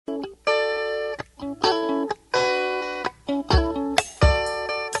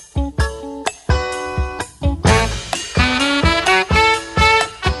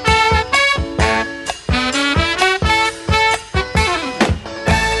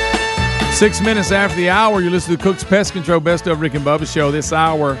6 minutes after the hour, you're listening to Cook's Pest Control Best of Rick and Bubba Show. This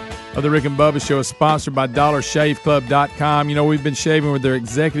hour of the Rick and Bubba Show is sponsored by DollarShaveClub.com. You know, we've been shaving with their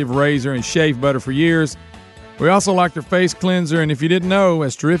executive razor and shave butter for years. We also like their face cleanser, and if you didn't know,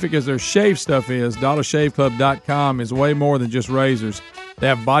 as terrific as their shave stuff is, DollarShaveClub.com is way more than just razors. They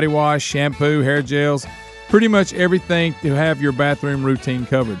have body wash, shampoo, hair gels, pretty much everything to have your bathroom routine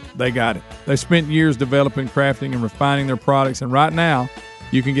covered. They got it. They spent years developing, crafting, and refining their products, and right now,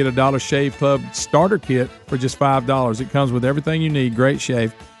 you can get a Dollar Shave Club starter kit for just $5. It comes with everything you need. Great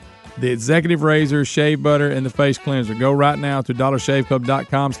shave. The executive razor, shave butter, and the face cleanser. Go right now to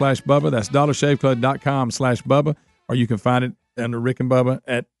DollarShaveClub.com/Bubba. That's DollarShaveClub.com/Bubba, or you can find it under Rick and Bubba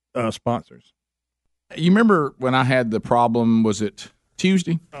at sponsors. You remember when I had the problem, was it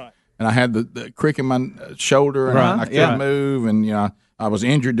Tuesday? Right. And I had the crick in my shoulder, and I couldn't move, and I was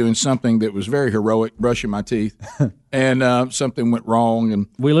injured doing something that was very heroic, brushing my teeth, and something went wrong. And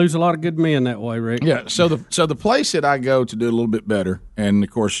we lose a lot of good men that way, Rick. Yeah. So the place that I go to do a little bit better, and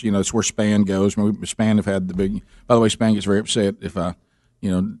of course, it's where Span goes. Span have had the big. By the way, Span gets very upset if I,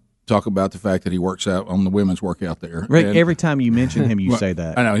 talk about the fact that he works out on the women's workout there. Rick, every time you mention him, you say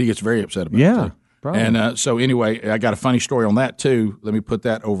that. I know he gets very upset about it. Yeah. Probably. And so anyway, I got a funny story on that too. Let me put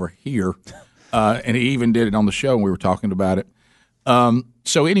that over here. And he even did it on the show, and we were talking about it.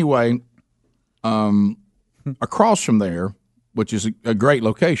 So anyway, across from there, which is a great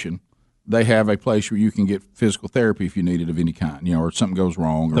location, they have a place where you can get physical therapy if you need it of any kind, or something goes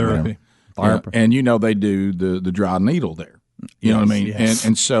wrong. Or therapy. And they do the dry needle there. You know what I mean? Yes.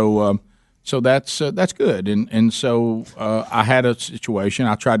 And so that's good. And so I had a situation.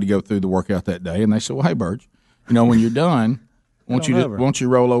 I tried to go through the workout that day, and they said, "Well, hey, Burge, when you're done, won't you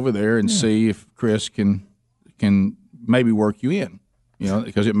roll over there and see if Chris can maybe work you in,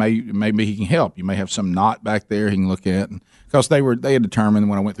 because maybe he can help. You may have some knot back there he can look at." And because they had determined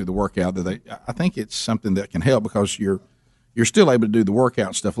when I went through the workout that I think it's something that can help because you're still able to do the workout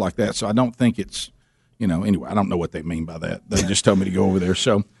and stuff like that. So I don't think it's, anyway, I don't know what they mean by that. They just told me to go over there.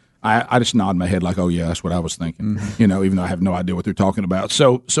 So I just nodded my head like, oh yeah, that's what I was thinking. Even though I have no idea what they're talking about.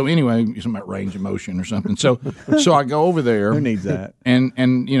 So anyway, something about range of motion or something. So I go over there. Who needs that?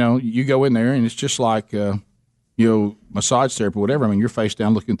 And you go in there and it's just like massage therapy, whatever. I mean, you're face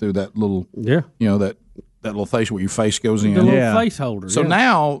down looking through that little that little face where your face goes in. The little face holder. So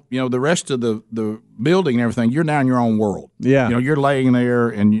now, the rest of the building and everything, you're now in your own world. Yeah. You're laying there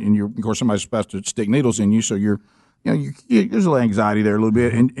and you're, of course, somebody's supposed to stick needles in you, so there's a little anxiety there a little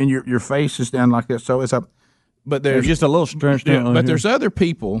bit, and your face is down like that. So it's up, but there's just a little stretched out. But there's other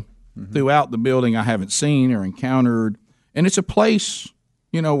people throughout the building I haven't seen or encountered, and it's a place,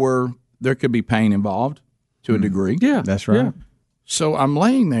 where there could be pain involved to a degree. Yeah, that's right. Yeah. So I'm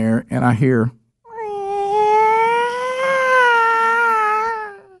laying there and I hear,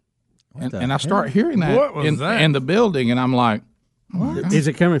 and I start hearing that in the building, and I'm like, what? Is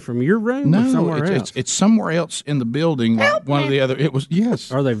it coming from your room or somewhere else? It's somewhere else in the building. One of the other. It was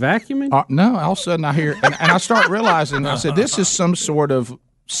yes. Are they vacuuming? No. All of a sudden I hear, and I start realizing. I said, "This is some sort of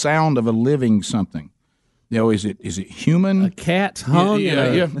sound of a living something." Is it human? A cat's hung in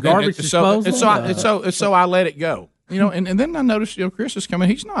a garbage disposal. So I let it go. And then I noticed, Chris is coming.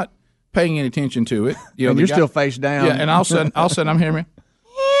 He's not paying any attention to it. And you're still face down. Yeah. And all of a sudden I'm hearing.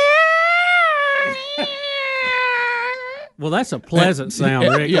 Well, that's a pleasant sound,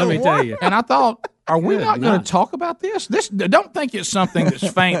 Rick. Let me tell you. And I thought, are we not going to talk about this? Don't think it's something that's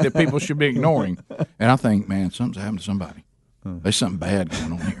faint that people should be ignoring. And I think, man, something's happened to somebody. There's something bad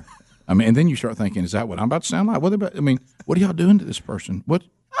going on here. I mean, and then you start thinking, is that what I'm about to sound like? What are y'all doing to this person? What?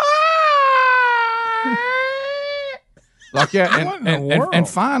 Like that. And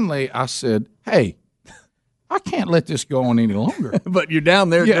finally, I said, hey, I can't let this go on any longer. But you're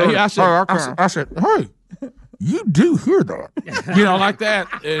down there. Yeah, I said, hey. You do hear that, like that,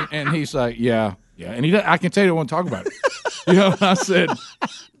 and he's like, yeah, and I can tell you, I want to talk about it. I said,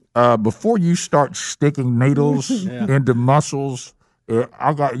 before you start sticking needles into muscles, we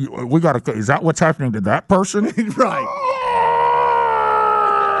got to. Is that what's happening to that person? Right.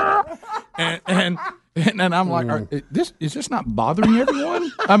 And I'm like, is this not bothering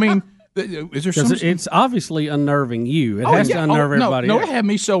everyone? I mean. Is there some? It's obviously unnerving you. It has to unnerve everybody. No, it had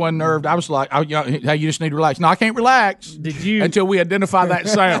me so unnerved. I was like, "Hey, you just need to relax." No, I can't relax. Until we identify that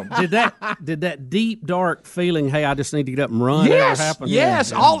sound? Did that deep dark feeling? Hey, I just need to get up and run. Yes, ever happen?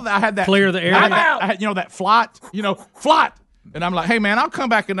 yes. All of that. I had that. Clear the area. I had that flight. Flight. And I'm like, "Hey, man, I'll come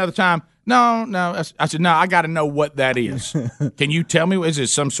back another time." No. I said, "No, I got to know what that is. Can you tell me? Is it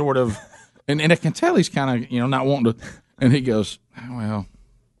some sort of?" And I can tell he's kind of not wanting to. And he goes, "Well."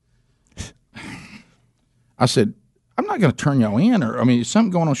 I said, I'm not going to turn y'all in. Is something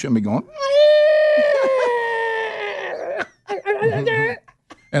going on shouldn't be going.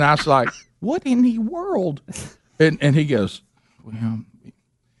 And I was like, what in the world? And he goes, well,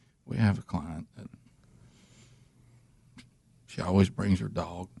 we have a client that she always brings her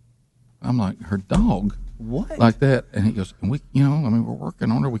dog. I'm like, her dog? What? Like that. And he goes, and we're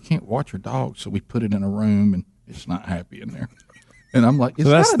working on her. We can't watch her dog, so we put it in a room, and it's not happy in there. And I'm like, so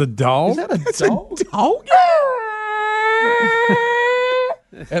that's the dog? Is that a dog? Dog?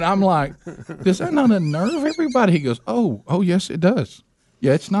 And I'm like, does that not unnerve everybody? He goes, oh, yes, it does.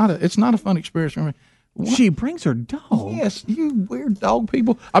 Yeah, it's not a fun experience for me. What? She brings her dog. Yes, you weird dog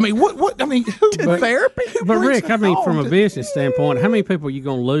people. I mean, what? I mean, therapy. But Rick, I mean, from a business standpoint, how many people are you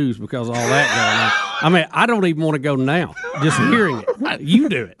going to lose because of all that going on? I mean, I don't even want to go now. Just hearing it, you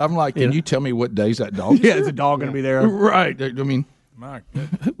do it. I'm like, can you tell me what days that dog? Yeah, is the dog going to be there? Right. I mean,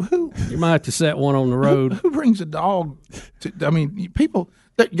 who You might have to set one on the road. Who brings a dog? I mean, people.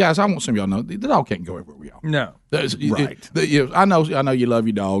 Guys, I want some of y'all know the dog can't go everywhere we are. No, right. I know you love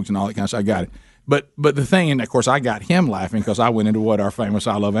your dogs and all that kind of stuff. I got it. But the thing, and of course, I got him laughing because I went into what our famous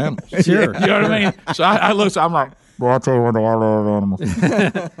I love animals. Sure, you know what I mean. So I look, so I'm like, well, I'll tell you what, I love animals.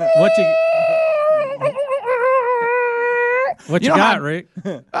 What you got, Rick?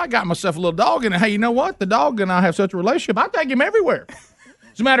 I got myself a little dog, and hey, you know what? The dog and I have such a relationship. I take him everywhere.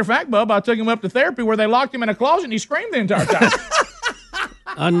 As a matter of fact, Bub, I took him up to therapy where they locked him in a closet and he screamed the entire time.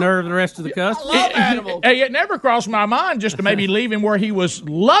 Unnerve the rest of the customers. I love animals. Hey, it never crossed my mind just to maybe leave him where he was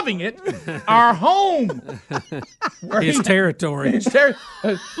loving it, our home, his territory. Listen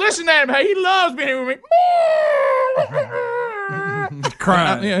to him. Hey, he loves being here with me.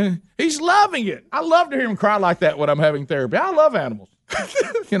 Crying. He's loving it. I love to hear him cry like that when I'm having therapy. I love animals.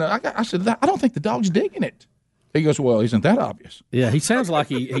 I said, I don't think the dog's digging it. He goes, well, isn't that obvious? Yeah, he sounds like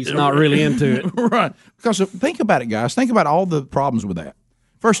he's not really into it. Right. Because think about it, guys. Think about all the problems with that.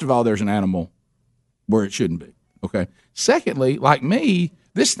 First of all, there's an animal where it shouldn't be. Okay. Secondly, like me,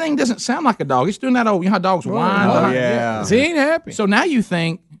 this thing doesn't sound like a dog. It's doing that old, how dogs whine. Oh, yeah. He ain't happy. So now you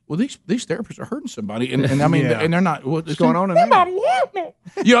think, well, these therapists are hurting somebody, and I mean, and they're not. What's going on in there?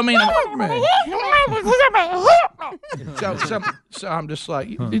 You know what I mean? So I'm just like,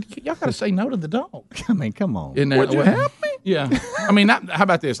 y'all got to say no to the dog. I mean, come on. Would you help me? Yeah. I mean, how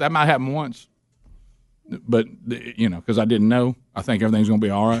about this? That might happen once. But, because I didn't know, I think everything's going to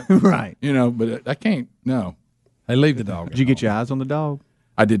be all right. Right. But I can't, no. Hey, leave the dog. Did you get your eyes on the dog?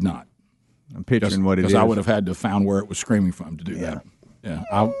 I did not. I'm picturing what it is. Because I would have had to have found where it was screaming from to do that. Yeah.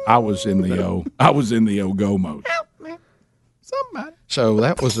 I was in the go mode. Help me. Somebody. So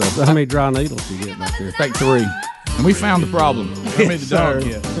that was how many dry needles you get back there? Take 3. And we found the problem. How many the dog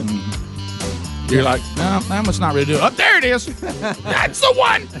get? You're like, no, that must not really do it. Oh, there it is. That's the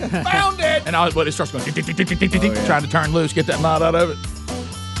one. Found it. And but it starts going, trying to turn loose, get that knot out of it.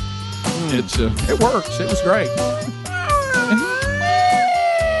 It works. It was great.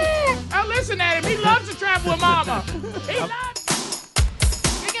 Oh, listen at him. He loves to travel with Mama. He loves.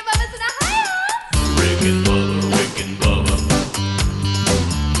 Rick and Bubba's in Ohio. Rick and Bubba, Rick and Bubba.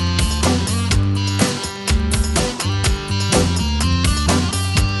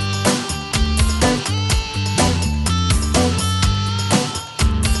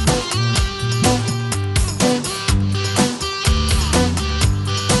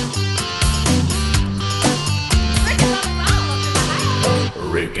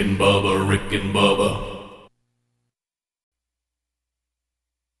 Rick and Bubba, Rick and Bubba.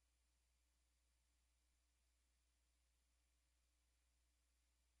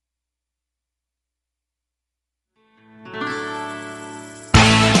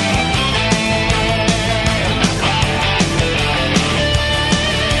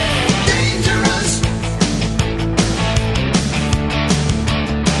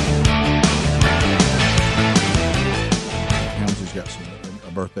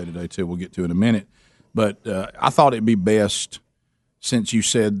 Birthday today too. We'll get to it in a minute, but I thought it'd be best, since you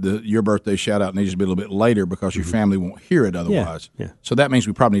said your birthday shout out needs to be a little bit later because your family won't hear it otherwise. Yeah. So that means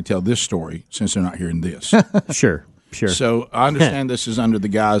we probably need to tell this story since they're not hearing this. Sure. So I understand this is under the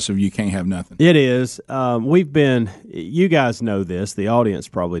guise of you can't have nothing. It is. You guys know this. The audience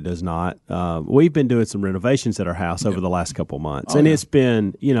probably does not. We've been doing some renovations at our house over the last couple of months, it's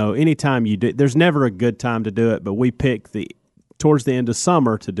been, anytime you do, there's never a good time to do it, but we pick towards the end of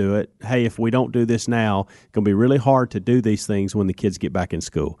summer to do it. Hey, if we don't do this now, it's going to be really hard to do these things when the kids get back in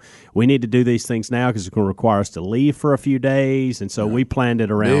school. We need to do these things now because it's going to require us to leave for a few days, and so we planned it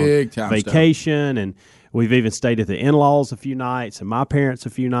around vacation, and we've even stayed at the in-laws a few nights and my parents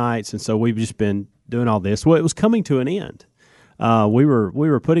a few nights, and so we've just been doing all this. Well, it was coming to an end. We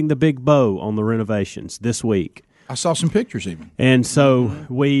were putting the big bow on the renovations this week. I saw some pictures even. And so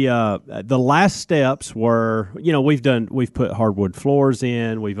we the last steps were, we've put hardwood floors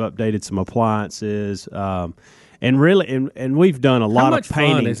in, we've updated some appliances, and really and we've done a lot of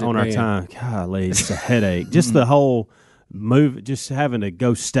painting on our time. Golly, it's a headache. Just the whole move, just having to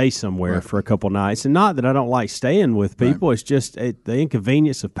go stay somewhere for a couple nights. And not that I don't like staying with people. It's just the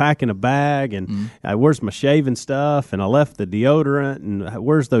inconvenience of packing a bag and where's my shaving stuff, and I left the deodorant, and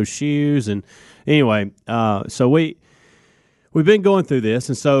where's those shoes. And anyway, so we've been going through this,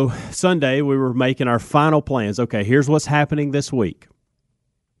 and so Sunday we were making our final plans. Okay, here's what's happening this week.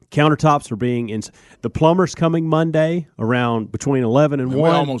 Countertops are being the plumber's coming Monday around between 11 and 1. We're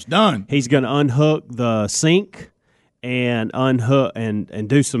almost done. He's going to unhook the sink and unhook and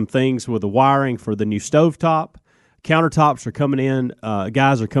do some things with the wiring for the new stovetop. Countertops are coming in.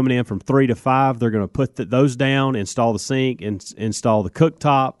 Guys are coming in from 3 to 5. They're going to put those down, install the sink, and install the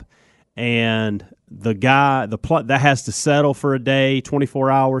cooktop. And the guy, that has to settle for a day,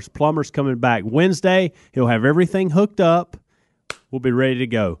 24 hours. Plumber's coming back Wednesday. He'll have everything hooked up. We'll be ready to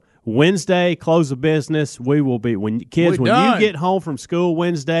go. Wednesday, close of business. We will be when you get home from school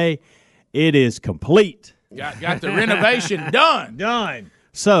Wednesday, it is complete. Got the renovation done. Done.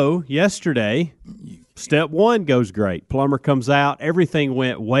 So yesterday, step 1 goes great. Plumber comes out. Everything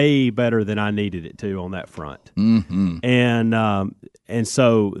went way better than I needed it to on that front. Mm-hmm. And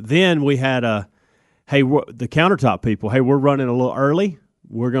so then we had the countertop people. Hey, we're running a little early.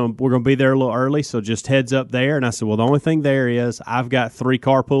 We're gonna be there a little early, so just heads up there. And I said, well, the only thing there is I've got 3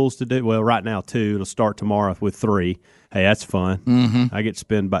 carpools to do. Well, right now 2. It'll start tomorrow with 3. Hey, that's fun. Mm-hmm. I get to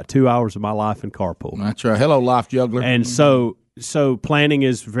spend about 2 hours of my life in carpool. That's right. Hello, life juggler. And so planning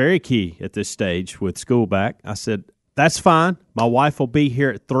is very key at this stage with school back. I said, that's fine. My wife will be here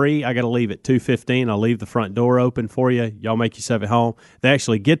at 3. I got to leave at 2:15. I'll leave the front door open for you. Y'all make yourself at home. They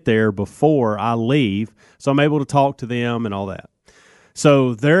actually get there before I leave, so I'm able to talk to them and all that.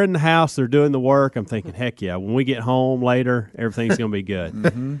 So they're in the house. They're doing the work. I'm thinking, heck yeah, when we get home later, everything's going to be good.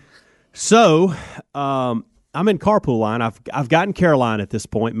 Mm-hmm. So I'm in carpool line. I've gotten Caroline at this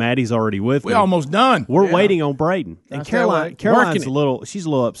point. Maddie's already with me. We're almost done. We're waiting on Braden. And Caroline's Working she's a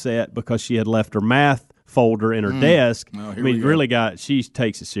little upset because she had left her math folder in her desk. Oh, she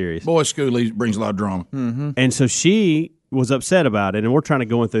takes it serious. Boys' school brings a lot of drama. Mm-hmm. And so she was upset about it, and we're trying to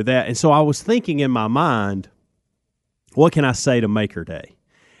go through that. And so I was thinking in my mind, what can I say to make her day?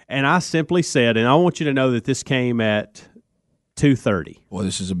 And I simply said, and I want you to know that this came at 2:30. Well,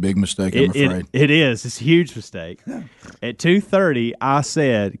 this is a big mistake, I'm afraid. It is. It's a huge mistake. At 2:30, I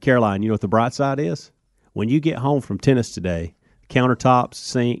said, Caroline, you know what the bright side is? When you get home from tennis today, countertops,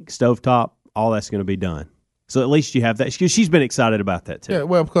 sink, stovetop, all that's going to be done. So at least you have that. She's been excited about that, too. Yeah,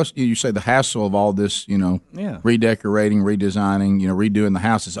 well, because you say the hassle of all this, redecorating, redesigning, redoing the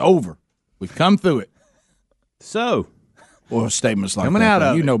house is over. We've come through it. So... Or statements like coming that.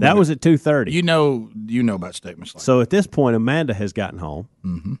 out of that was at 2:30. You know about statements like that. So at this point, Amanda has gotten home.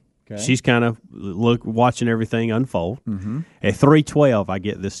 Mm-hmm. Okay. She's kind of watching everything unfold. Mm-hmm. At 3:12, I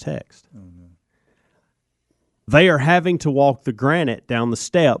get this text. They are having to walk the granite down the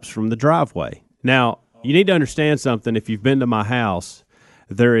steps from the driveway. Now, you need to understand something. If you've been to my house,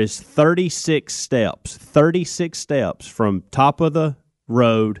 there is 36 steps from top of the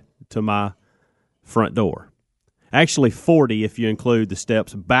road to my front door. Actually, 40 if you include the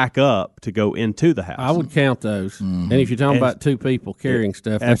steps back up to go into the house. I would count those. Mm-hmm. And if you're talking about 2 people carrying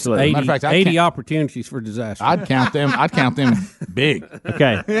stuff, that's absolutely. 80 opportunities for disaster. I'd count them big.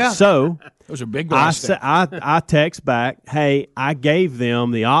 Okay. Yeah. So those are big glass steps. I text back, hey, I gave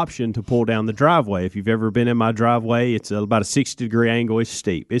them the option to pull down the driveway. If you've ever been in my driveway, it's about a 60-degree angle. It's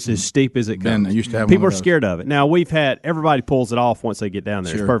steep. It's as steep as it comes. I used to have People are scared of it. Now, everybody pulls it off once they get down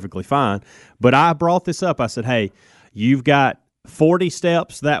there. Sure. It's perfectly fine. But I brought this up. I said, hey, you've got 40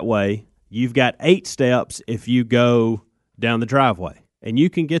 steps that way. You've got 8 steps if you go down the driveway. And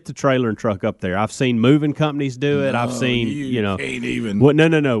you can get the trailer and truck up there. I've seen moving companies do it. I've seen, can't even. Well,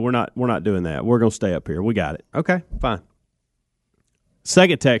 no. We're not doing that. We're going to stay up here. We got it. Okay, fine.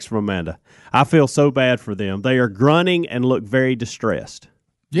 Second text from Amanda. I feel so bad for them. They are grunting and look very distressed.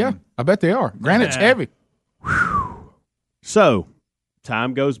 Yeah, I bet they are. Granite's heavy. So,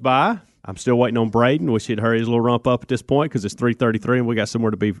 time goes by. I'm still waiting on Braden. Wish he'd hurry his little rump up at this point because it's 3:33 and we got somewhere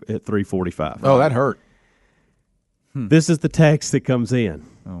to be at 3:45. Oh, that hurt. This is the text that comes in.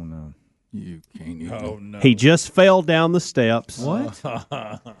 Oh, no. You can't even. Oh, no. He just fell down the steps. What?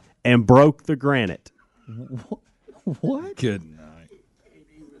 And broke the granite. What? Good night.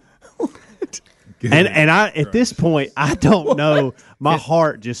 And I at this point I don't know. My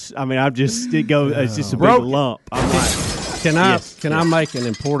heart just it goes. It's just a big lump. I'm like, Can I make an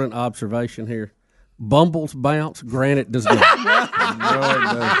important observation here? Bumbles bounce, granite does not.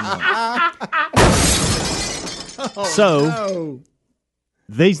 So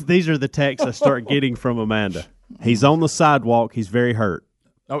these are the texts I start getting from Amanda. He's on the sidewalk. He's very hurt.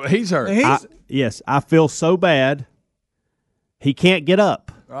 Oh, he's hurt. Yes, I feel so bad. He can't get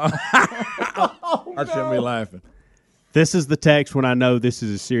up. I shouldn't be laughing. This is the text when I know this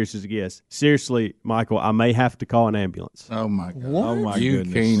is as serious as it gets. Seriously, Michael, I may have to call an ambulance. Oh my God! Oh my You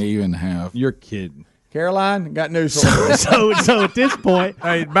goodness. can't even have. You're kidding. Caroline, got news for you. So at this point,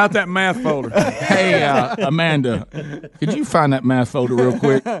 Hey, about that math folder. Hey, Amanda, could you find that math folder real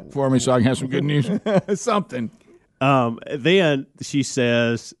quick for me so I can have some good news? Something. then she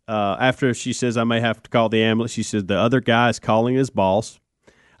says, after she says I may have to call the ambulance, she says the other guy is calling his boss.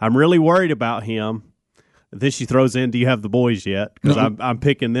 I'm really worried about him. Then she throws in, do you have the boys yet? Because I'm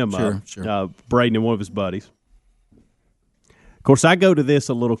picking them up. Sure. Braden and one of his buddies. Of course, I go to this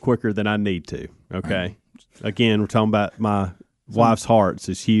a little quicker than I need to, okay? Again, we're talking about my wife's heart's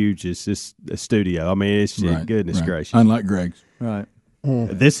as huge as this studio. I mean, it's goodness gracious. Unlike Greg's. Right.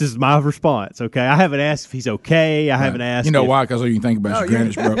 This is my response, okay? I haven't asked if he's okay. I haven't asked. You know if, why? Because you think about your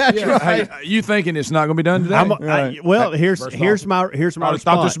granite's broke. Hey, you thinking it's not going to be done today? here's my I response.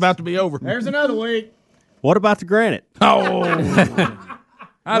 thought this was about to be over. There's another week. What about the granite? Oh.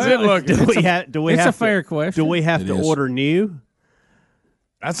 How's it looking? Do we It's have a fair question. Do we have to is. order new?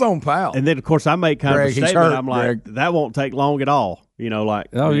 That's on pal. And then, of course, I make kind Greg, of a he's statement. hurt, I'm like, Greg. that won't take long at all. You know, like,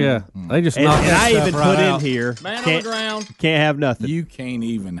 Oh yeah, they just and knocked that I stuff even right put out. in here, Man on can't, the ground. can't have nothing. You can't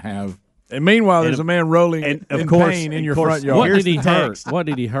even have. And meanwhile, there's a man rolling and in of course- pain in of your course, front yard. What Here's did he the hurt? text. What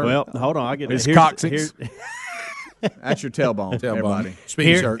did he hurt? Well, hold on, I get His here's, coccyx. That's your tailbone. Everybody.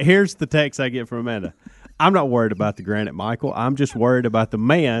 Speed shirt. Here's the text I get from Amanda. I'm not worried about the granite, Michael. I'm just worried about the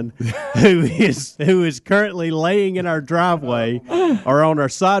man who is currently laying in our driveway or on our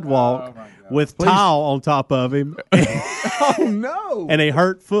sidewalk with tile on top of him Oh, no. and a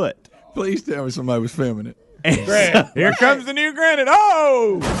hurt foot. Please tell me somebody was filming it. And Here comes the new granite.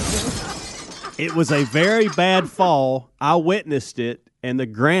 Oh! it was a very bad fall. I witnessed it, and the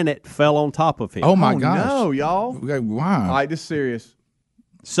granite fell on top of him. Oh my gosh! No, y'all. Okay, why? All right, this is serious.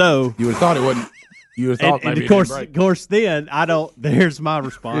 So, You would have thought it wasn't. You would have thought and maybe of it didn't break. course, then I don't. There's my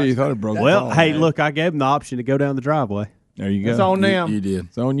response. Yeah, you thought it broke. Well, the hey, fall. look, I gave him the option to go down the driveway. There you go. It's on them. You did.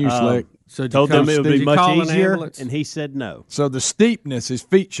 It's on you, Slick. So did Told you them call- it would did be you much call an easier, ambulance? and he said no. So the steepness, his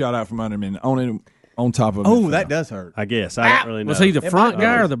feet shot out from under him and on top of him. Oh, that does hurt. I guess I don't really know. Was he the front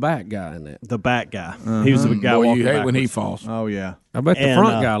guy or the back guy in that? the back guy? He was the guy Boy, walking you hate when he backwards. falls. Oh, yeah. I bet the And,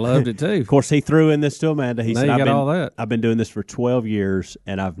 front guy loved it too. Of course, he threw in this to Amanda. He Now said, you "I've got been all that. I've been doing this for 12 years,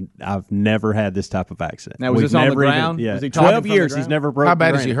 and I've never had this type of accident. Now, was We've this on the never even- ground? yeah, Was he talking 12 from the years. He's ground? never broken. How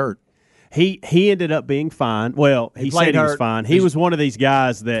bad the is he granite. hurt? He ended up being fine. Well, he played said he was hurt. fine. He was one of these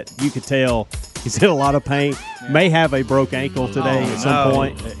guys that you could tell he's in a lot of pain. May have a broke ankle today at some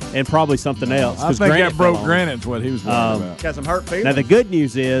point, and probably something else. I 'cause think granite that broke fell on him. granite's what he was worried about. Got some hurt feelings. Now the good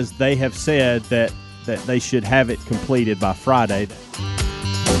news is they have said that they should have it completed by Friday.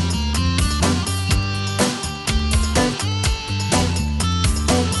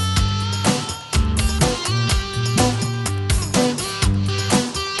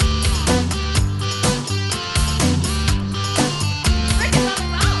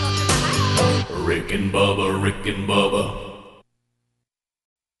 Rick and Bubba, Rick and Bubba.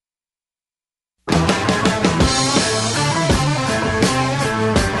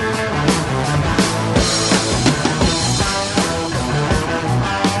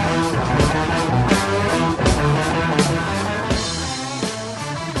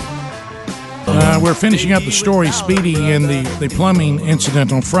 We're finishing up the story, Speedy, and the plumbing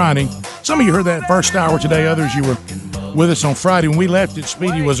incident on Friday. Some of you heard that first hour today. Others, you were with us on Friday. When we left it,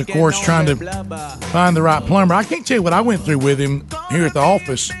 Speedy was, of course, trying to find the right plumber. I can't tell you what I went through with him here at the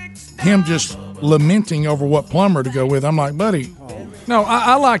office. Him just lamenting over what plumber to go with. I'm like, buddy. No,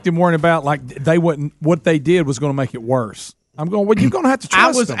 I liked him worrying about like they wouldn't. What they did was going to make it worse. I'm going. Well, you're going to have to I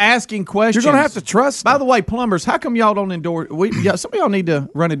trust was them. asking questions. You're going to have to trust. By them. the way, plumbers, how come y'all don't endorse? Some of y'all need to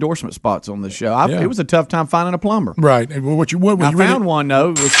run endorsement spots on this show. Yeah. It was a tough time finding a plumber. Right. And what you I really, found one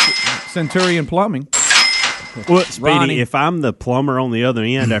though. It was Centurion Plumbing. Well, Speedy, Ronnie. if I'm the plumber on the other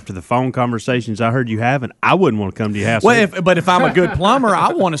end after the phone conversations I heard you having, I wouldn't want to come to your house. Well, either. but if I'm a good plumber,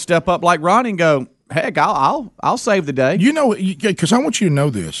 I want to step up like Ronnie and go, heck, I'll save the day. you know, because I want you to know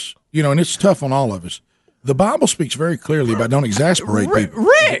this, and it's tough on all of us. The Bible speaks very clearly about don't exasperate people.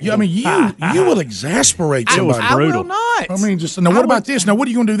 Rick! I mean, you will exasperate somebody. I will not. I mean, just now. What about this? Now, what are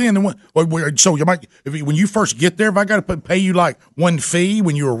you going to do then? So you might, when you first get there, if I got to pay you like one fee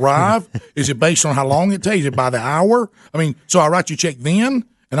when you arrive, is it based on how long it takes? Is it by the hour? I mean, so I write you a check then,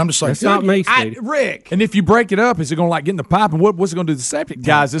 And I'm just like, That's not me, Speedy. Rick. And if you break it up, is it going to like get in the pipe? And what's it going to do to the septic tank?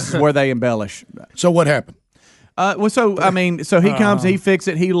 Guys, this is where they embellish. So what happened? So he comes, he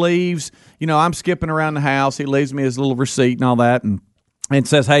fixes it, he leaves. I'm skipping around the house. He leaves me his little receipt and all that, and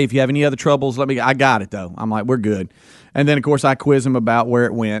says, "Hey, if you have any other troubles, I got it though." I'm like, "We're good." And then of course I quiz him about where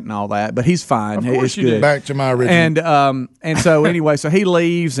it went and all that, but he's fine. Of course it's you good. did. Back to my original. And so anyway, so he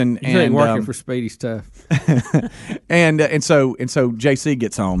leaves and Working for Speedy's tough. and so JC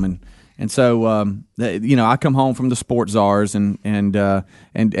gets home and so I come home from the Sports Czars and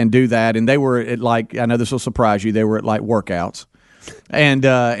do that, and they were at like, I know this will surprise you, they were at like workouts.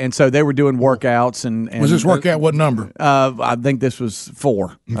 And so they were doing workouts and Was this workout what number? I think this was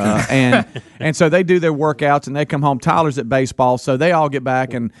 4. And so they do their workouts and they come home. Tyler's at baseball, so they all get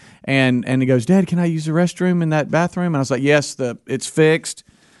back and he goes, "Dad, can I use the restroom in that bathroom?" And I was like, "Yes, it's fixed."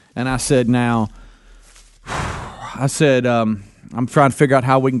 And I said, "Now," I'm trying to figure out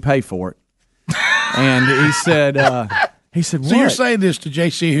how we can pay for it. And he said, "What?" So you're saying this to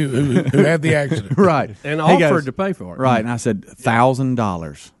JC who had the accident. Right. And He offered goes, to pay for it. Right. And I said,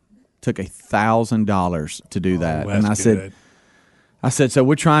 $1,000. Took $1,000 to do that. And I said, so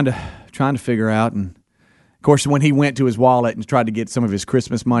we're trying to figure out. And of course, when he went to his wallet and tried to get some of his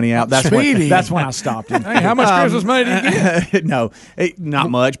Christmas money out, that's when I stopped him. Hey, how much Christmas money did you get? No, not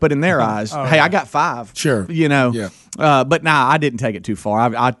much, but in their eyes, hey, I got 5. Sure. Yeah. But I didn't take it too far.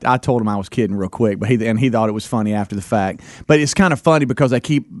 I told him I was kidding real quick, but he thought it was funny after the fact. But it's kind of funny because they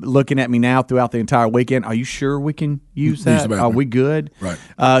keep looking at me now throughout the entire weekend. Are you sure we can use that? Are we good?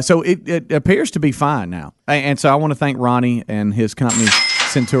 Right. So it appears to be fine now. And so I want to thank Ronnie and his company,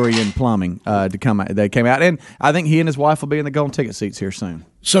 Centurion Plumbing, they came out, and I think he and his wife will be in the golden ticket seats here soon.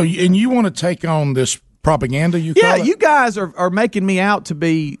 So, and you want to take on this propaganda, you call it? You guys are making me out to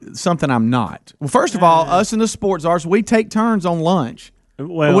be something I'm not. Well, first of all, us in the Sports Czars, we take turns on lunch.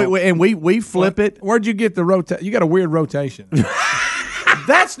 Well, we flip it. Where'd you get the rotation? You got a weird rotation.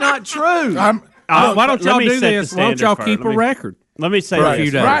 That's not true. Why don't y'all let me do set this? the Why don't standard y'all first. keep a record? Let me say For a this.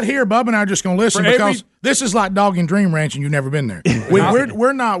 few days. Right here, Bubba and I are just going to listen For because this is like Dog and Dream Ranch, and you've never been there.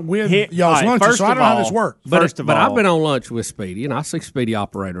 We're not with y'all's all right, lunches, first so I of don't know how all- this works. First of But all, I've been on lunch with Speedy, and I see Speedy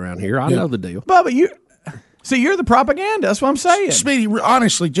operate around here. I know the deal. Bubba, you're the propaganda. That's what I'm saying. Speedy,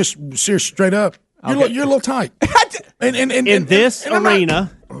 honestly, just serious, straight up, you're a little tight. in this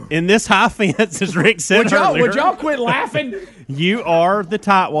arena, in this high fence, as Rick said earlier, Would y'all quit laughing? you are the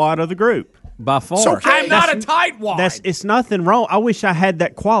tightwad of the group. By far. I'm not a tightwad. It's nothing wrong. I wish I had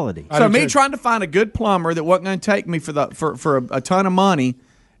that quality. So me trying to find a good plumber that wasn't going to take me for a ton of money.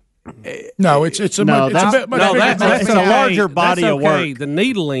 No, it's a bit much bigger that's thing. a larger body That's of okay. work. The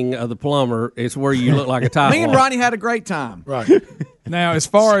needling of the plumber is where you look like a tie. Me and Ronnie had a great time. Right. Now, as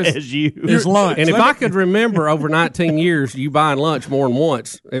far as As you. his lunch, And if I could remember over 19 years you buying lunch more than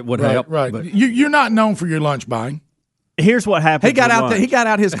once, it would help. Right. But You're not known for your lunch buying. Here's what happened. He got for out. lunch. He got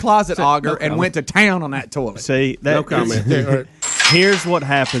out his closet auger and went to town on that toilet. See, that no comment. Here's what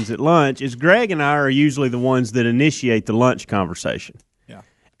happens at lunch: is Greg and I are usually the ones that initiate the lunch conversation. Yeah.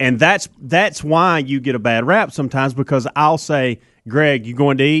 And that's why you get a bad rap sometimes, because I'll say, "Greg, you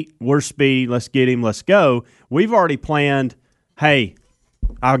going to eat? We're Speedy. Let's get him. Let's go." We've already planned. Hey,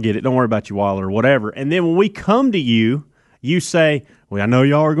 I'll get it. Don't worry about your wallet or whatever. And then when we come to you, you say, "Well, I know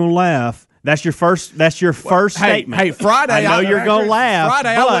y'all are going to laugh." That's your first statement. Hey, Friday, I know you're going to laugh,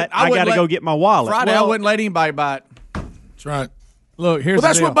 Friday, but I I got to go get my wallet. Friday, I wouldn't let anybody buy it. That's right. look, here's Well,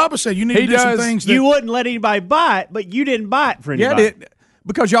 that's the deal. what Bubba said. You need He to do some does- things that You wouldn't let anybody buy it, but you didn't buy it for Yeah, anybody.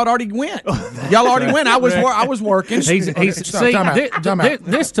 because y'all already went. Y'all already went. I was working. he's stop, see, time out, time out.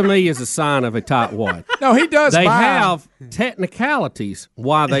 this to me is a sign of a tightwad. No, he does. They buy. have technicalities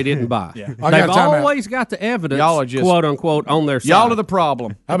why they didn't buy. I They've got time out. always got the evidence, Y'all are just- quote unquote, on their side. Y'all are the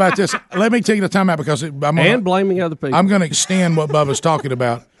problem. How about this? Let me take the time out because and blaming other people. I'm going to extend what Bubba's talking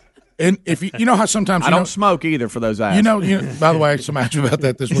about. And if you know how sometimes I don't smoke either for those eyes. you know, by the way, somebody asked me about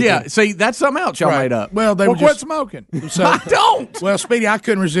that this weekend. Yeah. See, that's something else y'all Right. made up. Well, they Well, were quit just smoking. so, I don't. Well, Speedy, I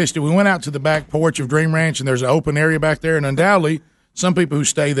couldn't resist it. We went out to the back porch of Dream Ranch, and there's an open area back there, and undoubtedly, some people who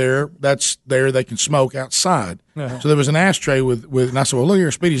stay there, they can smoke outside. So there was an ashtray with, and I said, well, look here,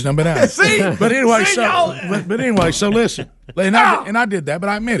 Speedy's done been out. But anyway, so listen, and I did that,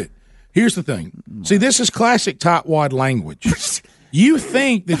 but I admit it. Here's the thing. See, this is classic tightwad language. You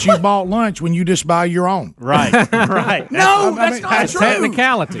think that you bought lunch when you just buy your own. Right, right. No, that's not That's true.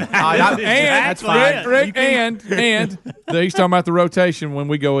 technicality. And that's fine. Rick, and he's talking about the rotation when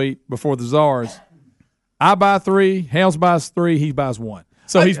we go eat before the Czars. I buy 3, Hales buys 3, he buys 1.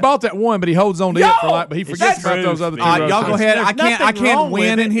 So he's bought that one, but he holds on to it for like, but he forgets about those other two. Y'all go ahead. I can't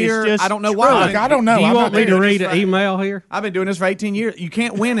win in here. I don't know why. Look, I don't know. Do you I'm want not me to there. read an email here? I've been doing this for 18 years. You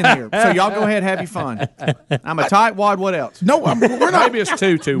can't win in here. So y'all go ahead, have your fun. I'm a tightwad. What else? No, we're not. Maybe it's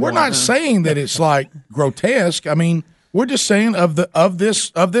 2-2. We're not saying that it's like grotesque. I mean, we're just saying of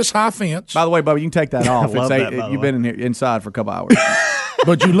this high fence. By the way, Bubba, you can take that off. love that, by the You've way. been in here inside for a couple hours.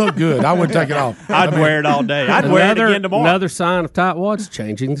 But you look good. I wouldn't take it off. I'd wear it all day. I'd wear it again tomorrow. Another sign of tightwads,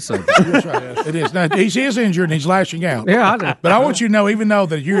 changing the subject. That's right. It is. Now, he is injured and he's lashing out. Yeah, I know. But I want you to know, even though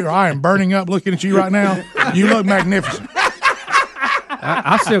that I am burning up looking at you right now, you look magnificent.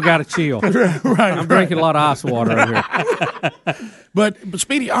 I still got to chill. Right. I'm drinking a lot of ice water over here. But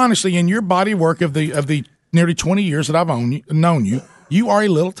Speedy, honestly, in your body work of the nearly 20 years that I've known you, you are a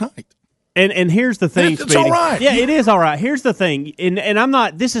little tight. And here's the thing, It's Speedy. all right. Yeah, it is all right. Here's the thing, and I'm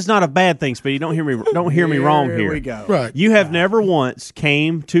not. This is not a bad thing, Speedy. Don't hear me wrong here. Here we go. Right. You have never once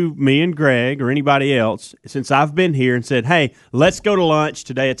came to me and Greg or anybody else since I've been here and said, "Hey, let's go to lunch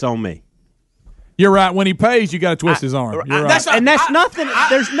today. It's on me." You're right. When he pays, you got to twist his arm. You're right. That's nothing.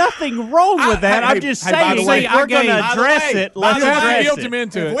 There's nothing wrong with that. I'm just by saying, the way, if we're going to address it. Let's You have to address guilt it. him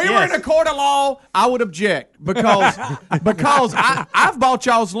into If it. we were in a court of law, I would object because I've bought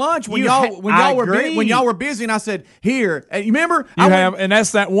y'all's lunch when y'all were busy, and I said, "Here." And you remember? You have, and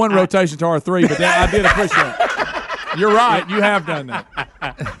that's that one rotation to R3, but I did appreciate it. You're right. You have done that.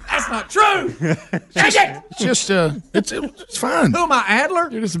 That's not true. It's just it's fine. Who am I, Adler?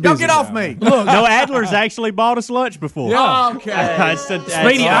 just a Y'all busy get off guy. me. No, Adler's actually bought us lunch before. Okay.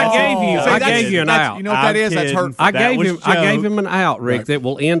 Speedy, I gave you an out. You know what that is? That's kidding. hurtful. I That gave was him an out, Rick, that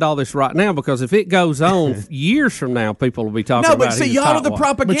will end all this right now, because if it goes on years from now, people will be talking No, about but see, he's a y'all are the tightwad.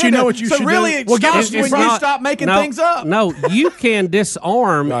 propaganda. But you know what you so should really, do? it Well, stops it's when you not- stop making No, things up. No, you can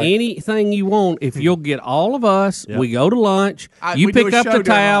disarm Right. anything you want if you'll get all of us. We go to lunch. You we do pick a up show the during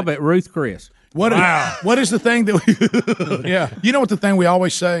tab lunch. at Ruth Chris. What is the thing that yeah. You know what the thing we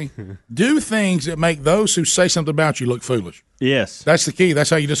always say? Do things that make those who say something about you look foolish. Yes. That's the key. That's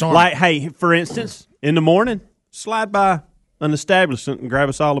how you disarm. Like, hey, for instance, in the morning, slide by an establishment and grab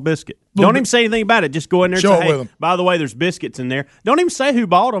us all a biscuit. Don't even say anything about it. Just go in there and Show say, it with hey, 'em. by the way, there's biscuits in there. Don't even say who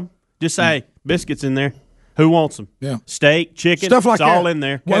bought them. Just say, biscuits in there. Who wants them? Yeah. Steak, chicken, Stuff like it's all that. in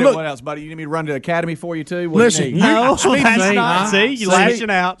there. Well, Okay, look- what else, buddy? You need me to run to the academy for you too? What Listen, do you need? No, Speedy, that's not. See, you lashing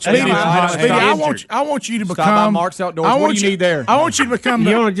out. That's Speedy, not- Speedy, that's I injured. want you to Stop by become Mark's Outdoors. I What want do you need there? I want you to become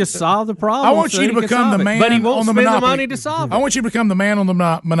You the, want to just solve the problem? I want so you he to can become solve the it. man But he won't on the spend Monopoly. the money to solve it. I want you to become the man on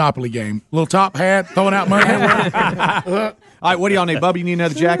the Monopoly game. Little top hat, throwing out money. All right, what do y'all need? Bubba, you need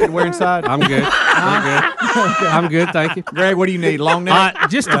another jacket to wear inside? I'm good. I'm good. Thank you. Greg, what do you need? Long neck?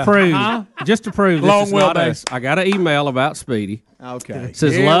 Just to prove this Long is not wheelbase. us. I got an email about Speedy. Okay.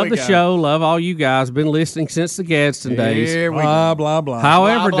 Says, Here love we the go. show, love all you guys. Been listening since the Gadsden days. Here we go. Blah, blah, blah.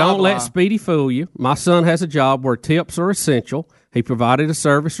 However, Blah, blah, don't blah. let Speedy fool you. My son has a job where tips are essential. He provided a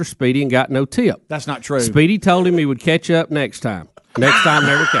service for Speedy and got no tip. That's not true. Speedy told him he would catch up next time. Next time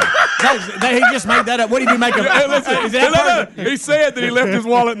never came. He just made that up. What did he make of it? He said that he left his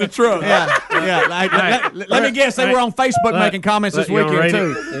wallet in the truck. Yeah. Let me guess. They were on Facebook making comments this You wanna weekend, read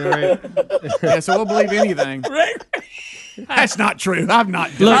too. it? You wanna read it? Yeah, so we'll believe anything. That's not true. I've not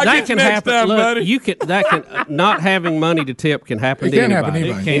done Look, I'll that get can you next happen. time, Look, buddy. you can. That can. Not having money to tip can happen It to can anybody. happen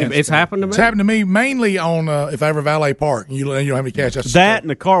to anybody, yes. It's happened to me. It's happened to me mainly on if I ever valet park and you don't have any cash. That's That and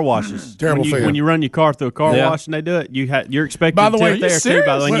the car washes. Terrible when you, feeling. when you run your car through a car Yeah. wash and they do it, you're expected By the to way, tip are you there too.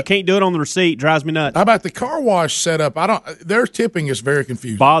 By the way, and you serious? can't do it on the receipt. Drives me nuts. How about the car wash setup? Their tipping is very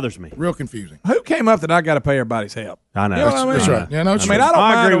confusing. Bothers me. Real confusing. Who came up that I got to pay everybody's help? I know. You know what I mean? That's right. Yeah, no, it's I mean, true. I don't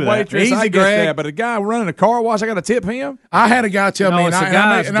I mind agree a with that. waitress. Easy, I get Greg. that, but a guy running a car wash, I got to tip him. I had a guy tell me, No, and it's the I- and I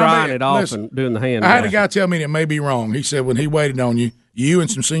guys may- and I may- drying it off listen, and doing the hand. I had a wash. guy tell me that may be wrong. He said when he waited on you, you and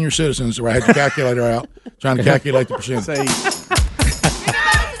some senior citizens, where I had your calculator out trying to calculate the percentage.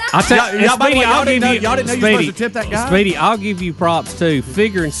 I'll tell Y'all- by the Speedy, way, I'll y'all didn't give know- you. y'all didn't know you were supposed to tip that guy? Speedy, I'll give you props too.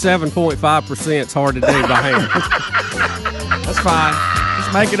 Figuring 7.5% is hard to do by hand. That's fine.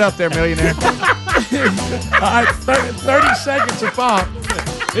 Just make it up there, millionaire. All right, 30 seconds a pop.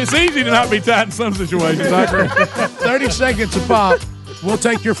 It's easy to not be tight in some situations. I agree. 30 seconds a pop. We'll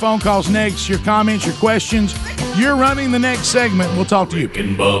take your phone calls next, your comments, your questions. You're running the next segment. We'll talk to you. Rick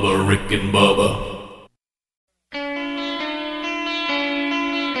and Bubba.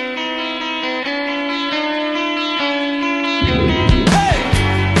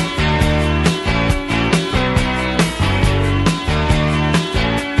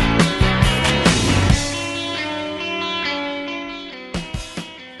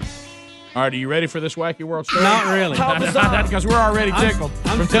 All right, are you ready for this wacky world story? Not really. That's because we're already tickled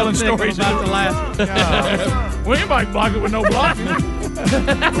from telling stories. about the last. We might block it with no blocking.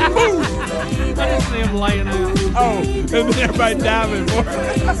 I just see him laying out. Oh, and then everybody diving for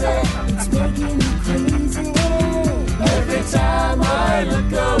it. Every time I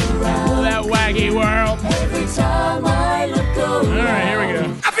look around. That wacky world. Every time I look around. All right, here we go.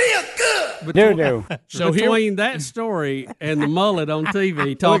 I feel good. So Between that story and the mullet on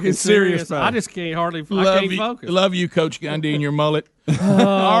TV talking serious serious, about it. I just can't hardly I Love can't you, focus. love you, Coach Gundy, and your mullet.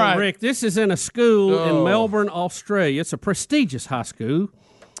 All right. Rick, this is in a school Oh. in Melbourne, Australia. It's a prestigious high school.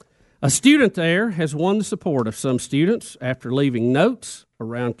 A student there has won the support of some students after leaving notes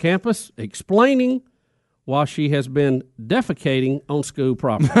around campus explaining why she has been defecating on school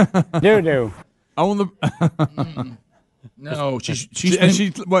property. On the No, she's she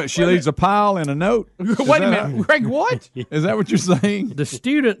leaves a pile and a note. Wait a minute, Greg. What? Is that what you're saying? The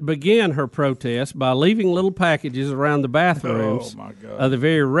student began her protest by leaving little packages around the bathrooms of the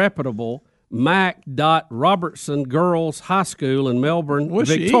very reputable Mac. Robertson Girls High School in Melbourne,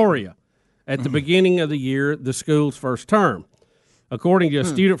 Victoria, at the beginning of the year, the school's first term. According to a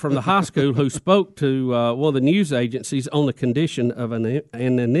student from the high school who spoke to one of the news agencies on the condition of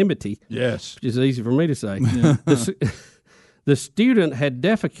anonymity, Yes. which is easy for me to say, the student had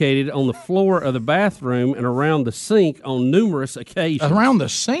defecated on the floor of the bathroom and around the sink on numerous occasions. Around the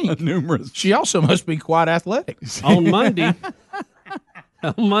sink. Numerous. She also must be quite athletic. On Monday,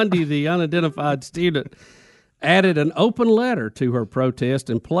 the unidentified student added an open letter to her protest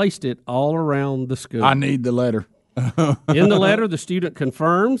and placed it all around the school. I need the letter. In the letter, the student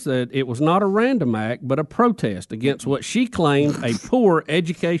confirms that it was not a random act, but a protest against what she claimed a poor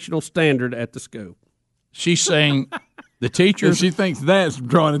educational standard at the school. She's saying the teachers. She thinks that's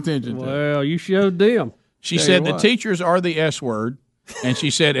drawing attention to. Well, you showed them. She said the teachers are the S word, and she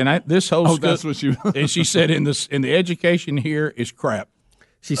said, this whole school. That's what she. And she said, in the education here is crap.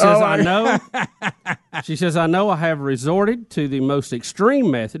 She says, I know. She says, I know I have resorted to the most extreme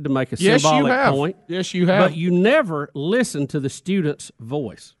method to make a Yes, you symbolic have. point. Yes, you have. But you never listen to the student's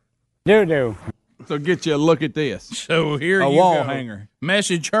voice. So get you a look at this. So here A you wall go. hanger.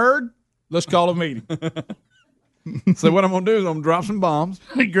 Message heard. Let's call a meeting. So what I'm going to do is I'm going to drop some bombs,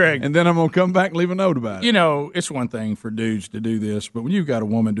 Greg. and then I'm going to come back and leave a note about it. You know, it's one thing for dudes to do this, but when you've got a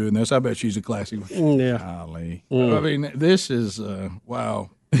woman doing this, I bet she's a classy one. Yeah. Golly. I mean, this is wow.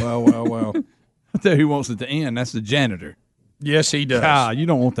 Wow. I tell you who wants it to end. That's the janitor. Yes, he does. God, you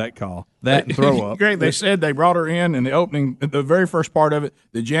don't want that call. That and throw up. Greg, they said they brought her in the opening, the very first part of it,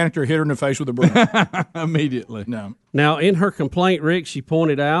 the janitor hit her in the face with a broom. Immediately. No. Now, in her complaint, Rick, she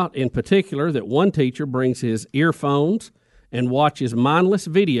pointed out in particular that one teacher brings his earphones and watches mindless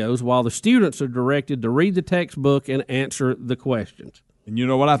videos while the students are directed to read the textbook and answer the questions. And you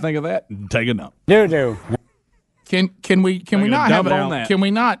know what I think of that? Take a note. Can we not have double on that. Can we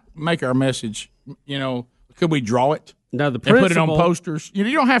not make our message, could we draw it Now, the and put it on principal, posters? You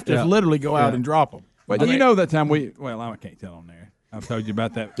don't have to literally go out and drop them. But you know that time I can't tell on there. I've told you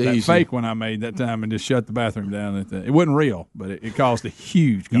about that fake one I made that time and just shut the bathroom down. It wasn't real, but it caused a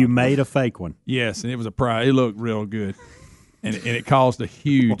huge You made a fake one. Yes, and it was a prize. It looked real good. And it caused a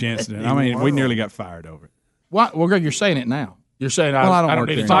huge incident. I mean, we nearly got fired over it. What? Well, Greg, you're saying it now. You're saying I don't I work don't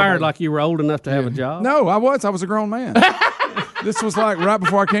need there to talk fired about like you were old enough to have a job. No, I was a grown man. This was like right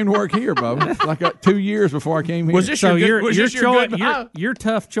before I came to work here, Bubba. Like 2 years before I came here. Was this So your your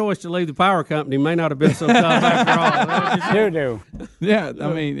tough choice to leave the power company may not have been so tough after all. Yeah,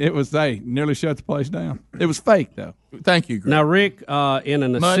 I mean, it was, nearly shut the place down. It was fake, though. Thank you, Greg. Now, Rick, in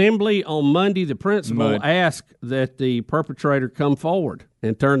an assembly on Monday, the principal asked that the perpetrator come forward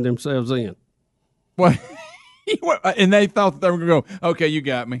and turn themselves in. What? And they thought that they were going to go, okay, you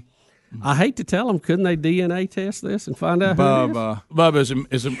got me. I hate to tell them, couldn't they DNA test this and find out who it is? Bubba,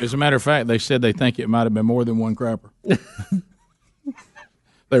 as a matter of fact, they said they think it might have been more than one crapper.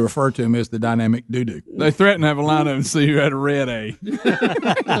 They refer to him as the dynamic doo-doo. They threatened to have a lineup and see who had a red A.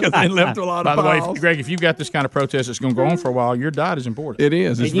 Because they left a lot By of the way, piles. Greg, if you've got this kind of protest that's going to go on for a while, your diet is important. It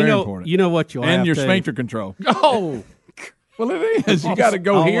is. It's And very important. You know what you'll have And your to- sphincter control. Oh, Well, it is. You got to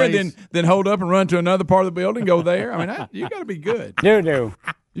go here, Always. then hold up and run to another part of the building, go there. I mean, you got to be good.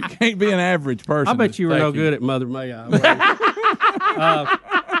 You can't be an average person. I bet you were Thank no good at Mother May I.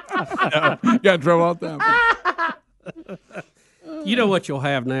 You got in trouble all the time. You know what you'll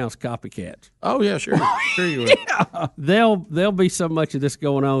have now is copycats. oh yeah, sure, sure you will. There'll be so much of this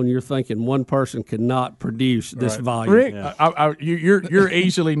going on. You're thinking one person could not produce this volume. Rick, You're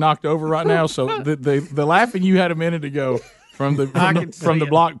easily knocked over right now. So the laughing you had a minute ago from the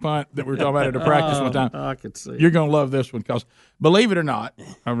block punt that we were talking about at a practice one time. I could see. You're going to love this one because, believe it or not,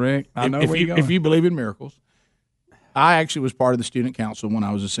 Rick, I know where you're going. if you believe in miracles, I actually was part of the student council when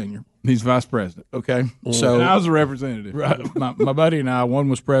I was a senior. He's vice president. Okay, so and I was a representative. Right, my buddy and I, one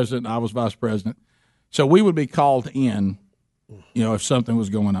was president, I was vice president. So we would be called in, if something was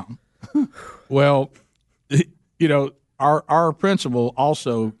going on. Well, our principal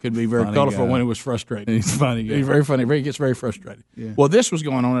also could be very colorful when it was frustrating. He's funny. He's very funny. He gets very frustrated. Yeah. Well, this was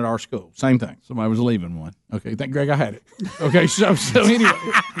going on at our school. Same thing. Somebody was leaving one. Okay, thank Greg. I had it. Okay, so anyway,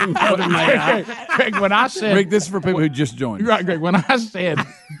 Greg, when I said Rick, this is for people who just joined. Right, Greg. When I said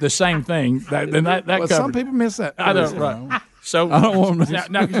the same thing, that well, some people miss that. I know, right? So I don't want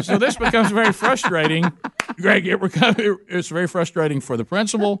to. So this becomes very frustrating, Greg. It's very frustrating for the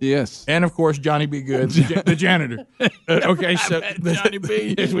principal. Yes, and of course Johnny B. Good, the janitor. Okay, so Johnny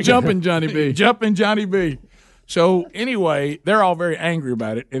B. Jumping Johnny B. Jumping Johnny B. So anyway, they're all very angry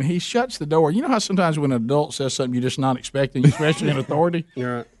about it, and he shuts the door. You know how sometimes when an adult says something you're just not expecting, especially in authority.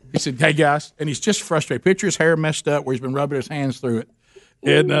 Right. He said, "Hey guys," and he's just frustrated. Picture his hair messed up where he's been rubbing his hands through it,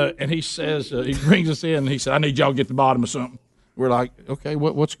 and he says, he brings us in, and he said, "I need y'all to get to the bottom of something." We're like, okay,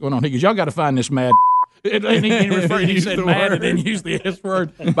 what's going on? He goes, y'all got to find this mad. And he said mad and then used the S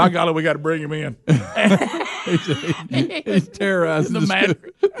word. By golly, we got to bring him in. He's terrorizing the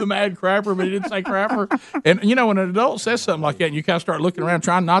mad crapper, but he didn't say crapper. And, when an adult says something like that, and you kind of start looking around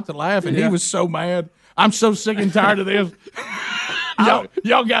trying not to laugh, and he was so mad. I'm so sick and tired of this.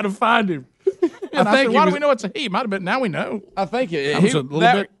 Y'all got to find him. And I said, why do we know it's a he? Might have been. Now we know. I think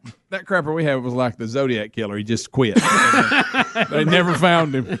that crapper we had was like the Zodiac killer. He just quit. They never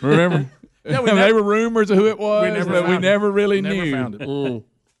found him. Remember? Yeah, they were rumors of who it was, but we never really knew. Found it.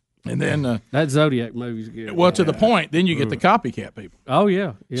 And then that Zodiac movie's good. Well, to the point, then you get the copycat people. Oh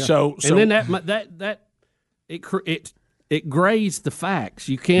yeah. So and then it grazed the facts.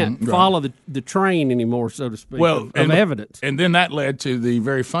 You can't follow the train anymore, so to speak. Well, of evidence. And then that led to the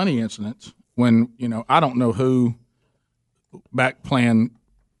very funny incidents when I don't know who back planned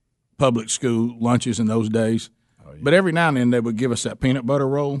public school lunches in those days, but every now and then they would give us that peanut butter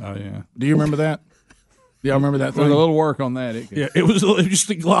roll. Oh yeah, do you remember that? Y'all remember that thing? With a little work on that. It was just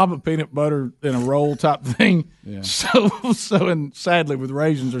a glob of peanut butter in a roll type thing. Yeah. So and sadly with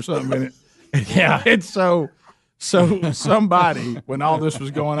raisins or something in it. Yeah, it's so somebody, when all this was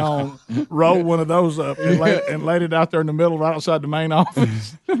going on, rolled one of those up and laid it out there in the middle right outside the main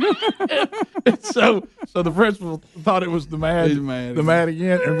office. So the principal thought it was the mad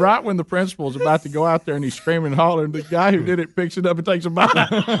again. And right when the principal's about to go out there and he's screaming and hollering, the guy who did it picks it up and takes a bite.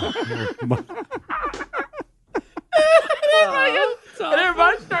 And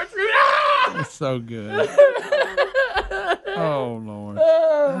everybody starts screaming, ah! That's so good. Oh, Lord.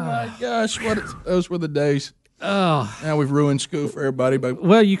 Oh, my gosh. Those were the days. Oh. Now we've ruined school for everybody. But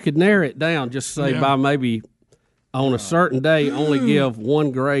well, you could narrow it down. Just say by maybe on a certain day, only give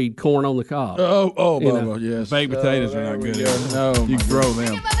one grade corn on the cob. Bubba, yes. Baked potatoes are not good. No, you can grow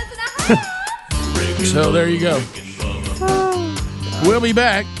them. So there you go. We'll be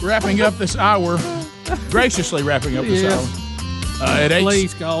back wrapping up this hour. Graciously wrapping up this hour. At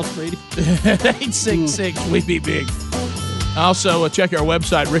Please call Speedy. 866 We Be Big. Also, check our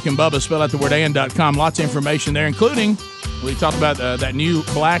website, Rick and Bubba, spell out the word and.com. Lots of information there, including we talked about that new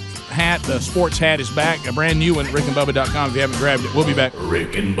black hat. The sports hat is back, a brand new one at rickandbubba.com if you haven't grabbed it. We'll be back.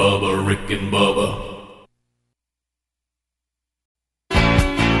 Rick and Bubba, Rick and Bubba.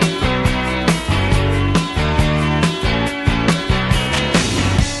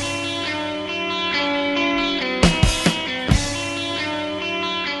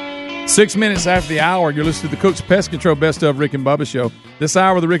 6 minutes after the hour, you're listening to the Cook's Pest Control Best of Rick and Bubba Show. This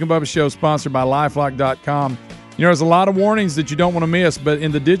hour of the Rick and Bubba Show is sponsored by LifeLock.com. There's a lot of warnings that you don't want to miss, but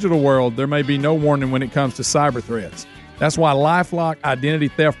in the digital world, there may be no warning when it comes to cyber threats. That's why LifeLock Identity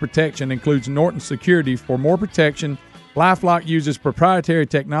Theft Protection includes Norton Security. For more protection, LifeLock uses proprietary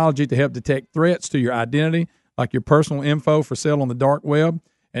technology to help detect threats to your identity, like your personal info for sale on the dark web.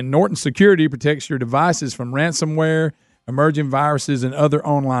 And Norton Security protects your devices from ransomware, emerging viruses, and other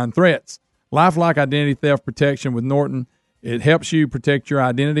online threats. LifeLock Identity Theft Protection with Norton, it helps you protect your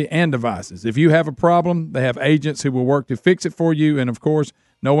identity and devices. If you have a problem, they have agents who will work to fix it for you. And, of course,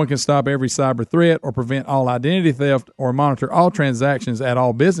 no one can stop every cyber threat or prevent all identity theft or monitor all transactions at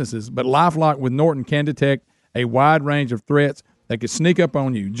all businesses. But LifeLock with Norton can detect a wide range of threats that could sneak up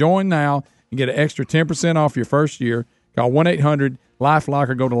on you. Join now and get an extra 10% off your first year. Call 1-800-LifeLock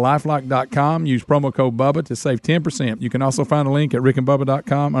or go to LifeLock.com. Use promo code BUBBA to save 10%. You can also find a link at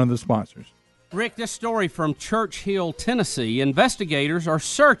rickandbubba.com under the sponsors. Rick, this story from Church Hill, Tennessee. Investigators are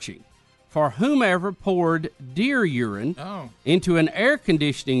searching for whomever poured deer urine into an air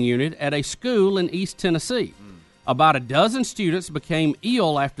conditioning unit at a school in East Tennessee. About a dozen students became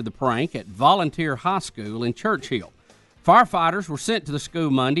ill after the prank at Volunteer High School in Church Hill. Firefighters were sent to the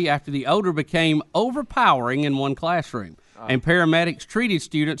school Monday after the odor became overpowering in one classroom, and paramedics treated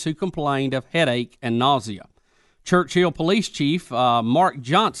students who complained of headache and nausea. Churchill Police Chief Mark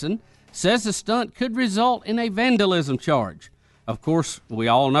Johnson says the stunt could result in a vandalism charge. Of course, we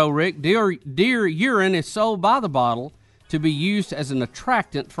all know, Rick, deer urine is sold by the bottle to be used as an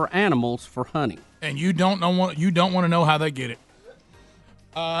attractant for animals for hunting. And you don't want to know how they get it.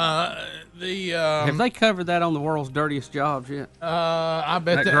 Have they covered that on the world's dirtiest jobs yet? I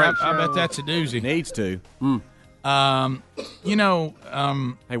bet that's a doozy. Needs to.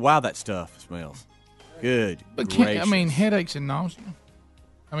 Hey, wow, that stuff smells good. But headaches and nausea.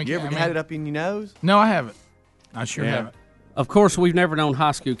 You ever had it up in your nose? No, I haven't. I sure haven't. Of course, we've never known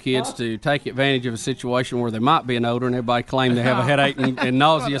high school kids to take advantage of a situation where there might be an odor and everybody claim they have a headache and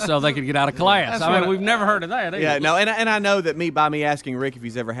nausea so they could get out of class. We've never heard of that either. Yeah, no, and I know that by me asking Rick if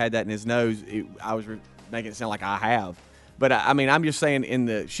he's ever had that in his nose, I was making it sound like I have. But, I'm just saying in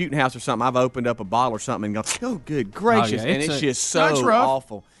the shooting house or something, I've opened up a bottle or something and gone, oh, good gracious, and it's just so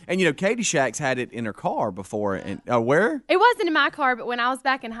awful. And, Katie Shack's had it in her car before. And where? It wasn't in my car, but when I was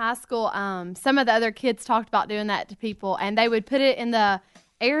back in high school, some of the other kids talked about doing that to people, and they would put it in the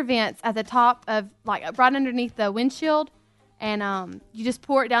air vents at the top of, right underneath the windshield, and you just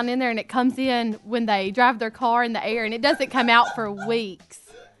pour it down in there, and it comes in when they drive their car in the air, and it doesn't come out for weeks.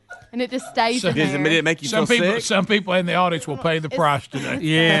 And it just stays in there. Did it make you feel sick? Some people in the audience will pay the price today.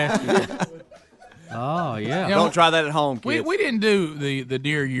 Yeah. Oh, yeah. Don't try that at home, kids. We didn't do the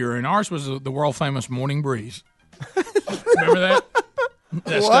deer urine. Ours was the world-famous Morning Breeze. Remember that?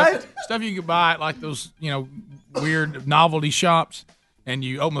 What? Stuff you could buy at, like, those, weird novelty shops, and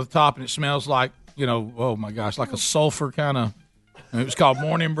you open the top, and it smells like, oh, my gosh, like a sulfur kind of... It was called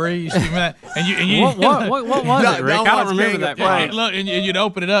Morning Breeze. Remember that? And you what was it, Rick? I don't remember that. And you'd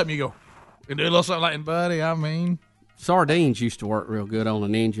open it up, and you go, and do a little something like, buddy, Sardines used to work real good on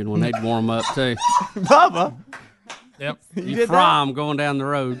an engine when they'd warm up, too. Bubba. Yep. You fry them going down the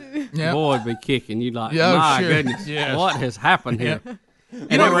road. Yep. Boy, it'd be kicking. You'd like, goodness, what has happened here?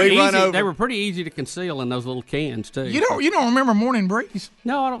 And they were pretty easy to conceal in those little cans, too. You don't remember Morning Breeze?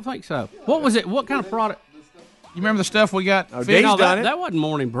 No, I don't think so. What was it? What kind of product? You remember the stuff we got? Oh, that wasn't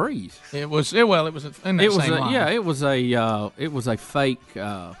Morning Breeze. It was in that same line. Yeah, it was a fake.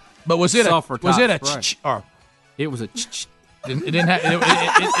 But was it a? It was a. It didn't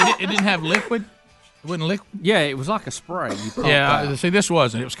have liquid. It wasn't liquid. Yeah, it was like a spray. See, this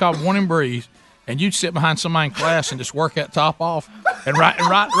wasn't. It was called Morning Breeze, and you'd sit behind somebody in class and just work that top off, and right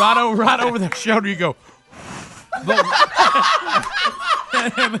over their shoulder you go.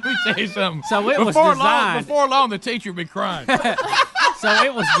 Let me tell you something. So it was designed. Before long, the teacher would be crying. So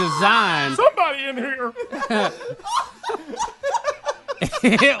it was designed. Somebody in here.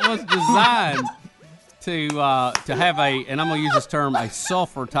 It was designed to have and I'm going to use this term, a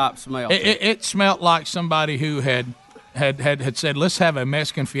sulfur type smell. It smelled like somebody who had said, let's have a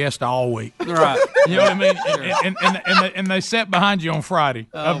Mexican fiesta all week. Right. You know what I mean? And they sat behind you on Friday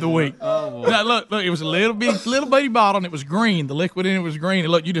of the week. Oh, now, look, it was a little bitty bottle, and it was green. The liquid in it was green.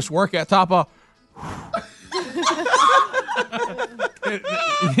 And look, you just work that top off.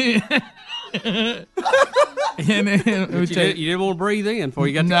 You didn't want to breathe in before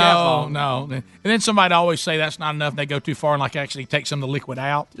you got the cap on. No. And then somebody always say that's not enough, and they go too far and actually take some of the liquid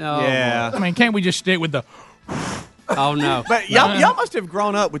out. Oh, yeah. I mean, can't we just stick with the... Oh, no. But y'all must have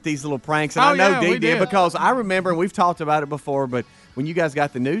grown up with these little pranks, and I know Dee did, because I remember, and we've talked about it before, but when you guys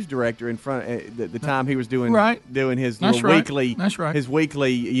got the news director in front, the time he was doing his weekly, his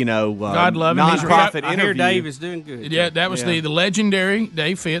weekly, God love him. nonprofit interview. I hear Dave is doing good. Yeah, that was the legendary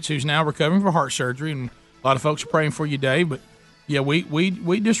Dave Fitz, who's now recovering from heart surgery, and a lot of folks are praying for you, Dave. But yeah,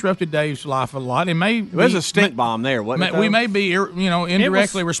 we disrupted Dave's life a lot. It was a stink bomb there, wasn't it? We may be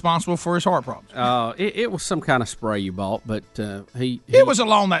indirectly responsible for his heart problems. It was some kind of spray you bought, but it was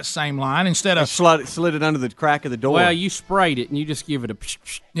along that same line instead of slid it under the crack of the door. Well, you sprayed it and you just give it a psh,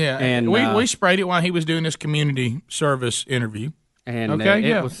 psh, yeah, and we sprayed it while he was doing this community service interview. And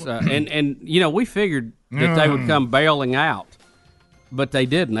it was and we figured that they would come bailing out. But they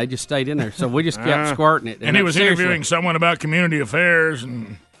didn't. They just stayed in there. So we just kept squirting it. And he was interviewing someone about community affairs.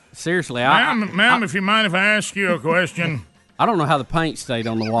 And seriously, ma'am, if you mind if I ask you a question? I don't know how the paint stayed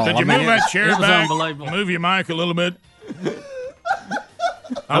on the wall. Did you move that chair back? Unbelievable. Move your mic a little bit.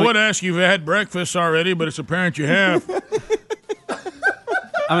 I would ask you if you had breakfast already, but it's apparent you have.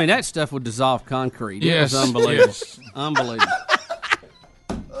 I mean, that stuff would dissolve concrete. Yes. It was unbelievable. Yes. Unbelievable.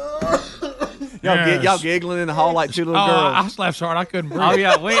 Y'all giggling in the hall like two little girls. I laughed so hard I couldn't breathe. Oh,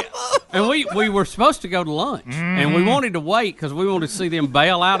 yeah. And we were supposed to go to lunch, and we wanted to wait because we wanted to see them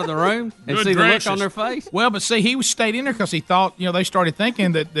bail out of the room and Good see gracious. the look on their face. Well, but see, he stayed in there because he thought, they started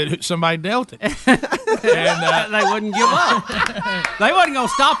thinking that somebody dealt it. And they wouldn't give up. They wasn't going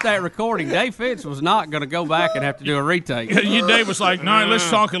to stop that recording. Dave Fitz was not going to go back and have to do a retake. Dave was like, no, let's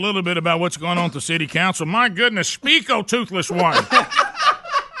talk a little bit about what's going on at the city council. My goodness, speak, oh toothless one.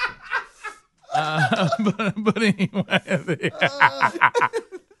 But anyway,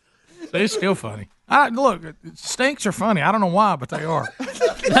 it's still funny. Look, stinks are funny. I don't know why, but they are.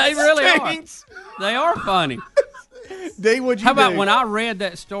 They really are. They are funny. D, what'd you How about do? when I read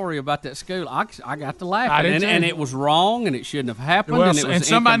that story about that school, I got to laughing. I did and too. it was wrong, and it shouldn't have happened, Well, and it was and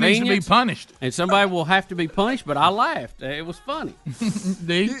somebody needs to be inconvenience, punished. and somebody will have to be punished, but I laughed. It was funny.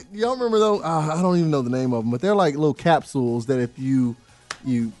 Y'all remember though? I don't even know the name of them, but they're like little capsules that if you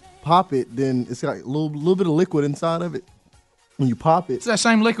pop it, then it's got a little bit of liquid inside of it. When you pop it, It's that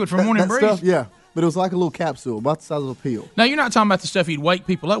same liquid from Morning that Breeze. stuff, yeah. But it was like a little capsule, about the size of a pill. Now, you're not talking about the stuff you'd wake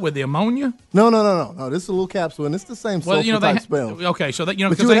people up with, the ammonia? No. This is a little capsule, and it's the same sulfur type spell. Okay, so that, But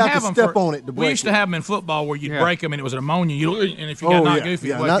because you would they have have to them step for, on it to we break used to it. have them in football where you'd break them and it was an ammonia. And if you got knocked goofy,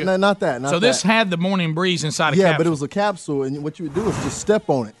 you'd wake up. not that. So this had the Morning Breeze inside a Yeah, capsule. but it was a capsule, and what you would do is just step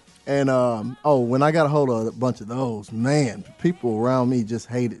on it. And when I got a hold of a bunch of those, man, people around me just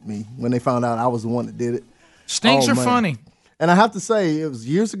hated me when they found out I was the one that did it. Stinks Oh, are man. funny. And I have to say, it was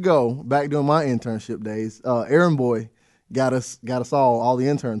years ago, back during my internship days. Aaron Boy got us all the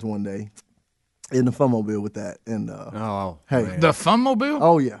interns one day in the funmobile with that. And hey, The Funmobile?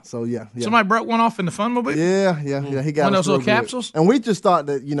 oh yeah, so yeah. Somebody broke one off in the Funmobile? Yeah. He got One of us those little real good. capsules? and we just thought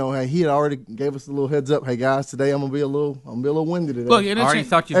that hey, he had already gave us a little heads up. Hey guys, today I'm gonna be a little windy today. Look, and I already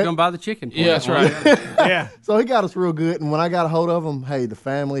thought you was going to buy the chicken. for Yeah, us. that's right. Yeah. So he got us real good, and when I got a hold of him, hey, the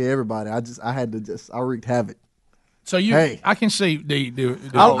family, everybody, I wreaked havoc. So I can see the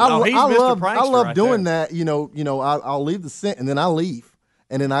I love doing that. I'll leave the scent and then I leave,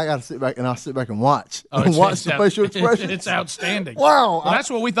 and then I'll sit back and watch it's the facial expression. It's outstanding. Wow, Well, that's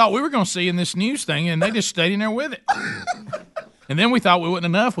what we thought we were going to see in this news thing, and they just stayed in there with it. And then we thought we wasn't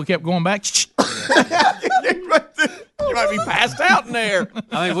enough. We kept going back. You might be passed out in there.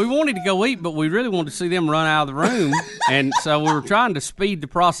 I mean, we wanted to go eat, but we really wanted to see them run out of the room. And so we were trying to speed the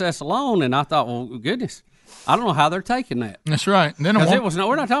process along, and I thought, well, goodness, I don't know how they're taking that. That's right. And then Because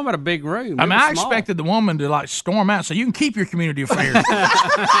we're not talking about a big room. I It mean, was I small. expected the woman to storm out so you can keep your community affairs.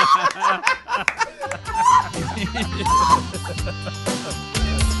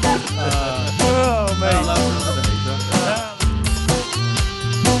 Oh man.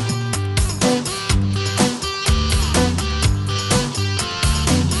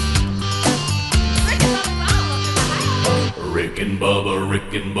 Rick and Bubba,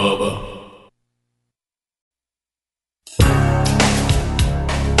 Rick and Bubba.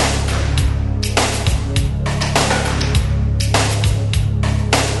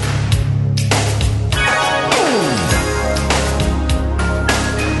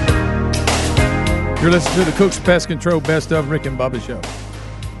 You're listening to the Cooks Pest Control Best of Rick and Bubba Show.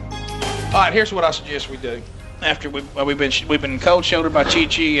 All right, here's what I suggest we do. After we've been cold shouldered by Chi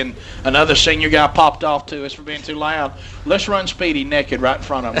Chi and another senior guy popped off to us for being too loud. Let's run Speedy naked right in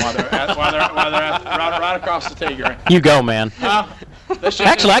front of them while they're right across the tee green. You go, man.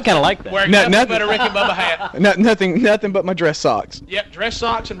 Actually, I kind of like that. Wear No, nothing but a Rick and Bubba hat. Nothing but my dress socks. Yep, dress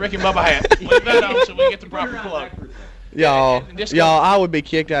socks and Rick and Bubba hat. Leave that on so we get the proper plug. Y'all, And just go- I would be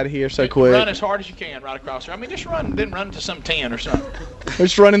kicked out of here so quick. Run as hard as you can right across there. I mean, just run to some 10 or something.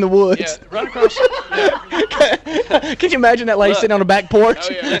 Just run in the woods. Yeah, run across. Can you imagine that lady sitting on the back porch? Oh,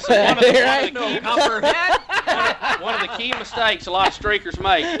 yeah. One of the key mistakes a lot of streakers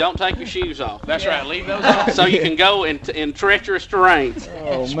make: don't take your shoes off. That's right. Leave those on. So you can go in treacherous terrain.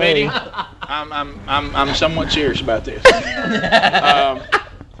 Oh, Speedy, man. I'm somewhat serious about this.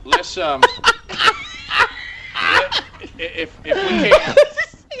 Let's if we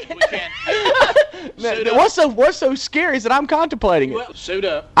can. Suit up. What's so scary is that I'm contemplating it. Well, suit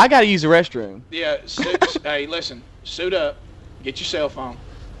up. I got to use the restroom. Yeah. Hey, listen. Suit up. Get your cell phone,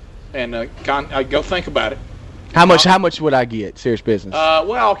 and go think about it. How much would I get? Serious business.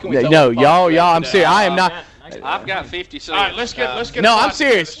 Well, can we? No, y'all. I'm serious. I am not. I've got 50 cents. All right, let's get. No, a I'm spot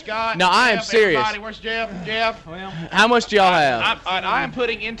serious. together. Scott, No, I am Jeff, serious. everybody. Where's Jeff? Jeff. How much do y'all have? I am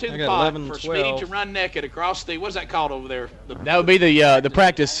putting into the got pot 11, for 12. Speedy to run naked across the. What's that called over there? That would be the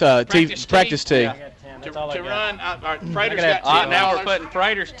practice practice tee. Yeah. To run. Prater's got $10. Now we're putting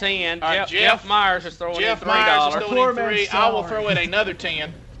Prater's 10. All right, Jeff Myers is throwing in Jeff $3. Myers is throwing in $3. I will throw in another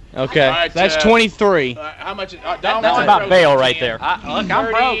 10. Okay, All right, that's 23. How much? That's about bail right there. Look,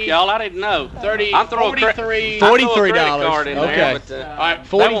 I'm broke, y'all. I didn't know. 30. I'm throwing $43. $43 in Okay. there. But, All right,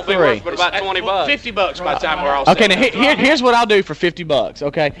 that won't be worth but about $20. $50 by the time we're all Okay, set. now here's what I'll do for $50.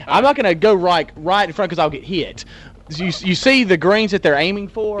 Okay, I'm not gonna go right in front because I'll get hit. You see the greens that they're aiming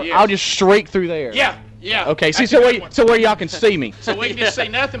for? Yes. I'll just streak through there. Yeah. Okay, see, That's a good one. so where y'all can see me. So we can just see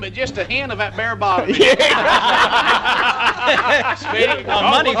nothing but just a hint of that bare bottom. Speedy.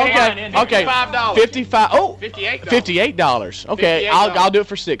 Money Okay. Okay. $55. 55. Oh. $58. $58. Okay, $58. I'll do it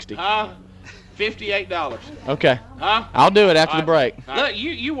for 60. $58. Okay. Huh? I'll do it after the break. Look,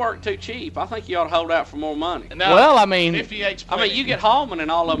 you work too cheap. I think you ought to hold out for more money. No, Well, I mean, 58's I mean, plenty. you get Hallman and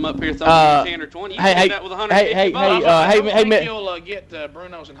all of them up here throwing 10 or 20. You hey, do that with $150. I don't think Mitt. you'll get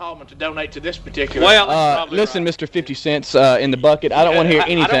Bruno's and Hallman to donate to this particular. Well, that's probably listen, right. Mr. 50 cents in the bucket. I don't want to hear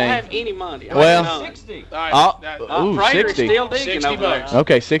anything. I don't have any money. I Well, have none. 60. All right. Ooh, Prater is 60. still digging over there. $60.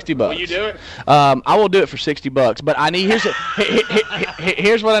 Okay, $60. Will you do it? I will do it for $60. But I need here's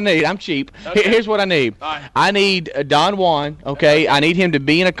what I need. I'm cheap. Okay. Here's what I need. All right. I need Don Juan. Okay, I need him to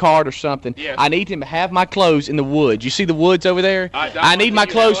be in a cart or something. Yes. I need him to have my clothes in the woods. You see the woods over there? All right, Don, I need my you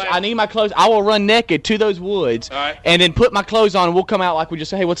get clothes. that way? I need my clothes. I will run naked to those woods, All right. and then put my clothes on, and we'll come out like we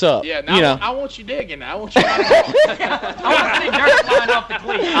just say, "Hey, what's up?" Yeah. Now you know. I want you digging. Now I want you.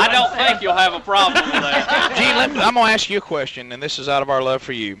 I don't think you'll have a problem with that. Gene, I'm going to ask you a question, and this is out of our love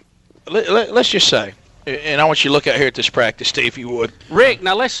for you. Let's just say, and I want you to look out here at this practice, Steve, if you would. Rick,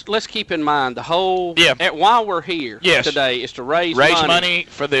 now let's keep in mind the whole. While we're here today is to raise money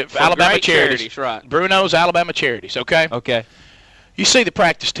for the Alabama great charities. Right. Bruno's Alabama Charities. Okay. Okay. You see the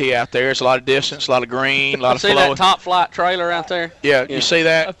practice tee out there. There's a lot of distance, a lot of green, a lot of See flow. that top flight trailer out there? Yeah. You see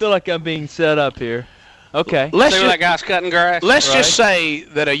that? I feel like I'm being set up here. Okay. See where that guy's cutting grass? Let's just say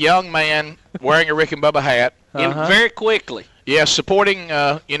that a young man wearing a Rick and Bubba hat, very quickly. Yeah, supporting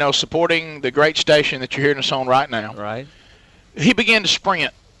the great station that you're hearing us on right now. Right. He began to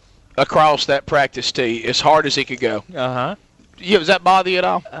sprint across that practice tee as hard as he could go. Uh-huh. Yeah, does that bother you at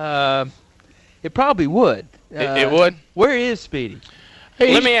all? It probably would. It would? Where is Speedy?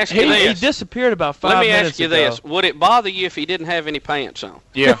 Let me ask you this. He disappeared about 5 minutes ago. Let me ask you this. Would it bother you if he didn't have any pants on?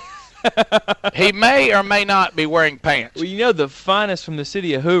 Yeah. He may or may not be wearing pants. Well, you know the finest from the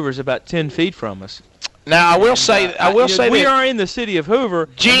city of Hoover is about 10 feet from us. Now, I will say we are in the city of Hoover,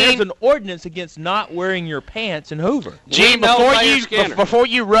 Gene, and there's an ordinance against not wearing your pants in Hoover. Gene, before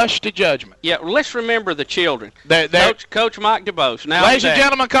you rush to judgment. Yeah, let's remember the children. Coach Mike DeBose. Now, ladies and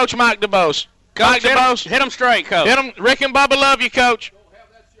gentlemen, Coach Mike DeBose. Coach, hit them straight, Coach. Hit them. Rick and Bubba love you, Coach.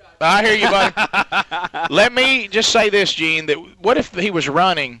 I hear you, buddy. Let me just say this, Gene, that what if he was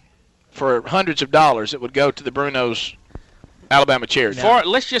running for hundreds of dollars that would go to the Bruno's Alabama Charity?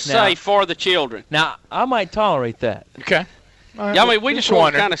 Let's just say for the children. Now, I might tolerate that. Okay. Right. Yeah, I mean, we just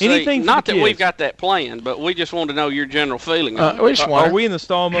want to kind of see, anything not that kids. We've got that planned, but we just want to know your general feeling on it. We just Are we in the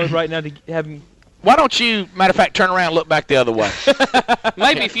stall mode right now to have him? Why don't you, matter of fact, turn around and look back the other way?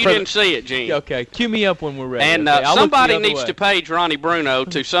 Maybe if you didn't see it, Gene. Okay, cue me up when we're ready. And okay, somebody needs to page Ronnie Bruno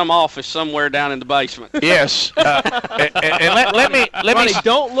to some office somewhere down in the basement. Yes. And let me Ronnie,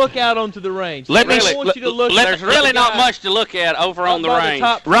 don't look out onto the range. Let me. I want you to look. There's really not much to look at over on the range.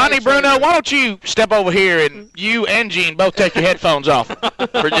 Ronnie Bruno, why don't you step over here and you and Gene both take your headphones off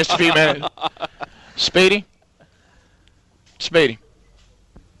for just a few minutes? Speedy.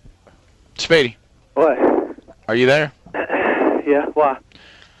 What? Are you there? Yeah, why?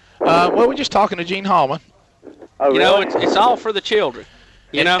 Well, we're just talking to Gene Hallman. Oh, really? You know, it's all for the children.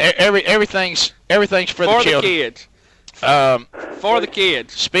 You know, everything's for the children. Kids. For the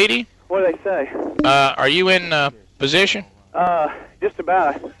kids. Speedy. What do they say? Are you in position? Just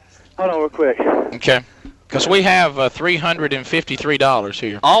about. Hold on real quick. Okay. Because we have $353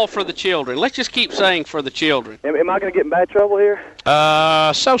 here. All for the children. Let's just keep saying for the children. Am I going to get in bad trouble here?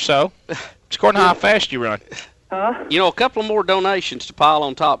 So-so. It's according to how fast you run. Huh? You know, a couple more donations to pile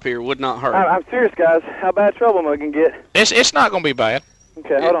on top here would not hurt. I'm serious, guys. How bad trouble am I going to get? It's not going to be bad.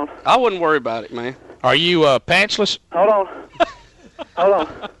 Okay, hold on. I wouldn't worry about it, man. Are you pantsless? Hold on. Hold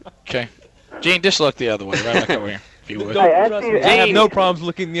on. Okay. Gene, just look the other way. Right back over here, if you would. Hey, I have no problems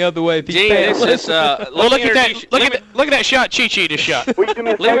looking the other way if he's Gene, pantsless. Well, look at that shot Chi-Chi just shot. Will you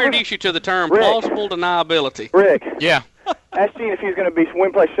Let me introduce you to the term Rick. plausible deniability. Rick. Yeah. Ask Gene if he's going to be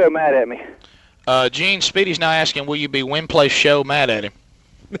win, play, show mad at me. Gene, Speedy's now asking, will you be win, play, show mad at him?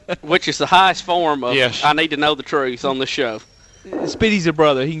 Which is the highest form of yes. I need to know the truth on this show. Speedy's a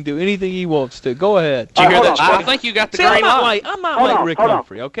brother. He can do anything he wants to. Go ahead. Did you hear that? I think you got the green light. I'm not like Rick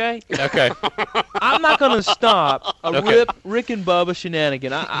Humphrey, okay? Okay. I'm not going to stop a Rick and Bubba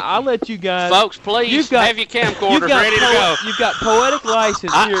shenanigan. I'll let you guys. Folks, please have your camcorders ready to go. You've got poetic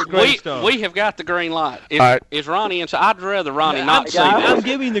license here at Greystone. We have got the green light. Is Ronnie inside? I'd rather Ronnie not see that. this. I'm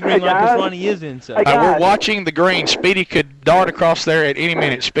giving the green light because Ronnie is inside. We're watching the green. Speedy could dart across there at any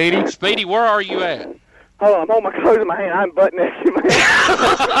minute. Speedy, where are you at? Hold on, I'm on my clothes in my hand. I'm butt naked, man.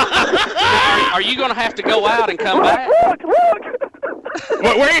 Are you going to have to go out and come back? Look!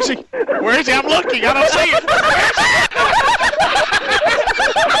 Where is he? Where is he? I'm looking. I don't see it.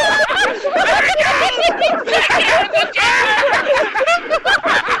 There he goes!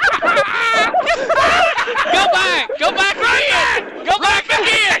 Go back! Go back again! Go back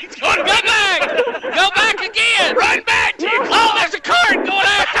again! Go back! Go back again! Run back to your Oh, there's a cart going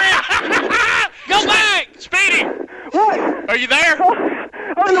after him! Go back! Speedy! What? Are you there?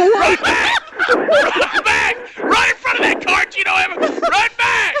 I'm in the woods. Run back! Run back! Run in front of that cart! You know him! Run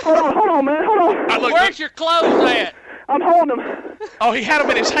back! Hold on, man. Hold on. Where's your clothes at? I'm holding them. Oh, he had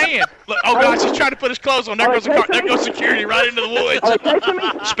them in his hand. Look, oh, gosh, he's trying to put his clothes on. There goes the cart. There goes security right into the woods. Are they chasing me?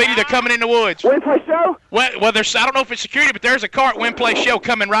 Speedy, they're coming in the woods. Win, play, show? Well, there's, I don't know if it's security, but there's a cart, Win, Play, Show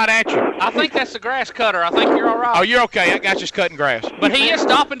coming right at you. I think that's the grass cutter. I think you're all right. Oh, you're okay. That guy's just cutting grass. But he is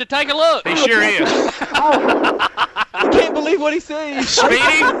stopping to take a look. He sure is. I can't believe what he sees.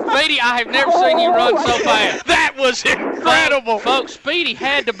 Speedy, I have never seen you run so fast. That was incredible. Folks, Speedy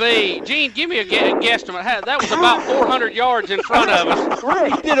had to be, Gene, give me a guesstimate. That was about 400 yards in front of us.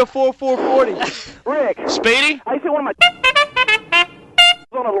 Rick. He did a 4.40. Rick. Speedy? I see one of my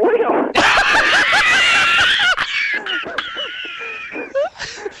on a wheel.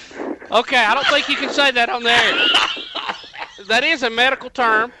 Okay, I don't think you can say that on there. That is a medical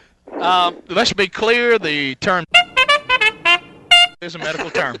term. Let's be clear, the term is a medical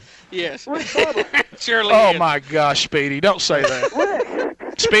term. Yes. Surely Oh, is. my gosh, Speedy, don't say that.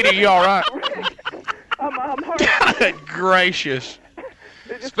 Speedy, you all right? I'm hurt. Good gracious.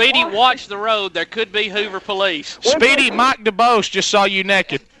 Speedy, watch the road. There could be Hoover police. Speedy, Mike DeBose just saw you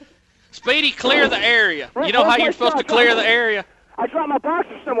naked. Speedy, clear the area. You know how you're supposed to clear the area? I dropped my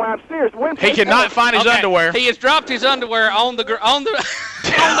boxers somewhere. I'm serious. He cannot find his underwear. He has dropped his underwear on the on the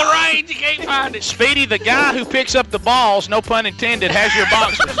range. He can't find it. Speedy, the guy who picks up the balls, no pun intended, has your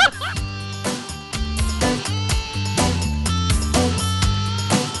boxers.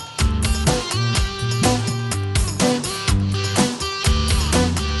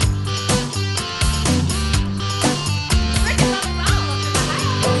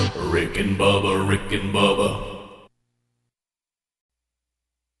 Rick and Bubba, Rick and Bubba.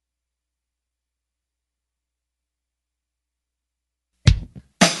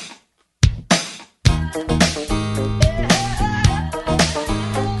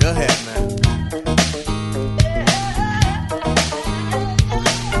 Go ahead, man.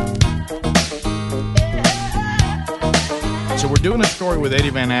 So we're doing a story with Eddie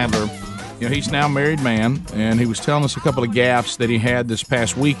Van Adler. You know, he's now a married man, and he was telling us a couple of gaffes that he had this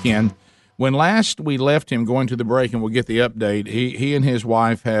past weekend. When last we left him going to the break, and we'll get the update, he and his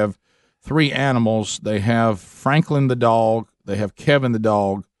wife have 3 animals. They have Franklin the dog, they have Kevin the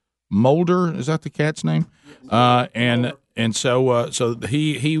dog, Mulder, is that the cat's name? And so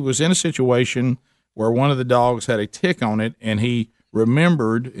he was in a situation where one of the dogs had a tick on it, and he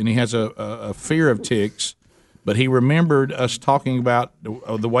remembered, and he has a fear of ticks, but he remembered us talking about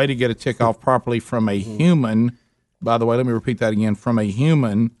the way to get a tick off properly from a human. By the way, let me repeat that again. From a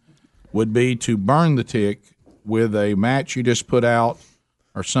human would be to burn the tick with a match you just put out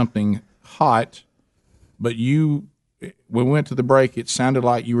or something hot. But when we went to the break, it sounded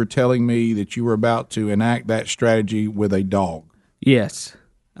like you were telling me that you were about to enact that strategy with a dog. Yes.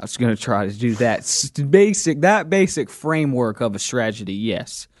 I was going to try to do that basic framework of a strategy,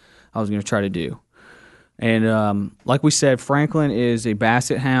 yes. I was going to try to do. And like we said, Franklin is a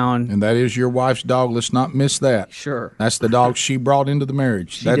basset hound. And that is your wife's dog. Let's not miss that. Sure. That's the dog she brought into the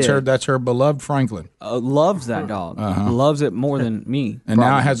marriage. That's her beloved Franklin. Loves that dog. Loves it more than me. And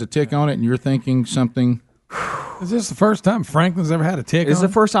now it has a tick on it, and you're thinking something. Is this the first time Franklin's ever had a tick on It's the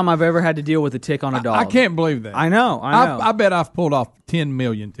first time I've ever had to deal with a tick on a dog. I can't believe that. I know. I bet I've pulled off 10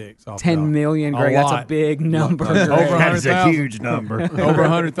 million ticks off 10 million, Greg. That's a big number. Over 100,000. That's a huge number. Over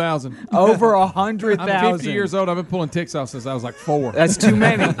 100,000. Over 100,000. I'm 50 years old. I've been pulling ticks off since I was like 4. That's too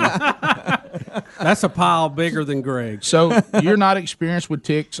many. That's a pile bigger than Greg. So you're not experienced with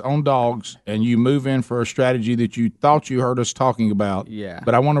ticks on dogs, and you move in for a strategy that you thought you heard us talking about. Yeah.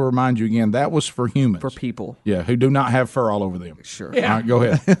 But I want to remind you again, that was for humans. For people. Yeah, who do not have fur all over them. Sure. Yeah. All right, go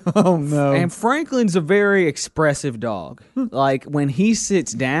ahead. Oh, no. And Franklin's a very expressive dog. Like, when he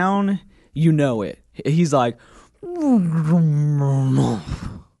sits down, you know it. He's like...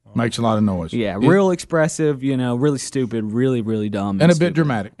 Makes a lot of noise. Yeah, real expressive, really stupid, really, really dumb. And a bit stupid.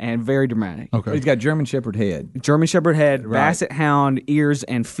 dramatic. And very dramatic. Okay. He's got German Shepherd head. German Shepherd head, Right. Basset Hound ears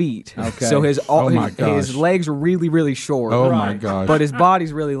and feet. Okay. So his gosh. legs are really, really short. Oh, my gosh. But his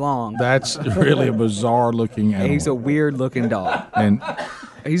body's really long. That's really a bizarre looking animal. He's a weird looking dog. And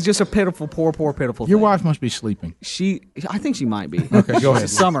he's just a pitiful, poor, pitiful your thing. wife must be sleeping. I think she might be. Okay, go ahead.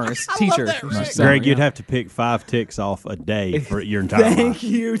 It's summer. It's teacher. Greg, you'd have to pick 5 ticks off a day for your entire life. Thank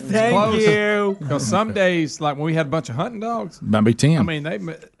you. Because some days, like when we had a bunch of hunting dogs, Might be 10. I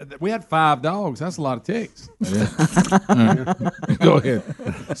mean, we had 5 dogs. That's a lot of ticks. Go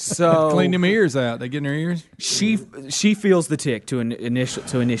ahead. So Clean them ears out. They get in their ears. she feels the tick to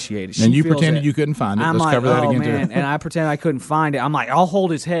initiate it. She And you feels pretended it. you couldn't find it. I'm Let's like, cover that oh, again, man. too. And I pretend I couldn't find it. I'm like, I'll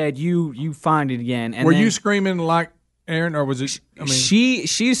hold his head. You find it again. And Were then you screaming like Aaron, or was it? I mean,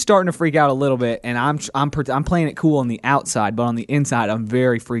 she's starting to freak out a little bit, and I'm playing it cool on the outside, but on the inside, I'm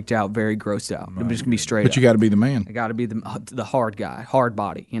very freaked out, very grossed out. I'm just gonna be straight. But you got to be the man. I got to be the hard guy, hard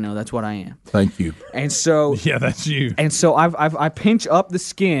body. That's what I am. Thank you. And so yeah, that's you. And so I pinch up the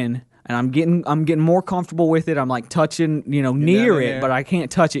skin, and I'm getting more comfortable with it. I'm like touching, near it, but I can't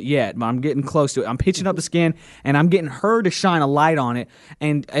touch it yet. But I'm getting close to it. I'm pitching up the skin, and I'm getting her to shine a light on it.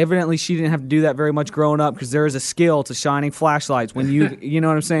 And evidently, she didn't have to do that very much growing up, because there is a skill to shining flashlights when you know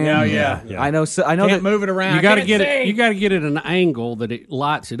what I'm saying? Yeah. I know. So I know Can't that move it around. You got to get it. You got to get it an angle that it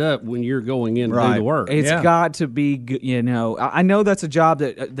lights it up when you're going in to do the work. It's got to be, I know that's a job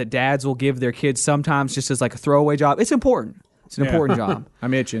that dads will give their kids sometimes just as like a throwaway job. It's important. It's an important job.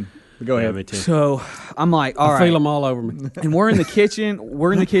 I'm itching. Go ahead. Me too. So I'm like, all right. I feel them all over me. And we're in the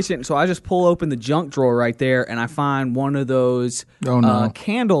kitchen. So I just pull open the junk drawer right there, and I find one of those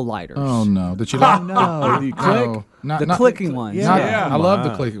candle lighters. Oh, no. Did you like? No. You click? The clicking ones. Yeah. I love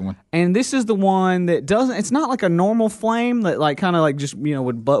the clicking one. And this is the one that doesn't. It's not like a normal flame that like kind of like just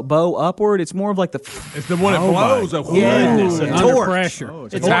would bow upward. It's more of like the. It's the one that blows. Under pressure.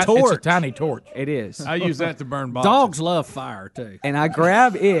 It's a tiny torch. It is. I use that to burn bottles. Dogs love fire too. And I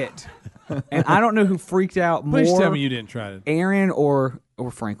grab it, and I don't know who freaked out more. Please tell me you didn't try it. Aaron or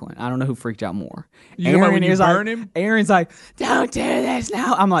Franklin. I don't know who freaked out more. You know when you burn him? Aaron's like, "Don't do this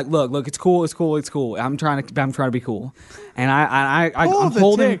now." I'm like, "Look, it's cool. I'm trying to be cool." And I'm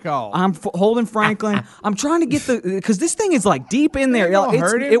holding Franklin. I'm trying to get because this thing is like deep in there.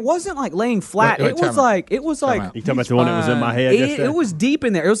 It wasn't like laying flat. Wait, it was like You talking about the one that was in my head yesterday? it was deep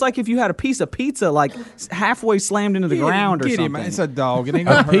in there. It was like if you had a piece of pizza like halfway slammed into the ground or Get something. him. It's a dog. It ain't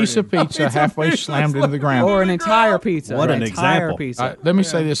gonna A hurt piece him. of pizza halfway slammed into the ground. Or an entire pizza. What an entire example. Pizza. All right, let me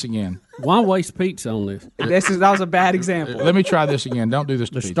say this again. Why waste pizza on this? That was a bad example. Let me try this again. Don't do this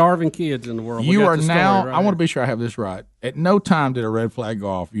to There's pizza. starving kids in the world. We You got are the story now, right I want here. to be sure I have this right. At no time did a red flag go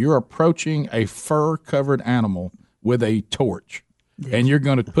off. You're approaching a fur-covered animal with a torch. And you're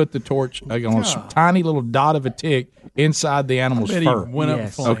going to put the torch on a tiny little dot of a tick inside the animal's bet he fur. went up in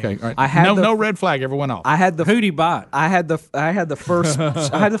flames. Okay, all right. No red flag ever went off. I had the Who'd he bite? I had the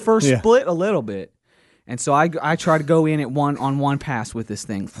first split a little bit, and so I tried to go in at one pass with this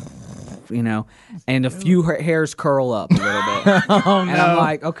thing, and a few hairs curl up a little bit. And I'm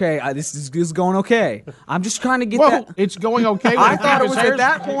like, okay, this is going okay. I'm just trying to get that. It's going okay. I thought it was at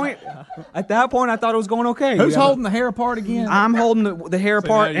that point. At that point, I thought it was going okay. Who's holding the hair apart again? I'm holding the hair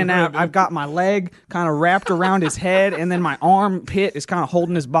apart, and I've got my leg kind of wrapped around his head, and then my armpit is kind of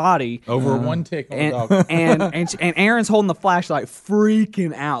holding his body Over one tick on and, the dog. and Aaron's holding the flashlight,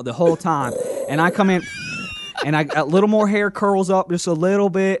 freaking out the whole time. And I come in, and a little more hair curls up just a little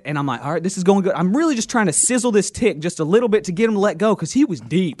bit, and I'm like, all right, this is going good. I'm really just trying to sizzle this tick just a little bit to get him to let go, because he was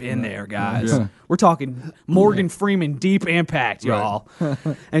deep in there, guys. Yeah. We're talking Morgan Freeman deep impact, y'all.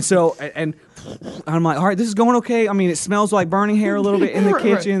 And so, and I'm like, all right, this is going okay. I mean, it smells like burning hair a little bit in the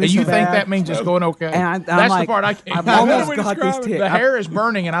kitchen. And This you is think bad. that means it's going okay? And That's like, the part I can't. I've almost got this tick. The hair is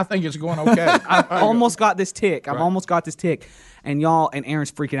burning, and I think it's going okay. I've almost got this tick. I've almost got this tick. And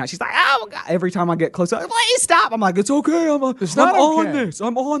Aaron's freaking out. She's like, oh, my God. Every time I get close, I'm like, please stop. I'm like, it's okay. I'm on this.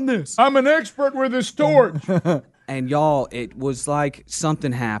 I'm on this. I'm an expert with this torch. And y'all, it was like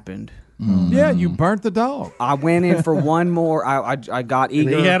something happened. Yeah, you burnt the dog. I went in for one more. I got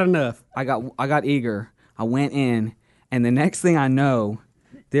eager. He had enough. I got eager. I went in, and the next thing I know,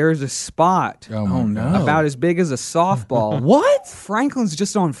 there's a spot. Oh no! About as big as a softball. What? Franklin's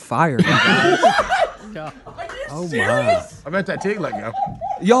just on fire. Oh my! I bet that tick let go.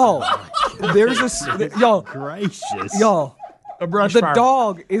 Y'all, there's y'all gracious. Y'all, a brush the fire.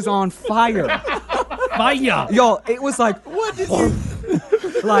 dog is on fire. Fire. Y'all, it was like What did you?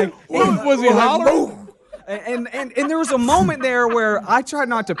 like Was he hollering? and there was a moment there where I tried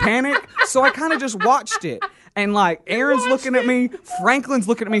not to panic, so I kind of just watched it. And like Aaron's looking at me, Franklin's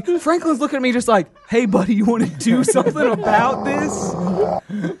looking at me, Franklin's looking at me just like, "Hey buddy, you want to do something about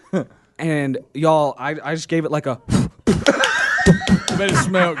this?" And y'all, I just gave it like a Bet it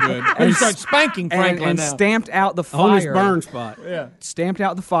smelled good. And you start spanking Franklin and now. stamped out the fire. On his burn spot. Yeah. Stamped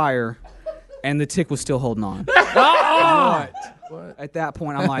out the fire, and the tick was still holding on. What? At that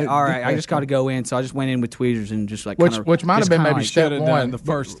point, I'm like, all right, I just got to go in. So I just went in with tweezers and just like Which might have been maybe step Should've done one the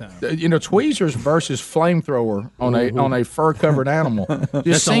first time. You know, tweezers versus flamethrower on a fur covered animal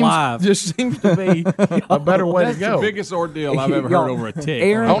That's alive. Just seems to be a better way That's to go. the biggest ordeal I've ever Y'all, heard over a tick.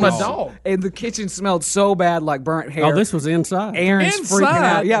 Aaron on a was- dog. And the kitchen smelled so bad, like burnt hair. Oh, this was inside. Aaron's freaking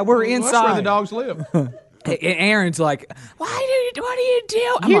out. Yeah, we're inside. That's where the dogs live. And Aaron's like, what do you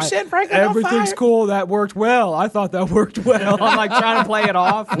do? I'm You like, said Franklin on everything's fire." cool. That worked well. I thought that worked well. I'm like trying to play it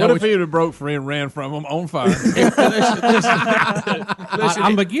off. What if he would have broke free and ran from him on fire?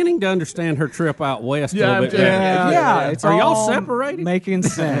 I'm beginning to understand her trip out west a Yeah, little bit. Yeah, it's Are y'all all separated? Making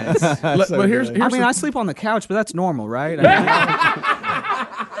sense. But here's I mean, I sleep on the couch, but that's normal, right?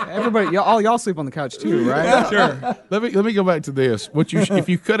 I mean, everybody, all y'all sleep on the couch too, right? Sure. Let me go back to this. What you if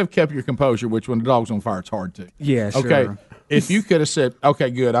you could have kept your composure, which when the dog's on fire, it's hard to. Yeah, sure. Okay. If you could have said, "Okay,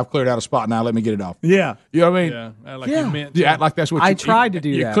 good, I've cleared out a spot now. Let me get it off." Yeah. You know what I mean? Yeah, like Yeah. you meant. Yeah, act like that's what I you, tried to do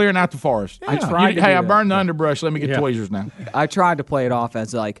You're that. clearing out the forest. I tried to Hey, do I that. burned the underbrush. Let me get Yeah. tweezers now. I tried to play it off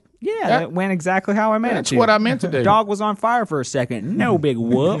as like, yeah, that went exactly how I meant That's it to. what I meant to do. Dog was on fire for a second. No big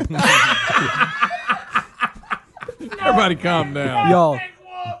whoop. Everybody calm down. Y'all,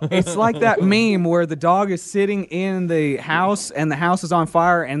 it's like that meme where the dog is sitting in the house and the house is on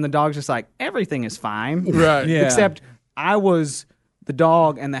fire and the dog's just like, everything is fine. Right. Yeah. Except I was the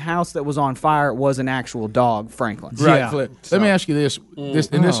dog and the house that was on fire was an actual dog, Franklin. Right, Yeah. Flip. Let me ask you this. This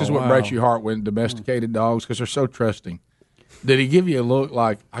is what wow. breaks your heart when domesticated dogs, because they're so trusting. Did he give you a look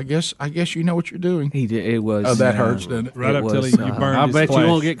like, I guess you know what you're doing? He did. It was. Oh, that hurts, doesn't it? Right It up till was, you burned I his bet flesh. you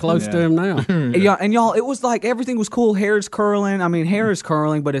won't get close to him now. Yeah, and y'all, it was like everything was cool. Hair's curling. I mean, hair is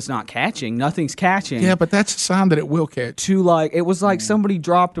curling, but it's not catching. Nothing's catching. Yeah, but that's a sign that it will catch. To like, it was like somebody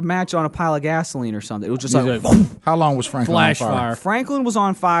dropped a match on a pile of gasoline or something. It was just like, How long was Franklin Flash on fire? fire. Franklin was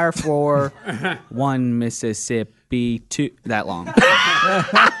on fire for one Mississippi, two that long.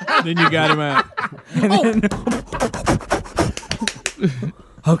 Then you got him out.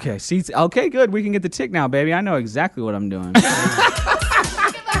 Okay, see, okay, good. We can get the tick now, baby. I know exactly what I'm doing.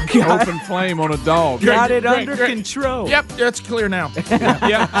 Open flame on a dog. Got it under control. Yep, that's clear now.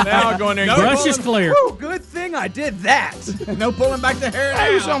 Yeah, now I'll go in there and Brush is clear. Woo, good thing I did that. No pulling back the hair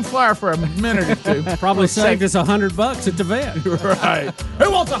He was now. on fire for a minute or two. Probably saved us $100 at the vet. Right.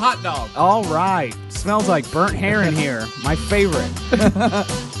 Who wants a hot dog? All right. Smells like burnt hair in here. My favorite.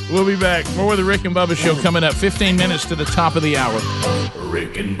 We'll be back. More of the Rick and Bubba Show coming up 15 minutes to the top of the hour.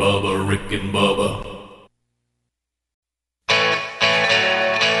 Rick and Bubba, Rick and Bubba.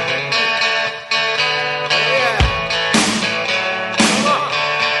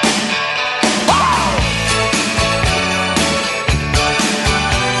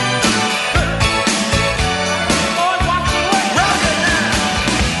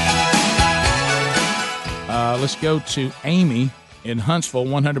 Let's go to Amy in Huntsville,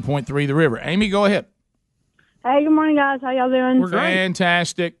 100.3 The River. Amy, go ahead. Hey, good morning, guys. How y'all doing?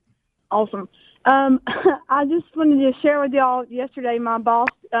 Fantastic. Awesome. I just wanted to share with y'all. Yesterday, my boss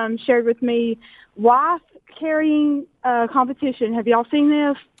shared with me wife carrying competition. Have y'all seen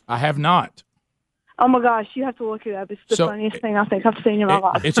this? I have not. Oh my gosh, you have to look it up. It's the funniest thing I think I've seen in my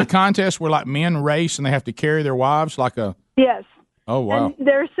life. It's a contest where like men race and they have to carry their wives like a. Yes. Oh wow. And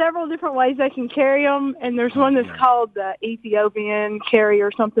there are several different ways they can carry them, and there's one that's called the Ethiopian carry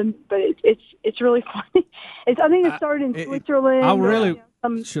or something. But it's really funny. I think it started in Switzerland. I really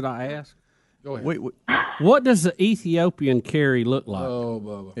should I ask? Go ahead. What does the Ethiopian carry look like?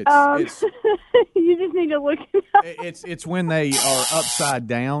 Oh, Bubba. You just need to look it up. It's when they are upside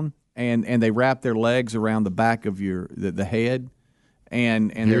down and they wrap their legs around the back of the head,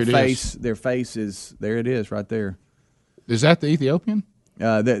 and Here their face is there. It is right there. Is that the Ethiopian?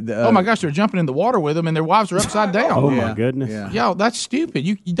 Oh my gosh, they're jumping in the water with them, and their wives are upside down. Oh my goodness! Yeah. Yo, that's stupid.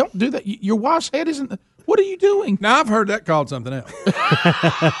 You don't do that. Your wife's head isn't. What are you doing? Now I've heard that called something else.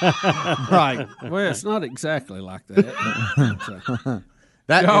 Right. Well, it's not exactly like that.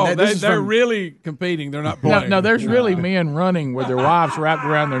 They're really competing. They're not playing. No, there's really men running with their wives wrapped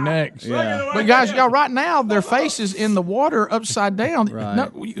around their necks. Yeah. But guys, y'all, right now their faces in the water upside down. Right.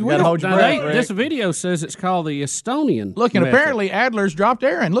 No, You gotta hold your breath, Rick. This video says it's called the Estonian. Look, and method. apparently Adler's dropped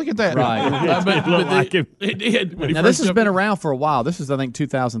Aaron. Look at that. Right. It did. when he Now, first this has jumped been in. around for a while. This is, I think,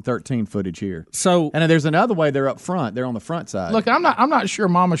 2013 footage here. So, and then there's another way they're up front. They're on the front side. Look, I'm not sure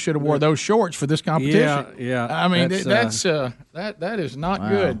Mama should have wore those shorts for this competition. Yeah. I mean, that is not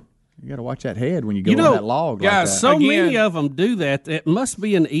good. You got to watch that head when you go on that log. Guys, like that. so many of them do that. It must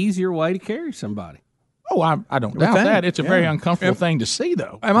be an easier way to carry somebody. Oh, I don't doubt that. It's a very uncomfortable thing to see,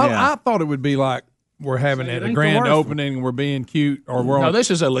 though. I thought it would be like we're having at a grand opening and we're being cute, or we're on.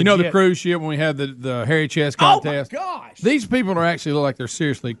 This is a legit. You know the cruise ship when we had the hairy chest contest. Oh my gosh! These people are actually look like they're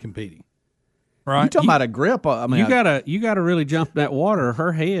seriously competing. Right? You talking about a grip? I mean, you gotta really jump in that water.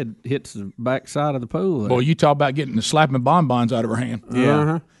 Her head hits the back side of the pool. Boy, you talk about getting the slapping bonbons out of her hand. Yeah.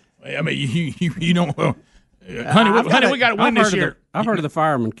 Uh-huh. I mean, you don't. Honey, we got to win this year. I've heard of the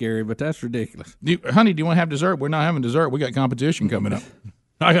fireman carry, but that's ridiculous. Honey, do you want to have dessert? We're not having dessert. We got competition coming up.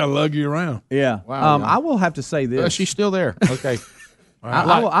 I got to lug you around. Yeah. Wow, I will have to say this. She's still there. Okay.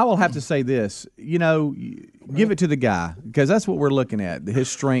 I will have to say this. You know, give it to the guy because that's what we're looking at. His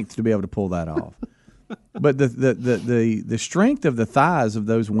strength to be able to pull that off. But the strength of the thighs of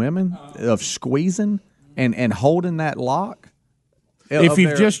those women of squeezing and holding that lock. If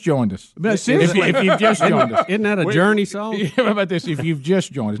you've just joined us, if you've just joined us, isn't that a Journey song? How about this? If you've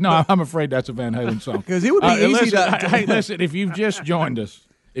just joined us, no, I'm afraid that's a Van Halen song. Because it would be easy to. Hey, listen, if you've just joined us,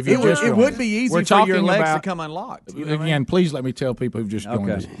 it would be easy for your legs to come unlocked. You know again, I mean? Please let me tell people who've just joined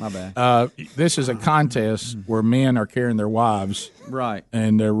us. My bad. This is a contest where men are carrying their wives, right,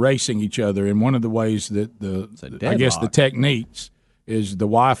 and they're racing each other. And one of the ways that the techniques is the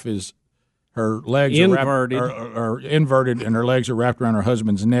wife is. Her legs are inverted, and her legs are wrapped around her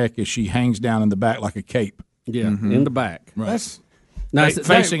husband's neck as she hangs down in the back like a cape. Yeah, in the back. Right.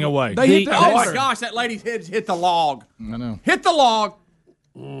 Facing away. Oh my gosh, that lady's head hit the log. I know. Hit the log.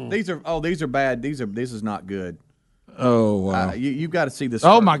 These are bad. This is not good. Oh wow. You've got to see this.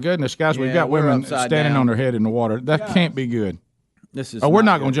 Oh my goodness, guys, we've got women standing down on their head in the water. That can't be good. This is. We're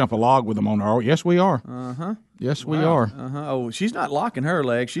not going to jump a log with them on our. Yes, we are. Yes, we are. Oh, she's not locking her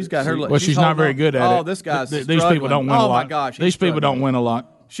leg. She's got her leg. Well, she's not very good at it. Oh, this guy's these people don't win a lot. Oh my gosh, these people don't win a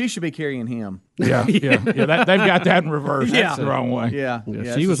lot. She should be carrying him. Yeah. They've got that in reverse. That's the wrong way. Yeah.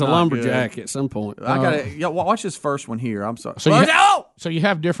 She was a lumberjack at some point. I gotta watch this first one here. I'm sorry. So you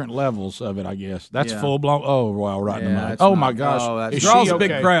have different levels of it, I guess. That's full blown. Oh wow, right in the mouth. it's Oh not- my gosh, oh, that's- is Draws she a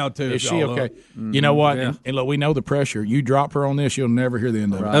big okay? crowd, too, Is if she y'all okay? look. You know what? Yeah. And look, we know the pressure. You drop her on this, you'll never hear the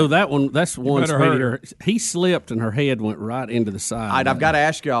end of it. Oh, that one. That's one better hurt her. He slipped and her head went right into the side. I've got to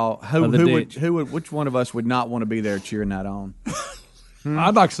ask y'all Of the ditch. which one of us would not want to be there cheering that on?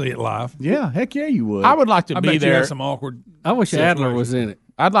 I'd like to see it live. Yeah, heck yeah, you would. I would like to I be bet you there. had some awkward. I wish Adler was in it.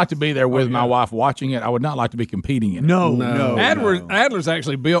 I'd like to be there with my wife watching it. I would not like to be competing in it. No. Adler's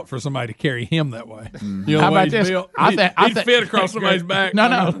actually built for somebody to carry him that way. You know How the way about he's this? built? I He'd fit across somebody's back. No.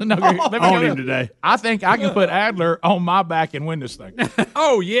 Let me On him today. I think I can put Adler on my back and win this thing.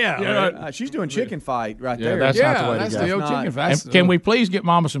 Oh yeah. She's doing chicken fight right Yeah, there. that's not the way to that's go. the old It's not. chicken fight. And can we please get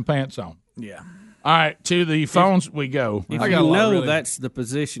Mama some pants on? Yeah. All right, to the phones we go. If I you got a lot, know really. that's the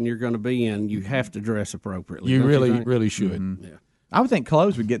position you're going to be in, you have to dress appropriately. You don't really, think? really should. Yeah. I would think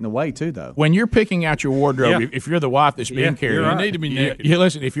clothes would get in the way too, though. When you're picking out your wardrobe, Yeah. if you're the wife that's being Yeah, carried, you're right. You need to be naked. You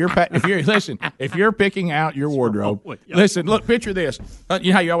listen. If you're picking out your wardrobe, listen. Look, picture this.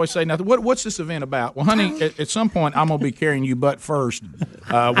 You know how you always say nothing. What's this event about? Well, honey, at some point I'm gonna be carrying you butt first,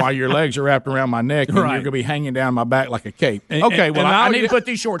 while your legs are wrapped around my neck, and Right. you're gonna be hanging down my back like a cape. And I I'll need to get- put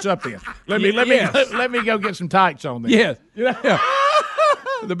these shorts up then. Let me go get some tights on then. Yes. Yeah.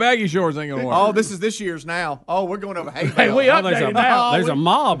 The baggy shorts ain't gonna work. Oh, this is this year's now. Oh, we're going over. Hey, we updated now. There's a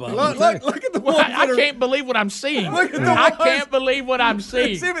mob of them. Look at the ones I that are. can't believe what I'm seeing. Look at the I ones- can't believe what I'm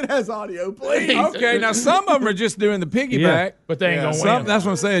seeing. See if it has audio, please. Okay, now some of them are just doing the piggyback, But they ain't gonna win. That's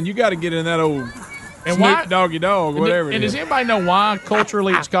what I'm saying. You got to get in that old And Snoop why- Doggy Dog, whatever. And it does is. anybody know why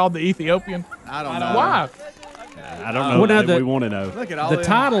culturally it's called the Ethiopian? I don't know. Why? I don't know. Well, now that we the- want to know. Look at all The them.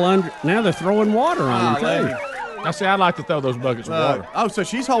 title under now they're throwing water on Oh, them lady. too. I say I'd like to throw those buckets of water. Oh, so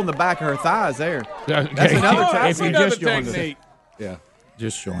she's holding the back of her thighs there. Okay. That's another Oh, that's If you another just joined us. technique. Yeah,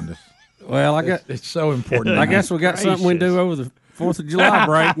 just joined us. Well, I got. It's so important. I guess we got something we do over the 4th of July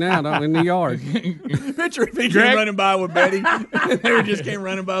break now, don't we, in the yard? Picture if he Greg- came running by with Betty. They just came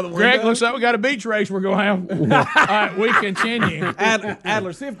running by the window. Greg, looks like we got a beach race we're going to have. All right, we continue.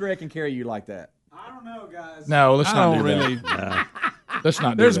 Adler, see if Greg can carry you like that. No, let's I not don't do really. that. Let's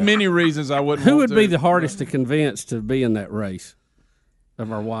not do There's that. many reasons I wouldn't. Who want would be to. the hardest to convince to be in that race?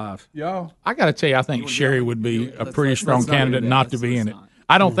 of our wives. Y'all, I got to tell you, I think Sherry would be a pretty strong candidate not to be in it.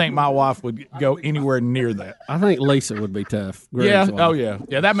 I don't think my wife would go anywhere near that. I think Lisa would be tough. Yeah. Oh, yeah.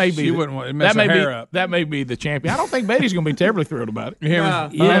 Yeah, that may be. She wouldn't want to mess her hair up. That may be the champion. I don't think Betty's going to be terribly thrilled about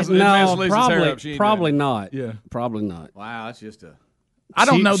it. Probably not. Yeah, probably not. Wow, that's just a. I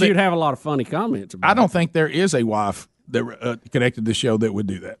don't know. She'd have a lot of funny comments about I don't think there is a wife that connected to the show that would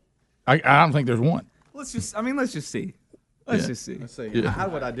do that. I don't think there's one. Let's just see. Let's just see. Let's see. Yeah. How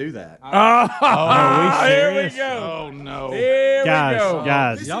would I do that? Here we go. Oh no, here Guys, we go.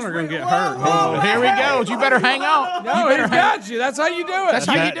 guys, y'all are gonna get hurt. Oh, here we go. You better hang on. No, he's got you. That's how you do it. That's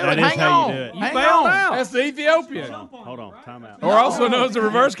how you do it. Hang on. Hang bailed on. out. That's the Ethiopian. Hold on, time out. Or also known as the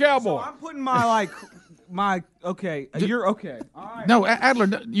reverse cowboy. I'm putting my okay. You're okay. All right. No,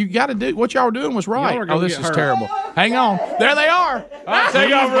 Adler, you got to do what y'all were doing was right. Y'all are gonna Oh, this get is hurt. terrible. Hang on. There they are. All right,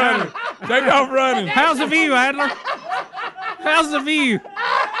 take off running. Take off running. How's the view, Adler? How's the view?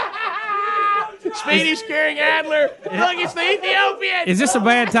 Speedy's carrying Adler. Look, it's the Ethiopian. Is this a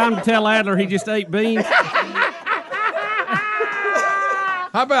bad time to tell Adler he just ate beans?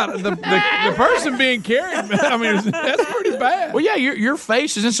 How about the person being carried? I mean, that's pretty bad. Well, yeah, your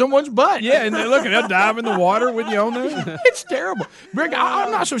face is in someone's butt. Yeah, and look, they'll dive in the water with you on there. It's terrible. Rick,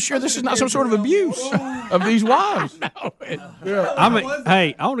 I'm not so sure this is not some sort of abuse of these wives. I mean,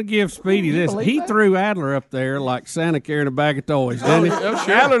 hey, I want to give Speedy this. He threw Adler up there like Santa carrying a bag of toys, didn't he?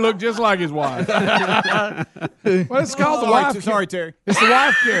 Adler looked just like his wife. Well, it's called the wife. Sorry, Terry. It's the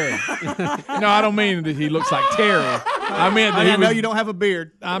wife carry. No, I don't mean that he looks like Terry. I meant that I know you don't have a beard.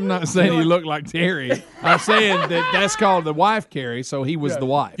 I'm not saying he looked like Terry. I'm saying that's called the wife carry. So he was the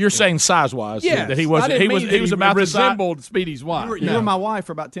wife. You're saying size wise, Yes. that he was. I didn't He mean was. that He was about the size. resembled Speedy's wife. You were my wife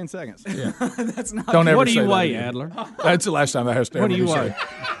for about 10 seconds. Yeah. That's not. Don't ever What do say you that weigh, again. Adler? That's the last time that has to. What do ever you be weigh? said.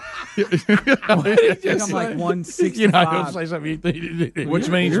 I'm like 165. You know, he'll say something. Which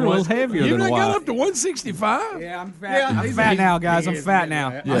means You're a what? little heavier You than a got wife. up to 165. Yeah, I'm fat. I'm fat now, guys. I'm fat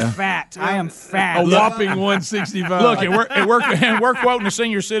now. Yeah. I'm fat. I am fat. A whopping 165. Look, and we're quoting a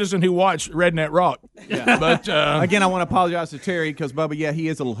senior citizen who watched Redneck Rock. Yeah. But Again, I want to apologize to Terry because Bubba, he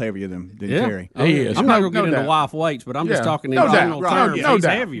is a little heavier than Terry. he is. I'm not going to No get into doubt. wife weights, but I'm just Yeah. talking in No doubt. general Right. terms. No He's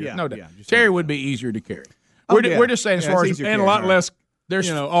doubt. heavier. No doubt. Yeah, just Terry would be easier to carry. yeah. We're just saying as Yeah, far it's as easier And a carrying, lot less, there's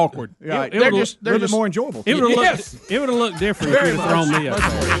awkward. Right. they're It just a little bit more enjoyable. would have looked. Yes. It would have looked different if you'd have thrown me up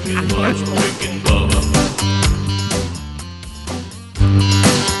there. Rick and Bubba.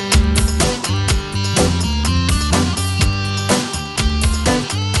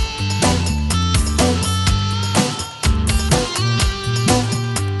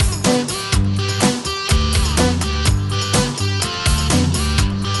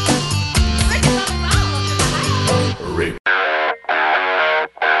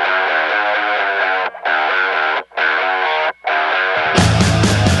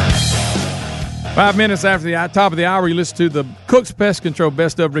 5 minutes after the top of the hour, you listen to the Cook's Pest Control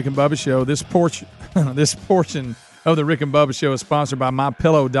Best of Rick and Bubba Show. This portion of the Rick and Bubba Show is sponsored by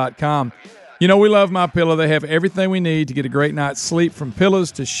MyPillow.com. You know, we love MyPillow. They have everything we need to get a great night's sleep, from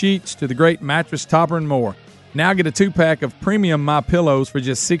pillows to sheets to the great mattress topper and more. Now get a 2-pack of premium MyPillows for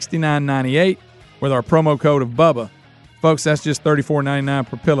just $69.98 with our promo code of Bubba. Folks, that's just $34.99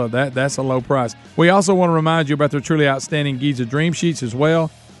 per pillow. That's a low price. We also want to remind you about their truly outstanding Giza Dream Sheets as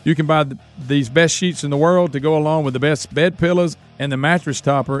well. You can buy these best sheets in the world to go along with the best bed pillows and the mattress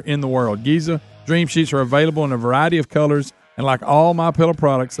topper in the world. Giza Dream Sheets are available in a variety of colors, and like all MyPillow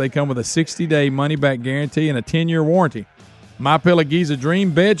products, they come with a 60-day money-back guarantee and a 10-year warranty. MyPillow Giza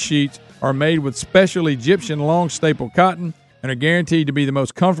Dream Bed Sheets are made with special Egyptian long staple cotton and are guaranteed to be the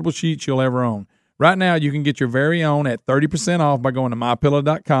most comfortable sheets you'll ever own. Right now, you can get your very own at 30% off by going to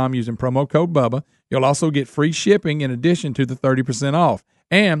MyPillow.com using promo code BUBBA. You'll also get free shipping in addition to the 30% off.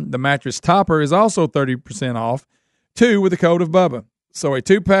 And the mattress topper is also 30% off, too, with the code of BUBBA. So a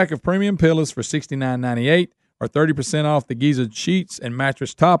 2-pack of premium pillows for $69.98 or 30% off the Giza sheets and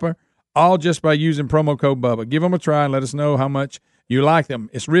mattress topper, all just by using promo code BUBBA. Give them a try and let us know how much you like them.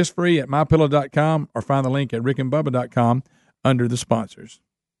 It's risk-free at MyPillow.com or find the link at RickandBubba.com under the sponsors.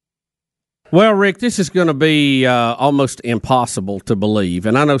 Well, Rick, this is going to be almost impossible to believe.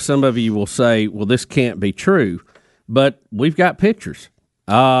 And I know some of you will say, well, this can't be true. But we've got pictures.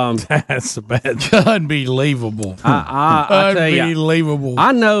 That's bad. Unbelievable. I tell you, Unbelievable.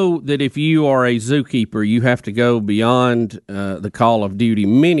 I know that if you are a zookeeper, you have to go beyond the call of duty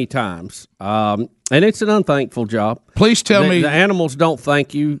many times. And it's an unthankful job. Please tell me. The animals don't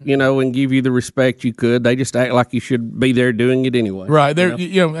thank you, and give you the respect you could. They just act like you should be there doing it anyway. Right.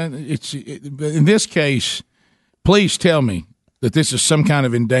 In this case, please tell me that this is some kind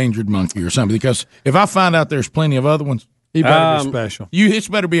of endangered monkey or something. Because if I find out there's plenty of other ones, He better be special. This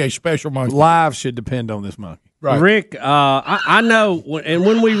better be a special monkey. Lives should depend on this monkey. Right. Rick, I know, and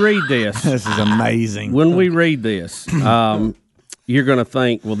when we read this, this is amazing. When we read this, you're going to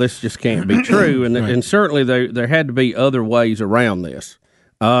think, well, this just can't be true, and certainly there had to be other ways around this,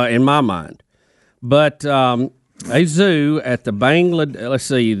 in my mind. But a zoo at the Bangladesh. Let's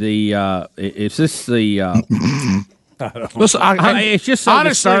see. Is this the? Listen, it's just so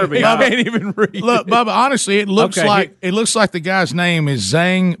honestly, disturbing. Bubba, I can't even read. Look, Bubba. Honestly, it looks like the guy's name is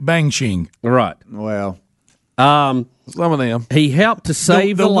Zhang Bangqing. Right. Well, some of them. He helped to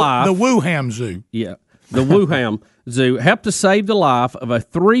save the life. The Wuhan Zoo. Yeah, the Wuhan Zoo helped to save the life of a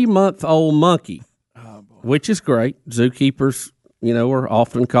 3-month-old monkey, which is great. Zookeepers, are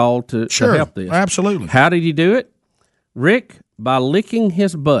often called to help this. Absolutely. How did he do it, Rick? By licking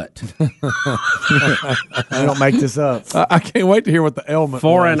his butt. I don't make this up. I can't wait to hear what the ailment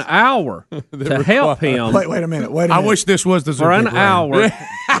for was. an hour to help him. Wait a minute. I wish this was the for an hour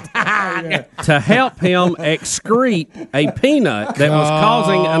to help him excrete a peanut that was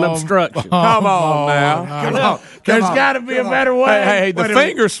causing an obstruction. Come on now. Come on. There's got to be a better way. Hey, the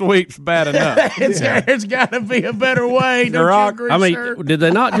finger sweep's bad enough. There's got to be a better way. Don't you agree, sir? Did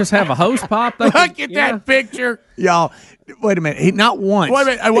they not just have a hose pipe? Look at that picture. Y'all, wait a minute. Not once.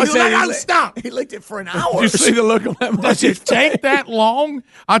 Wait a minute. Stop. He licked it for an hour. You see the look on that monkey? Does it take that long?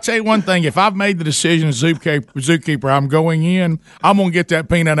 I'll tell you one thing. If I've made the decision as zookeeper, I'm going in, I'm going to get that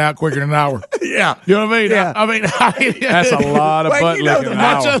peanut out quicker than an hour. Yeah. You know what I mean? Yeah. I mean, that's a lot of butt licking.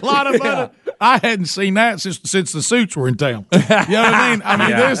 That's a lot of butt. I hadn't seen that since the suits were in town. You know what I mean? I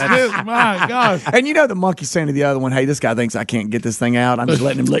mean, this, my gosh. And the monkey's saying to the other one, hey, this guy thinks I can't get this thing out. I'm just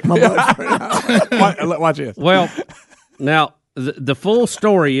letting him lick my butt for an hour. Watch this. Well, now, the full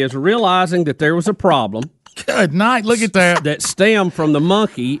story is realizing that there was a problem. Good night. Look at that. That stemmed from the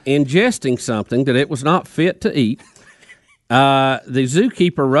monkey ingesting something that it was not fit to eat. The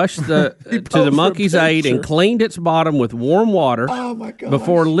zookeeper rushed to the monkey's aid and cleaned its bottom with warm water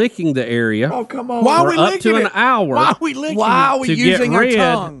before licking the area. Oh, come on. Why are we up licking to an it? hour. Why are we licking Why are we to using get our rid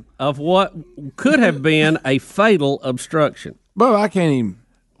tongue? of what could have been a fatal obstruction. But I can't even.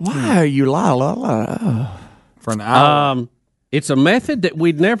 Why are you la? For an hour. It's a method that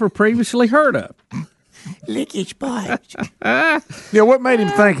we'd never previously heard of. Lick his butt. Yeah, what made him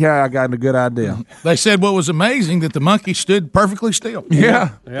think I got a good idea? They said what was amazing that the monkey stood perfectly still.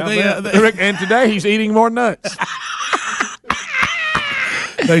 Yeah. And today he's eating more nuts.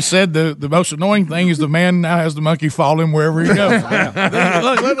 They said the most annoying thing is the man now has the monkey follow him wherever he goes.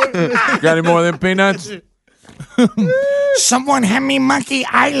 Look. Got any more of them peanuts? Someone hand me monkey,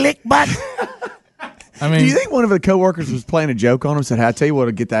 I lick butt. I mean, do you think one of the coworkers was playing a joke on him? Said, "I tell you what,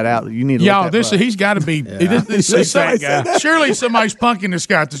 to get that out, you need to." Y'all, he's got to be. This guy. Surely somebody's punking this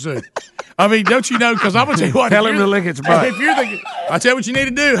guy at the zoo. I mean, don't you know? Because I'm gonna tell you what. Tell him to lick its butt. If you're thinking, I'll tell you what you need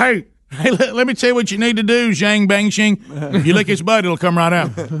to do. Hey, let me tell you what you need to do, Zhang Bangqing. If you lick his butt, it'll come right out.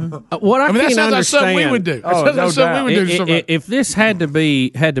 What I mean, can't that's something we understand. would do. Oh, no doubt. If this had to be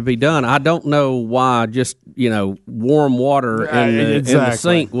done, I don't know why just warm water in the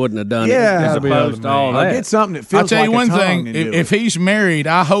sink wouldn't have done it. As opposed to all that. Get something that feels. I'll tell like you one a thing: if he's married,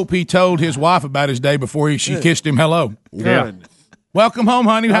 I hope he told his wife about his day before she kissed him hello. Yeah. Welcome home,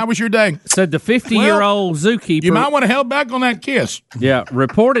 honey. How was your day? Said the 50-year-old zookeeper. You might want to held back on that kiss. Yeah,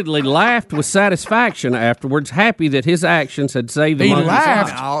 reportedly laughed with satisfaction afterwards, happy that his actions had saved the He monkey's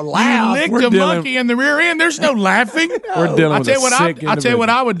laughed. life. You licked a monkey in the rear end. There's no laughing. We're dealing with a sick I'll tell you what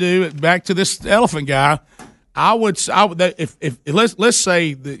I would do. Back to this elephant guy. I would if let's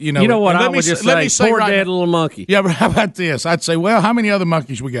say that You know what I would just say? Poor dead little monkey. Yeah, but how about this? I'd say, well, how many other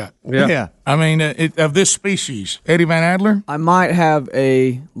monkeys we got? Yeah. I mean, of this species, Eddie Van Adler. I might have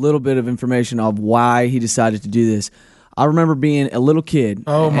a little bit of information of why he decided to do this. I remember being a little kid.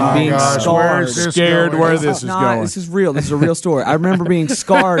 Oh my being gosh! scarred. Where is this Scared going? where this is going. This is real. This is a real story. I remember being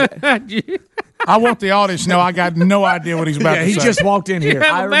scarred. I want the audience to know I got no idea what he's about to say. He just walked in here.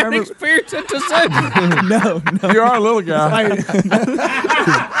 I remember experience at the zoo. No. You are a little guy.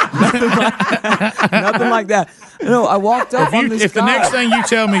 Nothing like that. No, I walked up on this If the guy. next thing you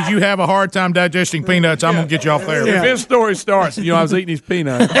tell me is you have a hard time digesting peanuts, I'm gonna get you off there. If his story starts, I was eating his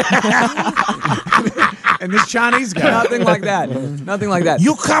peanuts. And this Chinese guy. Nothing like that. Nothing like that.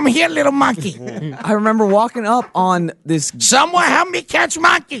 You come here, little monkey. I remember walking up on this Someone help me catch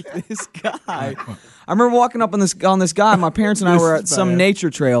monkey. this guy. I remember walking up on this guy. My parents and I were at some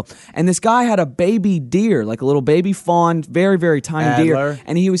nature trail, and this guy had a baby deer, like a little baby fawn, very, very tiny deer,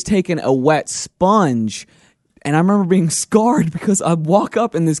 and he was taking a wet sponge And I remember being scarred because I walk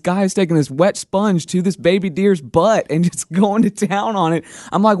up and this guy is taking this wet sponge to this baby deer's butt and just going to town on it.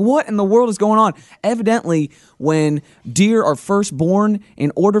 I'm like, what in the world is going on? Evidently, when deer are first born,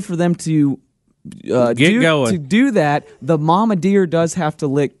 in order for them to do that, the mama deer does have to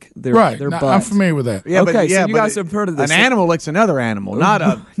lick their butt. I'm familiar with that. Yeah, okay, so you but guys have heard of this. An animal licks another animal, not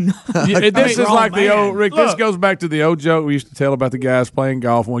a. This is like the old Rick. This goes back to the old joke we used to tell about the guys playing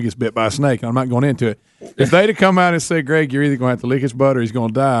golf when one gets bit by a snake. I'm not going into it. If they'd have come out and said, "Greg, you're either going to have to lick his butt or he's going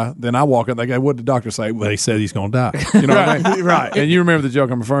to die," then I walk up. They go, "What did the doctor say?" Well, he said he's going to die. You know what I mean? Right. And you remember the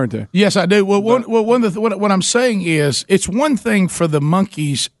joke I'm referring to? Yes, I do. Well, what I'm saying is, it's one thing for the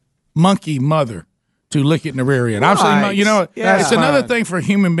monkey mother to lick it in the rear end. I've seen, it's another thing for a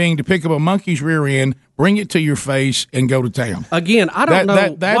human being to pick up a monkey's rear end, bring it to your face, and go to town. Again, I don't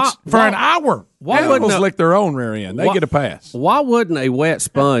know. That's for an hour. Why Animals wouldn't lick their own rear end? They get a pass. Why wouldn't a wet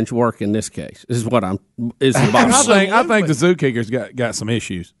sponge work in this case? Is what I'm. Is the bottom I think the zookeeper's got some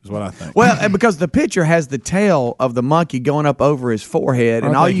issues. Is what I think. Well, and because the picture has the tail of the monkey going up over his forehead,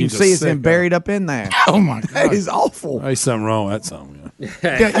 and all you can see is him buried up in there. Oh my God, that is awful. There's something wrong with that song.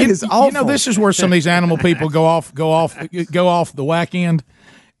 Yeah, it is awful. You know, this is where some of these animal people go off the whack end.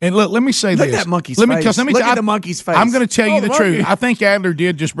 And look, let me say look this. At that monkey's face. Look at the monkey's face. I'm going to tell you the truth. I think Adler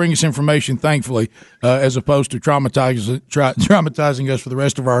did just bring us information, thankfully, as opposed to traumatizing us for the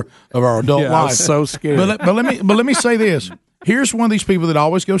rest of our adult lives. I was so scared. But let me say this. Here's one of these people that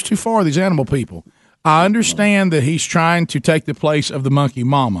always goes too far. These animal people. I understand that he's trying to take the place of the monkey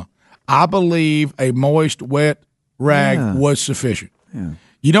mama. I believe a moist, wet rag was sufficient. Yeah.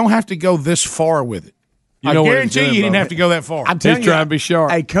 You don't have to go this far with it. I guarantee you didn't have to go that far. He's trying to be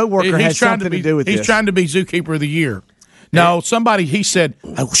sharp. A coworker has something to do with this. He's trying to be zookeeper of the year. No, he said,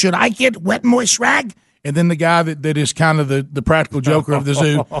 should I get wet moist rag? And then the guy that is kind of the practical joker of the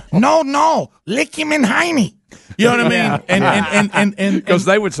zoo, no, lick him in hiney. You know what I mean? And because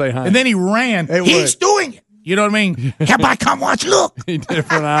they would say hiney. And then he ran. He's doing it. You know what I mean? Everybody come watch, look. He did it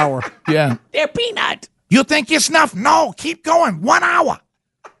for an hour. Yeah. They're peanut. You think it's enough? No, keep going. 1 hour.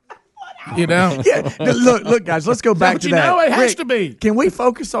 You know? Yeah. Look, guys, let's go back to that. You know, it has Rick, to be. Can we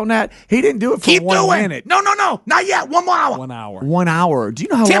focus on that? He didn't do it for Keep 1 doing. minute. No, not yet. 1 more hour. 1 hour. 1 hour. Do you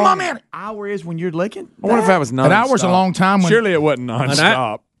know how 10 long more minutes. an hour is when you're licking? I wonder if that was nonstop. An hour's a long time. Surely it wasn't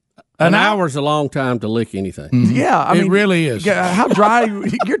nonstop. An hour's a long time to lick anything. Mm-hmm. Yeah, I mean, it really is. How dry?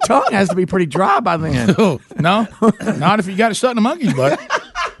 Your tongue has to be pretty dry by then. No, not if you got it stuck in a monkey's butt.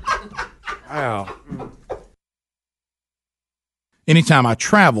 Wow. Anytime I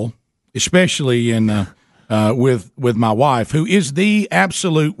travel, especially with my wife, who is the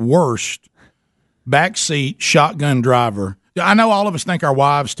absolute worst backseat shotgun driver. I know all of us think our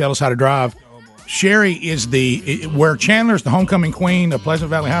wives tell us how to drive. Sherry is where Chandler's the homecoming queen of Pleasant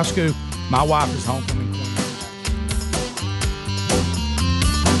Valley High School. My wife is homecoming queen.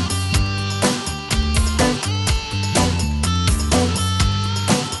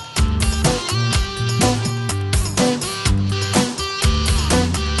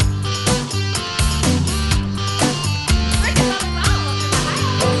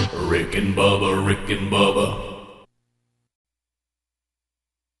 Rick and Bubba, Rick and Bubba.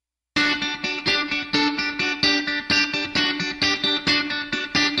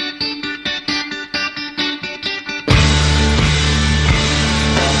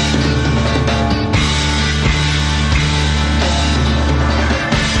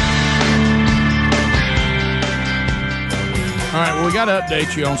 We got to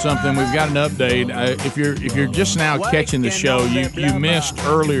update you on something. We've got an update. If you're just now catching the show, you missed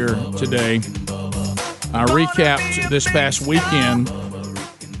earlier today. I recapped this past weekend,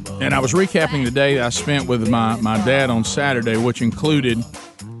 and I was recapping the day I spent with my dad on Saturday, which included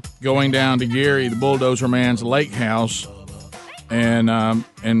going down to Gary, the Bulldozer Man's lake house, and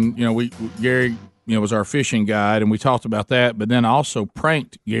Gary was our fishing guide, and we talked about that. But then I also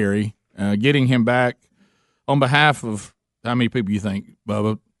pranked Gary, getting him back on behalf of. How many people you think,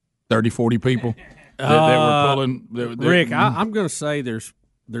 Bubba? 30, 40 people that were pulling? Rick, I'm going to say there's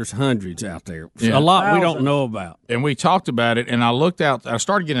hundreds out there. Yeah. A lot we don't know about. And we talked about it, and I looked out. I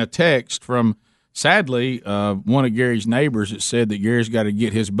started getting a text from, sadly, one of Gary's neighbors that said that Gary's got to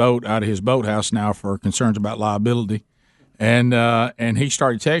get his boat out of his boathouse now for concerns about liability. And he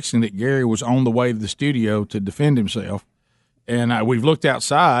started texting that Gary was on the way to the studio to defend himself. And we've looked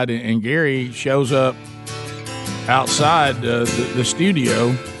outside, and Gary shows up outside the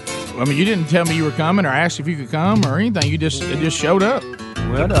studio. I mean, you didn't tell me you were coming or ask if you could come or anything. You just showed up.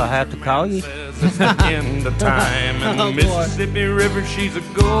 Well, do I have to call you? In the time and the Mississippi River, she's a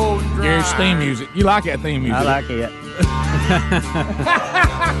gold dry. Gary's theme music. You like that theme music? I like it.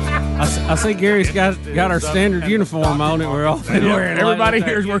 I see Gary's got our standard uniform on it. We're all wearing. Everybody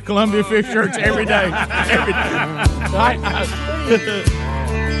here's wear Columbia Fish shirts every day. Every day.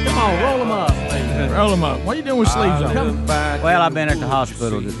 Come on, roll them up. Roll them up. What are you doing with sleeves on? Well, I've been at the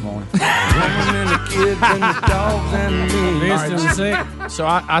hospital this morning. So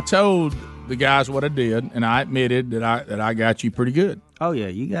I told the guys what I did, and I admitted that I got you pretty good. Oh yeah,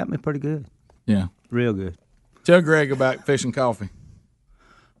 you got me pretty good. Yeah, real good. Tell Greg about fish and coffee.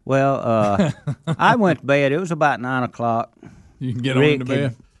 Well, I went to bed. It was about 9 o'clock. You can get Rick on into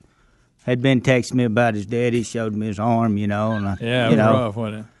bed. Had been texting me about his daddy, showed me his arm, and it was rough,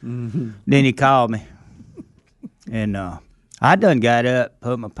 wasn't it? Mm-hmm. Then he called me, and I done got up,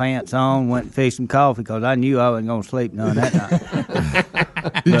 put my pants on, went and fixed some coffee because I knew I wasn't going to sleep none that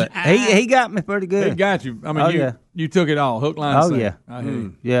night. But he got me pretty good. He got you. I mean, you took it all, hook, line, sinker. Yeah. I hear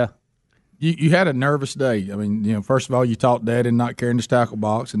you. Yeah. You had a nervous day. I mean, first of all, you taught Dad in not carrying his tackle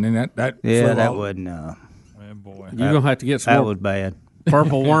box, and then that wasn't. Oh, boy. You're going to have to get some that more was bad.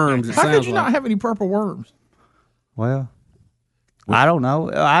 Purple worms. It How sounds could you like. not have any purple worms? Well, I don't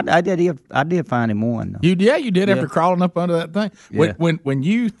know. I did find him one. Though. You did after crawling up under that thing. Yeah. When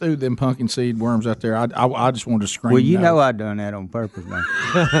you threw them pumpkin seed worms out there, I just wanted to scream. Well, you no. know I done that on purpose, man.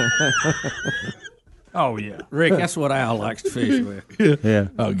 Oh, yeah. Rick, that's what Al likes to fish with. Yeah.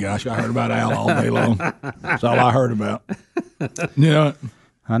 Oh, gosh, I heard about Al all day long. That's all I heard about. You know?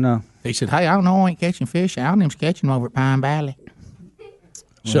 I know. He said, "Hey, I don't know, I ain't catching fish. Al and them's catching them over at Pine Valley."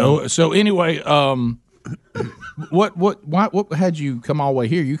 So anyway, what had you come all the way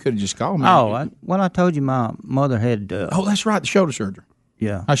here? You could have just called me. Oh, I told you my mother had. Oh, that's right, the shoulder surgery.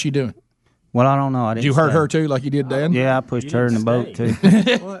 Yeah. How's she doing? Well, I don't know. Did you hurt her too, like you did Dad? Yeah, I pushed her in the boat too.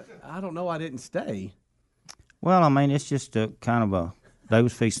 Well, I don't know. I didn't stay. Well, I mean, it's just a kind of a. They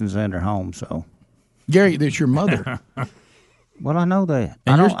was fixing to send her home, so. Gary, that's your mother. Well, I know that.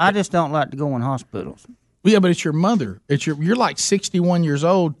 I just don't like to go in hospitals. Well, yeah, but it's your mother. You're like 61 years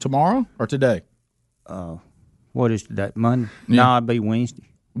old tomorrow or today. What is today? Monday? Yeah. No, it'd be Wednesday.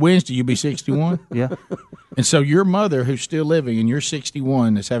 Wednesday, you'll be 61. Yeah. And so your mother, who's still living, and you're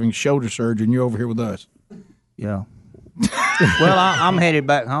 61, is having shoulder surgery, and you're over here with us. Yeah. Well, I'm headed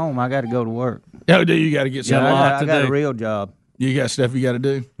back home. I got to go to work. Oh, do you got to get something? I got a real job. You got stuff you got to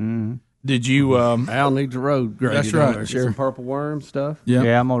do. Mm-hmm. Did you? Al needs a road graded. That's right. There. Sure. Some purple worm stuff. Yeah.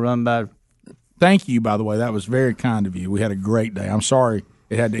 Yeah, I'm gonna run by. Thank you, by the way. That was very kind of you. We had a great day. I'm sorry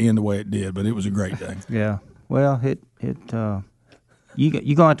it had to end the way it did, but it was a great day. Yeah. Well, you're gonna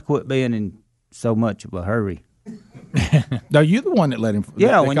have to quit being in so much of a hurry. No, you're the one that let him.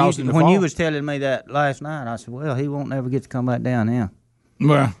 Yeah, when you was telling me that last night, I said, "Well, he won't never get to come back down now."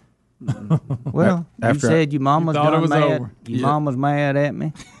 Well, you said your mama's thought it was mad. over. Your Yeah. mama's mad at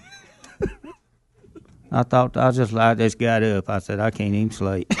me. I thought I just got up. I said I can't even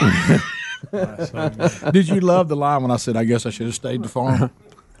sleep. Did you love the line when I said I guess I should have stayed to farm?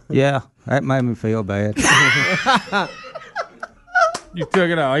 Yeah, that made me feel bad. You took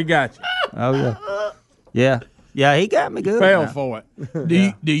it all. He got you. Oh yeah, yeah. He got me good. Fell now. for it.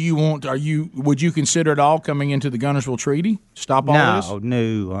 Do you want? Would you consider it all coming into the Gunnersville Treaty? Stop all this?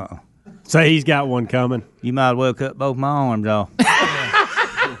 No. Say he's got one coming. You might as well cut both my arms off.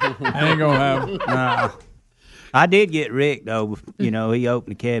 I ain't gonna happen. No. I did get Rick though. He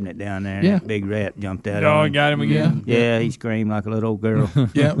opened the cabinet down there, and that big rat jumped out. Oh, on I him. got him again. Yeah, he screamed like a little old girl.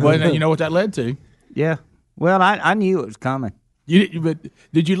 Yeah. Well, you know what that led to? Yeah. Well, I knew it was coming. But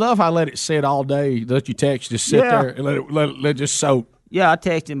did you love how I let it sit all day? Let you text, just sit Yeah. there and let it just soak. Yeah, I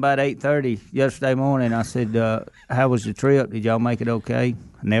texted him about 8:30 yesterday morning. I said, "How was the trip? Did y'all make it okay?"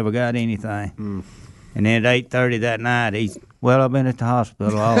 I never got anything. And then at 8:30 that night, I've been at the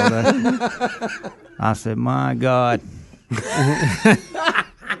hospital all day. I said, "My God."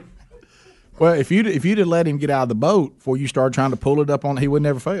 Well, if you'd have let him get out of the boat before you started trying to pull it up on, he would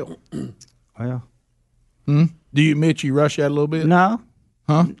never fail. Well, do you admit you rushed that a little bit? no.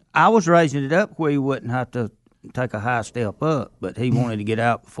 Huh? I was raising it up where he wouldn't have to take a high step up, but he wanted to get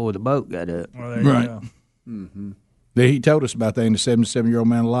out before the boat got up. Well, there you Right. go. He told us about that in the 77-year-old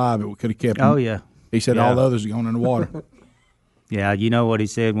man alive. It could have kept him. Oh, yeah. He said Yeah. all the others are going in the water. Yeah, you know what he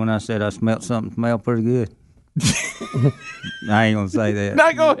said when I said I smelled something smelled pretty good? I ain't going to say that.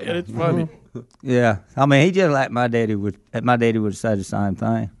 No, go ahead. It's funny. Yeah, I mean, he just like my daddy would say the same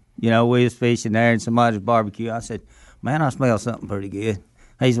thing. We was fishing there and somebody's barbecue. I said, "Man, I smell something pretty good."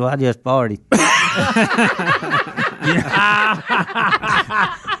 He said, "Well, I just farted."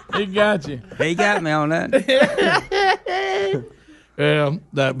 He got you. He got me on that. Yeah,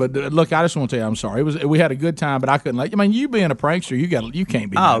 but look, I just want to tell you, I'm sorry. We had a good time, but I couldn't let. I mean, you being a prankster, you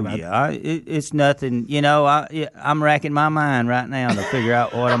can't be. Oh yeah, it's nothing. You know, I'm racking my mind right now to figure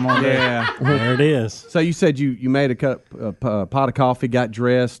out what I'm gonna do. Yeah, there it is. So you said you made a pot of coffee, got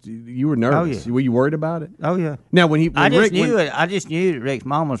dressed. You were nervous. Oh, yeah. Were you worried about it? Oh yeah. Now when I just knew that Rick's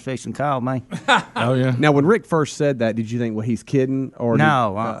mom was fixing to call me. Oh yeah. Now when Rick first said that, did you think, well, he's kidding or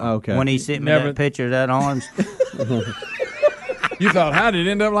no? Okay. When he sent me that picture of that arms. You thought, how did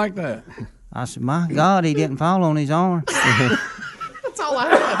it end up like that? I said, my God, he didn't fall on his arm. That's all I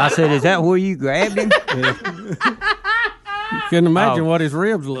had. I said, is that where you grabbed him? You couldn't imagine what his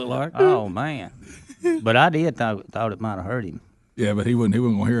ribs look like. Oh, man. But I did thought it might have hurt him. Yeah, but he wasn't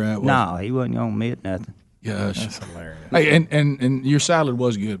going to hear that. No, he wasn't going to admit nothing. Gosh. That's hilarious. Hey, and your salad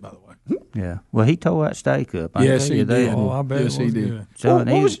was good, by the way. Yeah. Well, he tore that steak up. Yes, he did. Oh, I bet yes, it was he did. good. So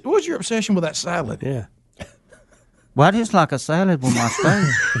what was your obsession with that salad? Yeah. Well, I just like a salad with my steak.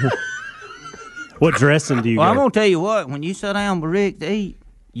 What dressing do you Well, I'm get? going to tell you what. When you sit down with Rick to eat,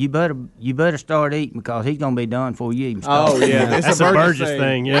 you better start eating because he's going to be done before you even start. Oh, yeah. It's That's a Burgess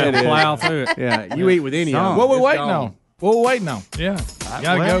thing. Yeah, It is. Plow through it. Yeah, you eat with any of them. What we It's waiting gone. on? What we waiting on? Yeah.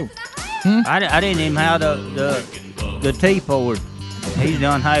 Gotta well, go. I didn't even have the tea poured. He's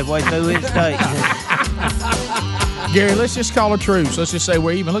done halfway through his steak. Gary, let's just call a truce. Let's just say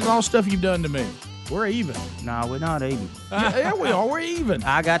we're even. Look at all the stuff you've done to me. We're even. No, we're not even. Yeah, we are. We're even.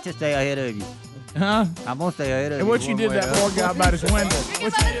 I got to stay ahead of you. Huh? I'm going to stay ahead of you. And what you did that poor guy about his window. What you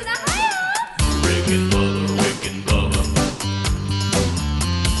did? Rick and Bubba.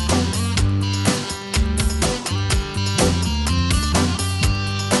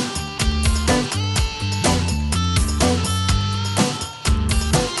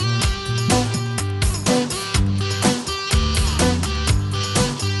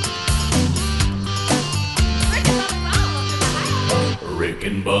 Rick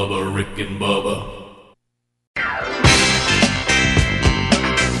and Bubba, Rick and Bubba.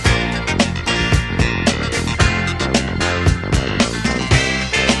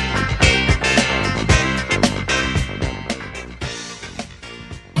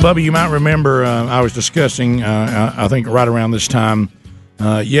 Bubba, you might remember I was discussing, I think right around this time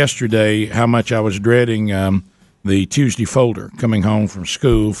yesterday, how much I was dreading the Tuesday folder coming home from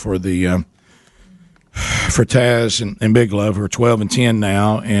school for the for Taz and Big Love, who are 12 and 10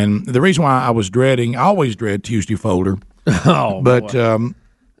 now. And the reason why I was dreading, I always dread Tuesday folder. But the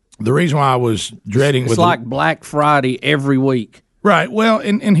reason why I was dreading It's like Black Friday every week. Right. Well,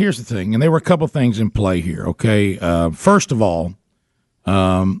 and here's the thing, and there were a couple things in play here, okay? First of all,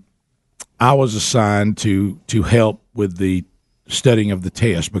 I was assigned to help with the studying of the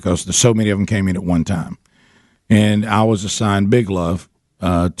test because so many of them came in at one time. And I was assigned Big Love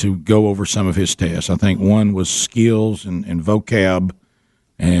to go over some of his tests. I think one was skills and vocab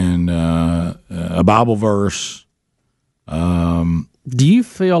and a Bible verse. Do you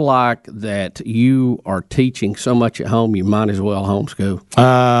feel like that you are teaching so much at home you might as well homeschool?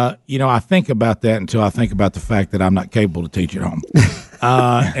 I think about that until I think about the fact that I'm not capable to teach at home.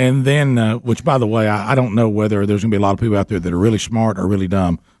 And then, which, by the way, I don't know whether there's going to be a lot of people out there that are really smart or really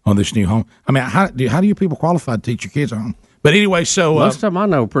dumb on this new home. I mean, how do you people qualify to teach your kids at home? But anyway, so most of them I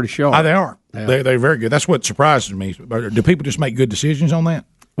know are pretty sharp. They are. Yeah. They're very good. That's what surprises me. Do people just make good decisions on that?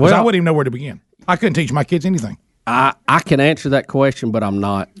 Because I wouldn't even know where to begin. I couldn't teach my kids anything. I can answer that question, but I'm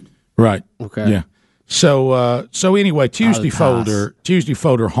not. Right. Okay. Yeah. So anyway, Tuesday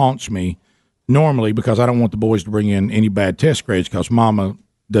folder haunts me normally because I don't want the boys to bring in any bad test grades because Mama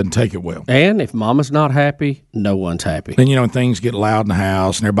doesn't take it well. And if Mama's not happy, no one's happy. Then things get loud in the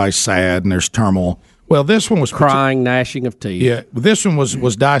house and everybody's sad and there's turmoil. Well, this one was crying, gnashing of teeth. Yeah, this one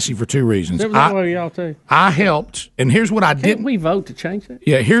was dicey for two reasons. I helped, and here's what I didn't. Can't we vote to change that?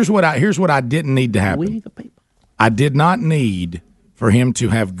 Yeah, here's what I didn't need to happen. We the people. I did not need for him to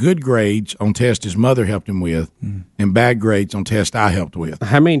have good grades on tests his mother helped him with, and bad grades on tests I helped with.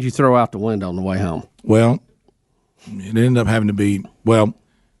 How many did you throw out the window on the way home? Well, it ended up having to be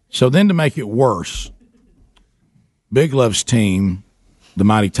so then to make it worse, Big Love's team, the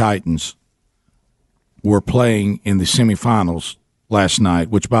Mighty Titans, were playing in the semifinals last night,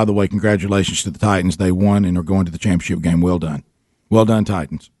 which, by the way, congratulations to the Titans. They won and are going to the championship game. Well done. Well done,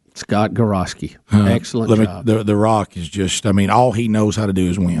 Titans. Scott Gorosky. Excellent job. The Rock is just, all he knows how to do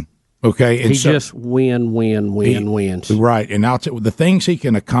is win. Okay? And just wins. Right. And I'll tell you, the things he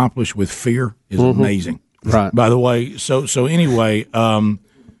can accomplish with fear is amazing. Right. By the way, so anyway,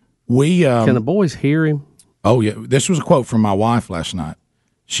 we can the boys hear him? Oh, yeah. This was a quote from my wife last night.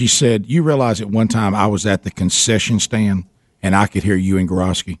 She said, "You realize at one time I was at the concession stand and I could hear you and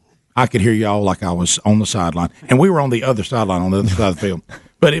Gorosky?" I could hear y'all like I was on the sideline, and we were on the other sideline on the other side of the field.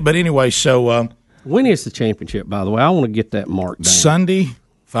 But anyway, so when is the championship? By the way, I want to get that marked down. Sunday,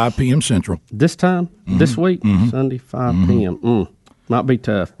 5 p.m. Central. This time, this week, Sunday, 5 p.m. Might be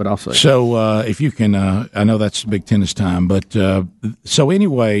tough, but I'll see. So if you can, I know that's big tennis time, but so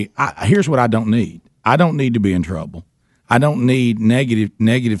anyway, here's what I don't need. I don't need to be in trouble. I don't need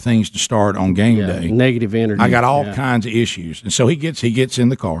negative things to start on game day. Negative energy. I got all kinds of issues, and so he gets in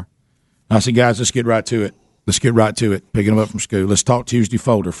the car. I said, guys, let's get right to it. Picking him up from school. Let's talk Tuesday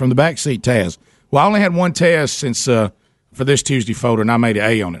folder from the back seat. Taz. Well, I only had one Taz since for this Tuesday folder, and I made an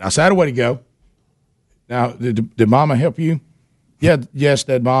A on it. I said, "How way to go." Now, did Mama help you? Yeah, yes,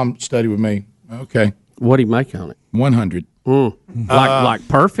 Dad. Mom studied with me. Okay. What did he make on it? 100. Like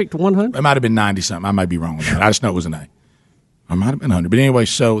perfect 100? It might have been 90 something. I might be wrong with that. I just know it was an A. I might have been 100. But anyway,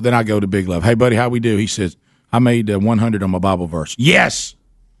 so then I go to Big Love. Hey, buddy, how we do? He says, I made 100 on my Bible verse. Yes.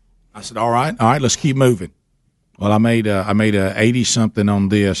 I said, all right, let's keep moving. Well, I made a 80 something on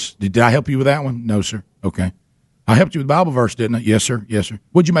this. Did I help you with that one? No, sir. Okay. I helped you with the Bible verse, didn't I? Yes, sir.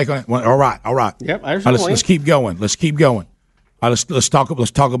 What'd you make on it? Well, all right. Yep. Let's keep going. All right, let's talk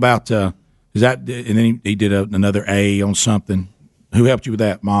about is that? And then he did another A on something. Who helped you with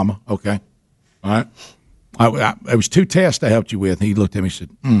that, Mama? Okay, all right. It was 2 tests I helped you with. He looked at me and said,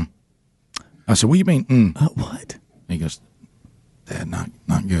 I said, what do you mean? What? He goes, Dad, not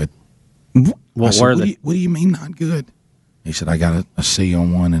good. What were they? What do you mean not good? He said, I got a C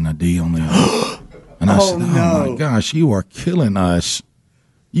on one and a D on the other. And I said, oh my gosh, you are killing us.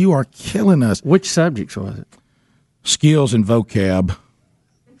 Which subjects was it? Skills and vocab.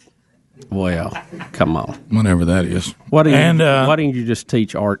 Well, come on. Whatever that is. Why didn't you just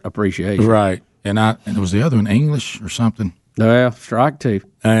teach art appreciation? Right. And it was the other one, English or something. Well, strike 2.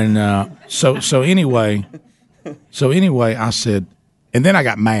 And so anyway, I said, and then I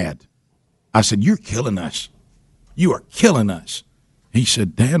got mad. I said, you're killing us. You are killing us. He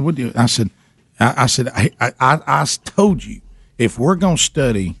said, Dad, what do you? I said, I told you, if we're going to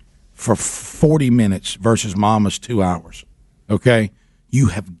study for 40 minutes versus Mama's 2 hours, okay, you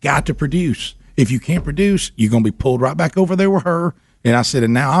have got to produce. If you can't produce, you're going to be pulled right back over there with her. And I said,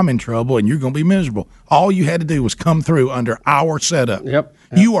 and now I'm in trouble, and you're going to be miserable. All you had to do was come through under our setup. Yep.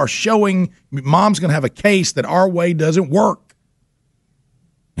 You are showing Mom's going to have a case that our way doesn't work.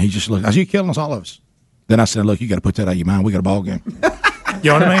 And he just looked. I said, you're killing us, all of us. Then I said, look, you got to put that out of your mind. We got a ball game.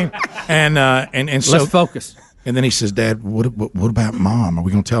 You know what I mean? And so let's focus. And then he says, Dad, what about Mom? Are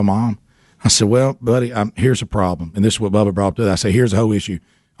we going to tell Mom? I said, well, buddy, here's a problem. And this is what Bubba brought up. I say, here's the whole issue.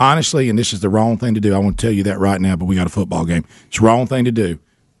 Honestly, and this is the wrong thing to do. I want to tell you that right now, but we got a football game. It's the wrong thing to do.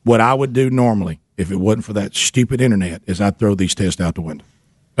 What I would do normally, if it wasn't for that stupid internet, is I'd throw these tests out the window.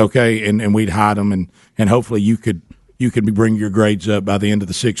 Okay? And we'd hide them, and hopefully you could bring your grades up by the end of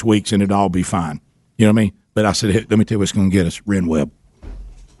the 6 weeks, and it'd all be fine. You know what I mean? But I said, hey, let me tell you what's going to get us. Ren Webb.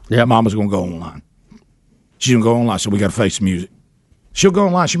 Yeah, Mama's going to go online. She's going to go online, so we got to face the music. She'll go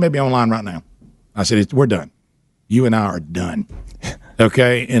online. She may be online right now. I said, we're done. You and I are done.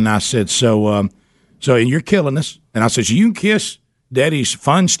 Okay? And I said, so and you're killing us. And I said, so you can kiss Daddy's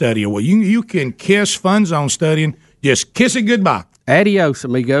fun study. Well, you can kiss Fun Zone studying. Just kiss it goodbye. Adios,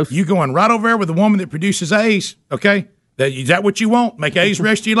 amigos. You going right over there with the woman that produces A's, okay? Is that what you want? Make A's the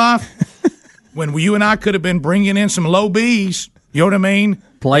rest of your life? When you and I could have been bringing in some low B's, you know what I mean?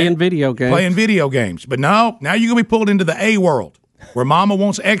 Playing video games. But no, now you're going to be pulled into the A world where Mama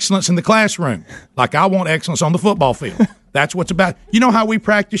wants excellence in the classroom like I want excellence on the football field. That's what's about. You know how we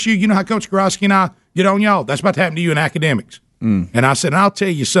practice you? You know how Coach Gorosky and I get on y'all? That's about to happen to you in academics. And I said, and I'll tell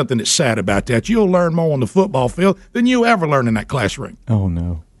you something that's sad about that. You'll learn more on the football field than you ever learn in that classroom. Oh,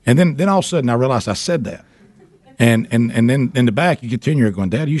 no. And then all of a sudden I realized I said that. And then in the back you continue going,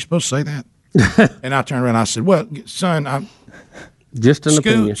 Dad, are you supposed to say that? And I turned around and I said, well, son, just an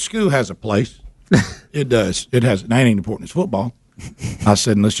opinion. School has a place. It does. It has. That ain't important as football. I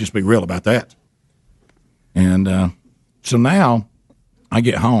said, and let's just be real about that. And so now I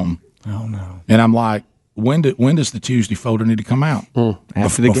get home. Oh, no. And I'm like, when does the Tuesday folder need to come out?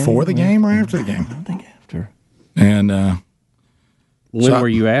 After the game? Before the game or after the game? I think after. And when were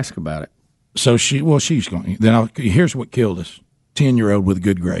you asked about it? So she's going. Then here's what killed us: 10-year-old with a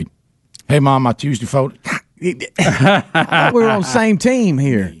good grade. Hey, Mom, my Tuesday folder. I thought we were on the same team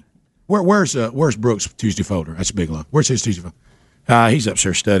here. Where's Brooks' Tuesday folder? That's Big Love. Where's his Tuesday folder? He's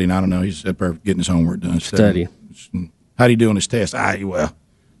upstairs studying. I don't know. He's up there getting his homework done. Studying. How'd he do on his test? Well,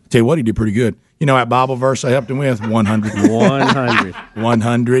 tell you what, he did pretty good. You know that Bible verse I helped him with? 100. 100.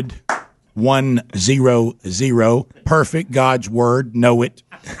 100. 100. Perfect. God's word. Know it.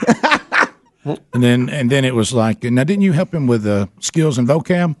 And then it was like, now didn't you help him with skills and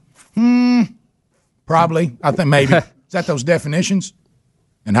vocab? Probably. I think maybe. Is that those definitions?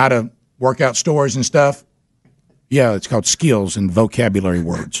 And how to work out stories and stuff? Yeah, it's called skills and vocabulary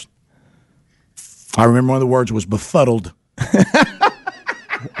words. I remember one of the words was befuddled.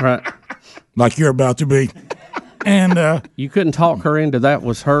 Right. Like you're about to be. And you couldn't talk her into that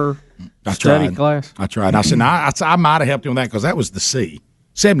was her study class? I tried. I said, I might have helped him with that because that was the C.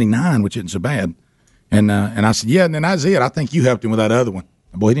 79, which isn't so bad. And I said, yeah, and then that's it. I think you helped him with that other one.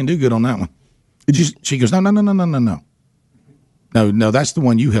 Boy, he didn't do good on that one. She goes, no. No, that's the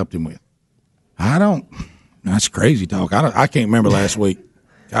one you helped him with. I don't. That's crazy talk. I can't remember last week.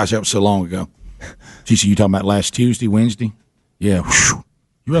 Gosh, that was so long ago. She said, you talking about last Tuesday, Wednesday? Yeah. Whew.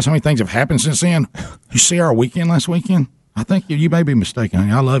 You realize how many things have happened since then? You see our weekend last weekend? I think you may be mistaken,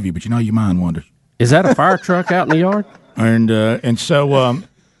 honey. I love you, but you know your mind wanders. Is that a fire truck out in the yard? And so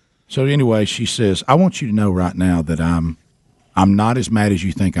anyway, she says, I want you to know right now that I'm not as mad as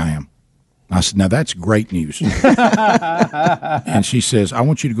you think I am. I said, now that's great news. And she says, I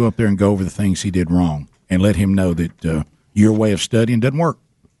want you to go up there and go over the things he did wrong and let him know that your way of studying doesn't work.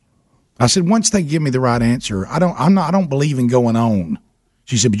 I said, once they give me the right answer, I don't believe in going on.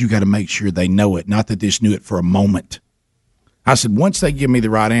 She said, but you got to make sure they know it, not that they just knew it for a moment. I said, once they give me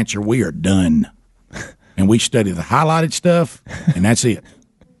the right answer, we are done. And we study the highlighted stuff, and that's it.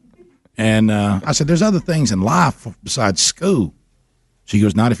 And I said, there's other things in life besides school. She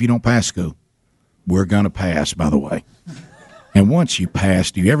goes, not if you don't pass school. We're going to pass, by the way. And once you pass,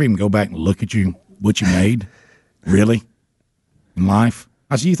 do you ever even go back and look at what you made? Really? In life?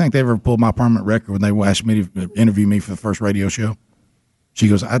 I said, you think they ever pulled my permanent record when they asked me to interview me for the first radio show? She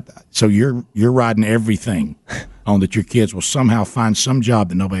goes, so you're riding everything on that your kids will somehow find some job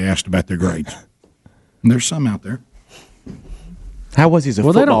that nobody asked about their grades. And there's some out there. How was he as a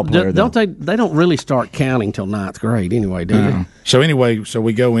football player? They don't really start counting till 9th grade anyway, do they? So anyway,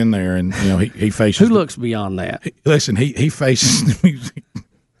 we go in there and he faces. Who looks beyond that? He faces the music.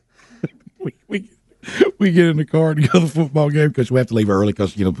 We get in the car to go to the football game because we have to leave early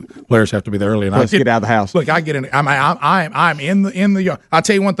because players have to be there early. And Let's get out of the house. Look, I get in. I'm in the yard. I'll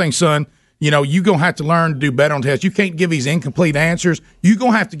tell you one thing, son. You're going to have to learn to do better on tests. You can't give these incomplete answers. You're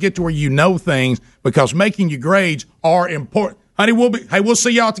going to have to get to where you know things because making your grades are important. Honey, we'll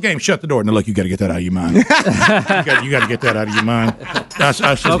see y'all at the game. Shut the door. Now, look, you got to get that out of your mind. you got to get that out of your mind.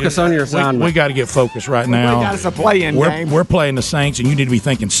 Focus on your assignment. We got to get focused right now. We got us a play-in game. We're playing the Saints, and you need to be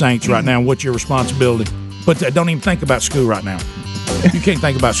thinking Saints right now. What's your responsibility? But don't even think about school right now. You can't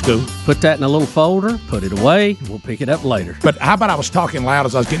think about school. Put that in a little folder, put it away, we'll pick it up later. But how about I was talking loud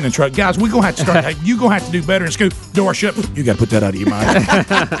as I was getting in the truck? Guys, we're going to have to start. You're going to have to do better in school. Door shut. You got to put that out of your mind.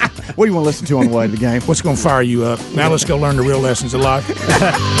 What do you want to listen to on the way to the game? What's going to fire you up? Now let's go learn the real lessons of life.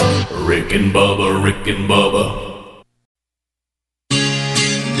 Rick and Bubba, Rick and Bubba.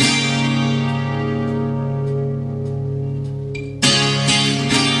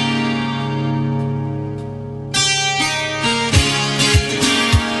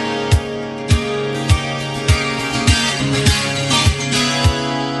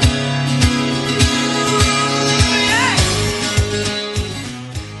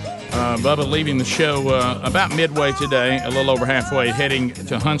 Bubba leaving the show about midway today, a little over halfway, heading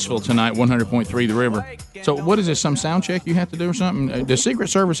to Huntsville tonight, 100.3 The River. So what is this, some sound check you have to do or something? Does Secret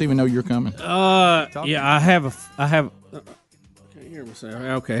Service even know you're coming? Yeah, I have. Can't hear myself.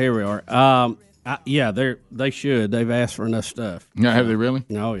 Okay, here we are. They should. They've asked for enough stuff. Yeah, have they really?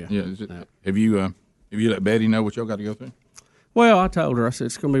 Oh, yeah. Yeah. Have you let Betty know what y'all got to go through? Well, I told her. I said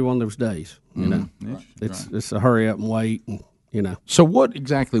it's going to be one of those days. It's a hurry up and wait, and So what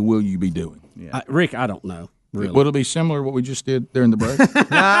exactly will you be doing? Rick, I don't know. Really. Will it be similar to what we just did during the break?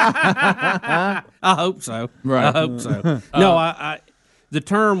 I hope so. Right. I hope so. No, the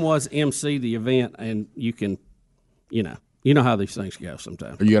term was MC the event, and you can, you know how these things go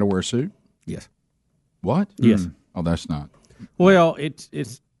sometimes. You got to wear a suit? Yes. What? Yes. Oh, that's not. Well, it's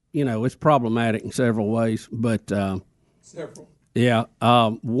it's problematic in several ways, but several. Yeah.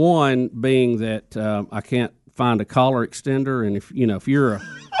 One being that I can't find a collar extender, and if you're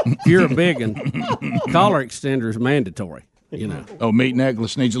a big one, collar extender is mandatory. Oh, meat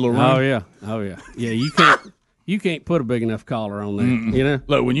necklace needs a little room. Oh yeah. You can't put a big enough collar on there.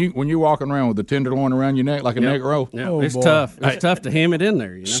 Look, when you're walking around with the tenderloin around your neck like a neck roll, it's tough. It's tough to hem it in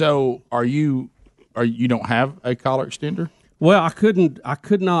there. So you don't have a collar extender? Well, I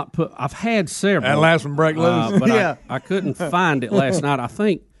could not put. I've had several. That last one break loose. But I couldn't find it last night.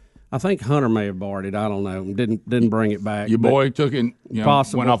 I think Hunter may have borrowed it. I don't know. Didn't bring it back. Your boy took it.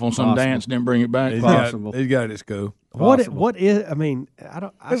 Possible, went off on some dance, didn't bring it back. Possible. He's got it at school. What is? I mean, I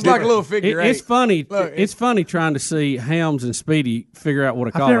don't. It's like a little figure eight. It's funny. Look, it's funny trying to see Hams and Speedy figure out what a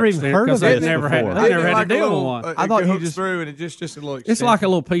I've collar never even extender, heard of 'cause they this never had. before. They never had like to a deal with little, one. I thought you just through and it just a little. It's like a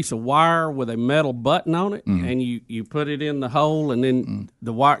little piece of wire with a metal button on it, and you put it in the hole, and then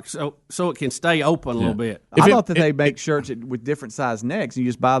the wire so it can stay open a little bit. I thought that they make shirts with different size necks. You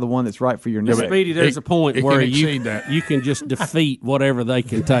just buy the one that's right for your neck. Speedy, there's a point where you can just defeat whatever they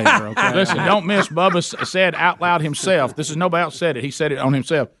can tailor. Okay? Listen, don't miss. Bubba said out loud himself. This is nobody else said it. He said it on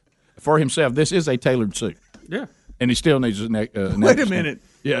himself for himself. This is a tailored suit. Yeah, and he still needs his neck. Wait a minute.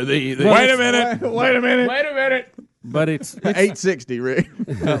 Yeah. Wait a minute. Wait a minute. But it's 860, Rick.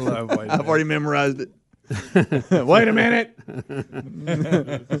 I've already memorized it. Wait a minute.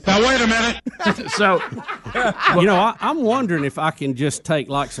 Now wait a minute. So, I'm wondering if I can just take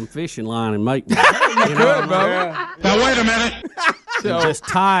like some fishing line and make one. You could, bro. Now wait a minute. And just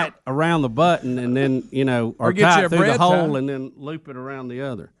tie it around the button, and then or get tie you it a through the bread hole, tie. and then loop it around the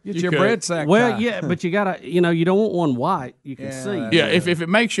other. Get your bread sack. Well, tie. yeah, but you gotta, you don't want one white. You can see. Yeah, if it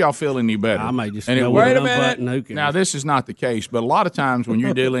makes y'all feel any better, I may just and go wait with a an minute. unbutton, who cares? Now this is not the case, but a lot of times when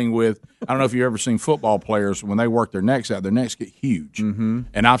you're dealing with, I don't know if you've ever seen football players when they work their necks out, their necks get huge, and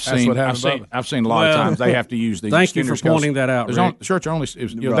I've That's seen what happened to Bubba. I've seen a lot of times they have to use these. Thank you for extenders 'cause pointing that out, there's Rick. the shirts are only they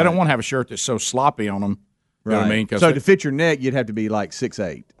don't want to have a shirt that's so sloppy on them. You know what I mean? So to fit your neck, you'd have to be like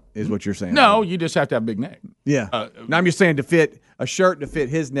 6'8", is what you're saying. No, you just have to have a big neck. Yeah. No, I'm just saying to fit a shirt to fit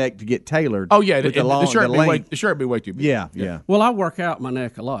his neck to get tailored. Oh yeah, with the shirt the be way, length. the shirt be way too big. Yeah. Well, I work out my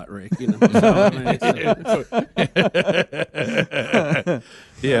neck a lot, Rick. So, I mean,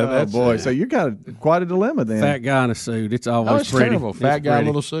 Yeah, Oh that's boy. So you got quite a dilemma then. fat guy in a suit. It's always Oh, it's pretty. terrible. Fat It's guy, pretty.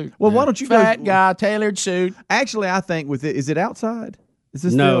 little suit. Well, why don't you Fat go? guy, tailored suit. Actually, I think with it, is it outside? Is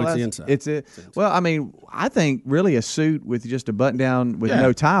this No, still it's outside? inside. It's it. Well, I mean, I think really a suit with just a button down with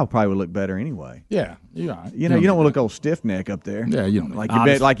no tie probably would look better anyway. Yeah, you're right. You don't want to look old stiff neck up there. Yeah, you don't like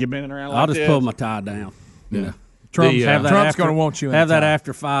you're bending around. I'll like just this. pull my tie down. Yeah. Trump's Trump's going to want you in have a that tie.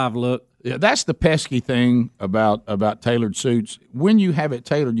 after 5 look. Yeah, that's the pesky thing about tailored suits. When you have it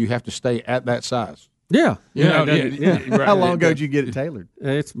tailored, you have to stay at that size. Yeah, You know, yeah. right. How long ago did you get it tailored?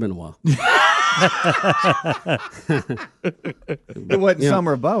 It's been a while. It wasn't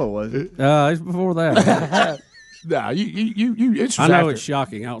summer above, was it? It's before that. Nah, you. It's I know after, it's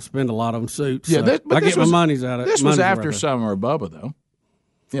shocking. I don't spend a lot on suits. Yeah, so but I this get my money's out of This was money's after worth. Summer or Bubba, though.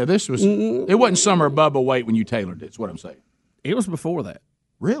 Yeah, this was. It wasn't Summer or Bubba weight when you tailored it. Is what I'm saying. It was before that.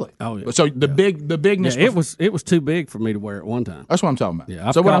 Really? Oh yeah. So the bigness. Yeah, it was too big for me to wear at one time. That's what I'm talking about. Yeah.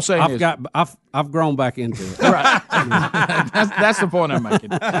 So what I'm saying is, I've grown back into it. right. that's the point I'm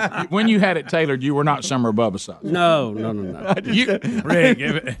making. When you had it tailored, you were not Summer or Bubba size. No.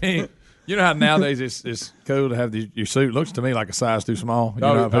 Rick, you know how nowadays it's cool to have your suit. Looks to me like a size too small. You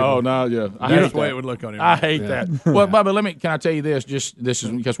know how people- no, yeah. That's the way it would look on you. I hate that. Well, Bubba, can I tell you this? This is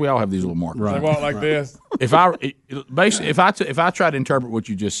because we all have these little markers. They walk like this. If I try to interpret what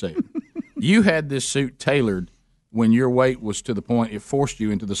you just said, you had this suit tailored when your weight was to the point it forced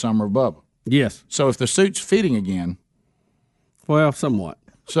you into the Summer of Bubba. Yes. So if the suit's fitting again, Well, somewhat.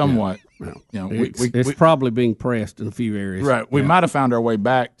 Yeah. It's probably being pressed in a few areas. Right. We might have found our way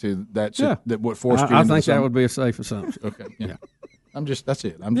back to that. That what forced you. I into think the that Summer. would be a safe assumption. Okay. Yeah. That's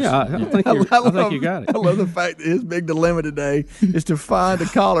it. I think I think you got it. I love the fact that his big dilemma today is to find a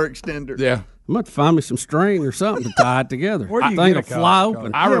collar extender. Yeah. I'm going to find me some string or something to tie it together. Where do you I think get a it'll fly collar?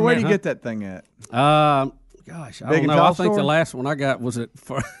 open. Where do you get that thing at? Gosh, I Big don't and know. tall I think store? the last one I got was at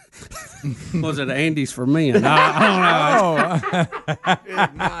Andy's for men. I don't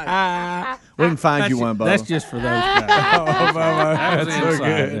know. We can find you one, Bubba. That's just for those guys. That's so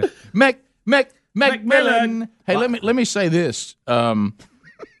inside. good. Macmillan. Hey, let me say this. I've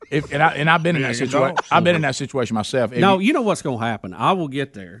been in that situation. I've been in that situation myself. No, you know what's going to happen. I will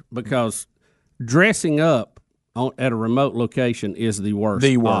get there because dressing up at a remote location is the worst.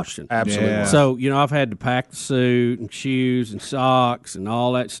 Option. Absolutely. Yeah. So I've had to pack the suit and shoes and socks and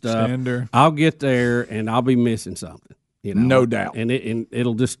all that stuff. Extender. I'll get there and I'll be missing something. No doubt. And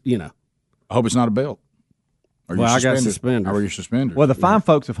it'll just I hope it's not a belt. Well, I got suspenders. Or your suspenders. Well, the fine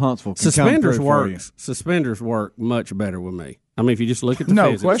folks of Huntsville can Suspenders come through for you. Suspenders work much better with me. I mean, if you just look at the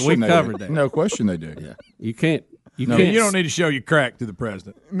no physics, question we've they covered do. that. No question they do. Yeah, you can't. You No, can't. you don't need to show your crack to the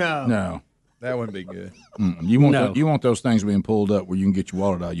president. No. That wouldn't be good. You want those things being pulled up where you can get your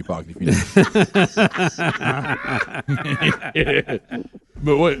wallet out of your pocket if you need.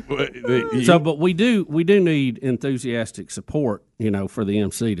 But what? But we do need enthusiastic support, for the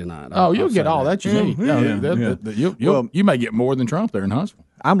MC tonight. You'll get all that you need. You may get more than Trump there in Huntsville.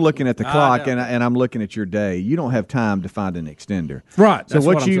 I'm looking at the clock and I'm looking at your day. You don't have time to find an extender. Right. So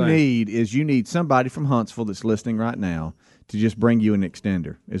what you need is somebody from Huntsville that's listening right now to just bring you an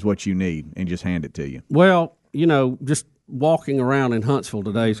extender is what you need and just hand it to you. Well, just walking around in Huntsville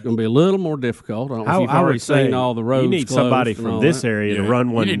today is going to be a little more difficult. I don't know if you've already seen all the roads. You need somebody from this area to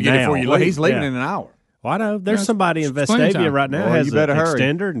run one now. He's leaving in an hour. Well, I know. There's somebody in Vestavia right now has an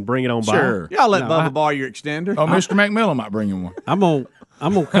extender and bring it on by. Sure. Y'all let Bubba borrow your extender. Oh, Mr. McMillan might bring you one.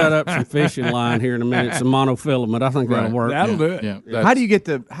 I'm gonna cut up some fishing line here in a minute, some monofilament. I think that'll work. That'll do it. Yeah. How do you get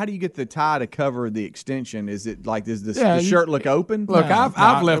the tie to cover the extension? Is it like does the shirt look open? Look,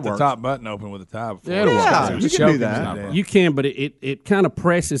 I've left the top button open with a tie before. Yeah, you can do that. You can, but it kind of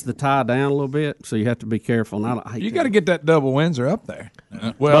presses the tie down a little bit, so you have to be careful. And you got to get that double Windsor up there.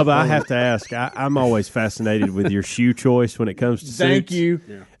 Well, Bubba, I have to ask. I'm always fascinated with your shoe choice when it comes to suits. Thank you.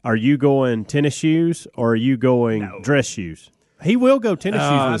 Yeah. Are you going tennis shoes or are you going dress shoes? He will go tennis shoes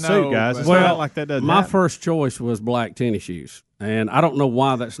in a suit, guys. It's not like that doesn't happen. First choice was black tennis shoes, and I don't know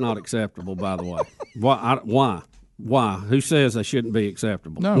why that's not acceptable, by the way. Why? Who says they shouldn't be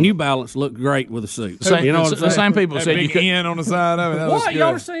acceptable? No. New Balance looked great with a suit. You know what I'm saying? The same people that said big you could N on the side of it. What?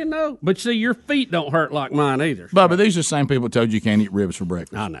 Y'all are saying no? But see, your feet don't hurt like mine either. But these are the same people that told you can't eat ribs for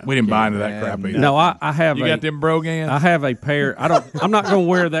breakfast. I know. We didn't buy into that crap either. No, I have. You got them Brogans? I have a pair. I'm not going to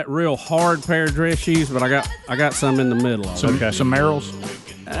wear that real hard pair of dress shoes, but I got some in the middle of it. Some Merrills.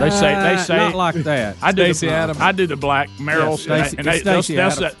 They say not like that. I do the black Merrills, and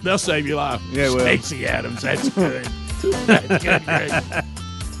they'll save your life. Yeah, well. Stacey Adams, that's good. That's good, great.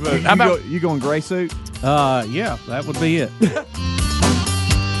 You going gray suit? Yeah, that would be it.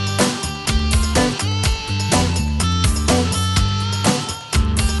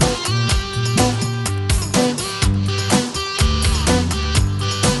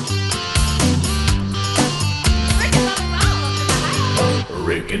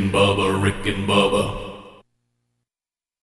 Rick and Bubba, Rick and Bubba.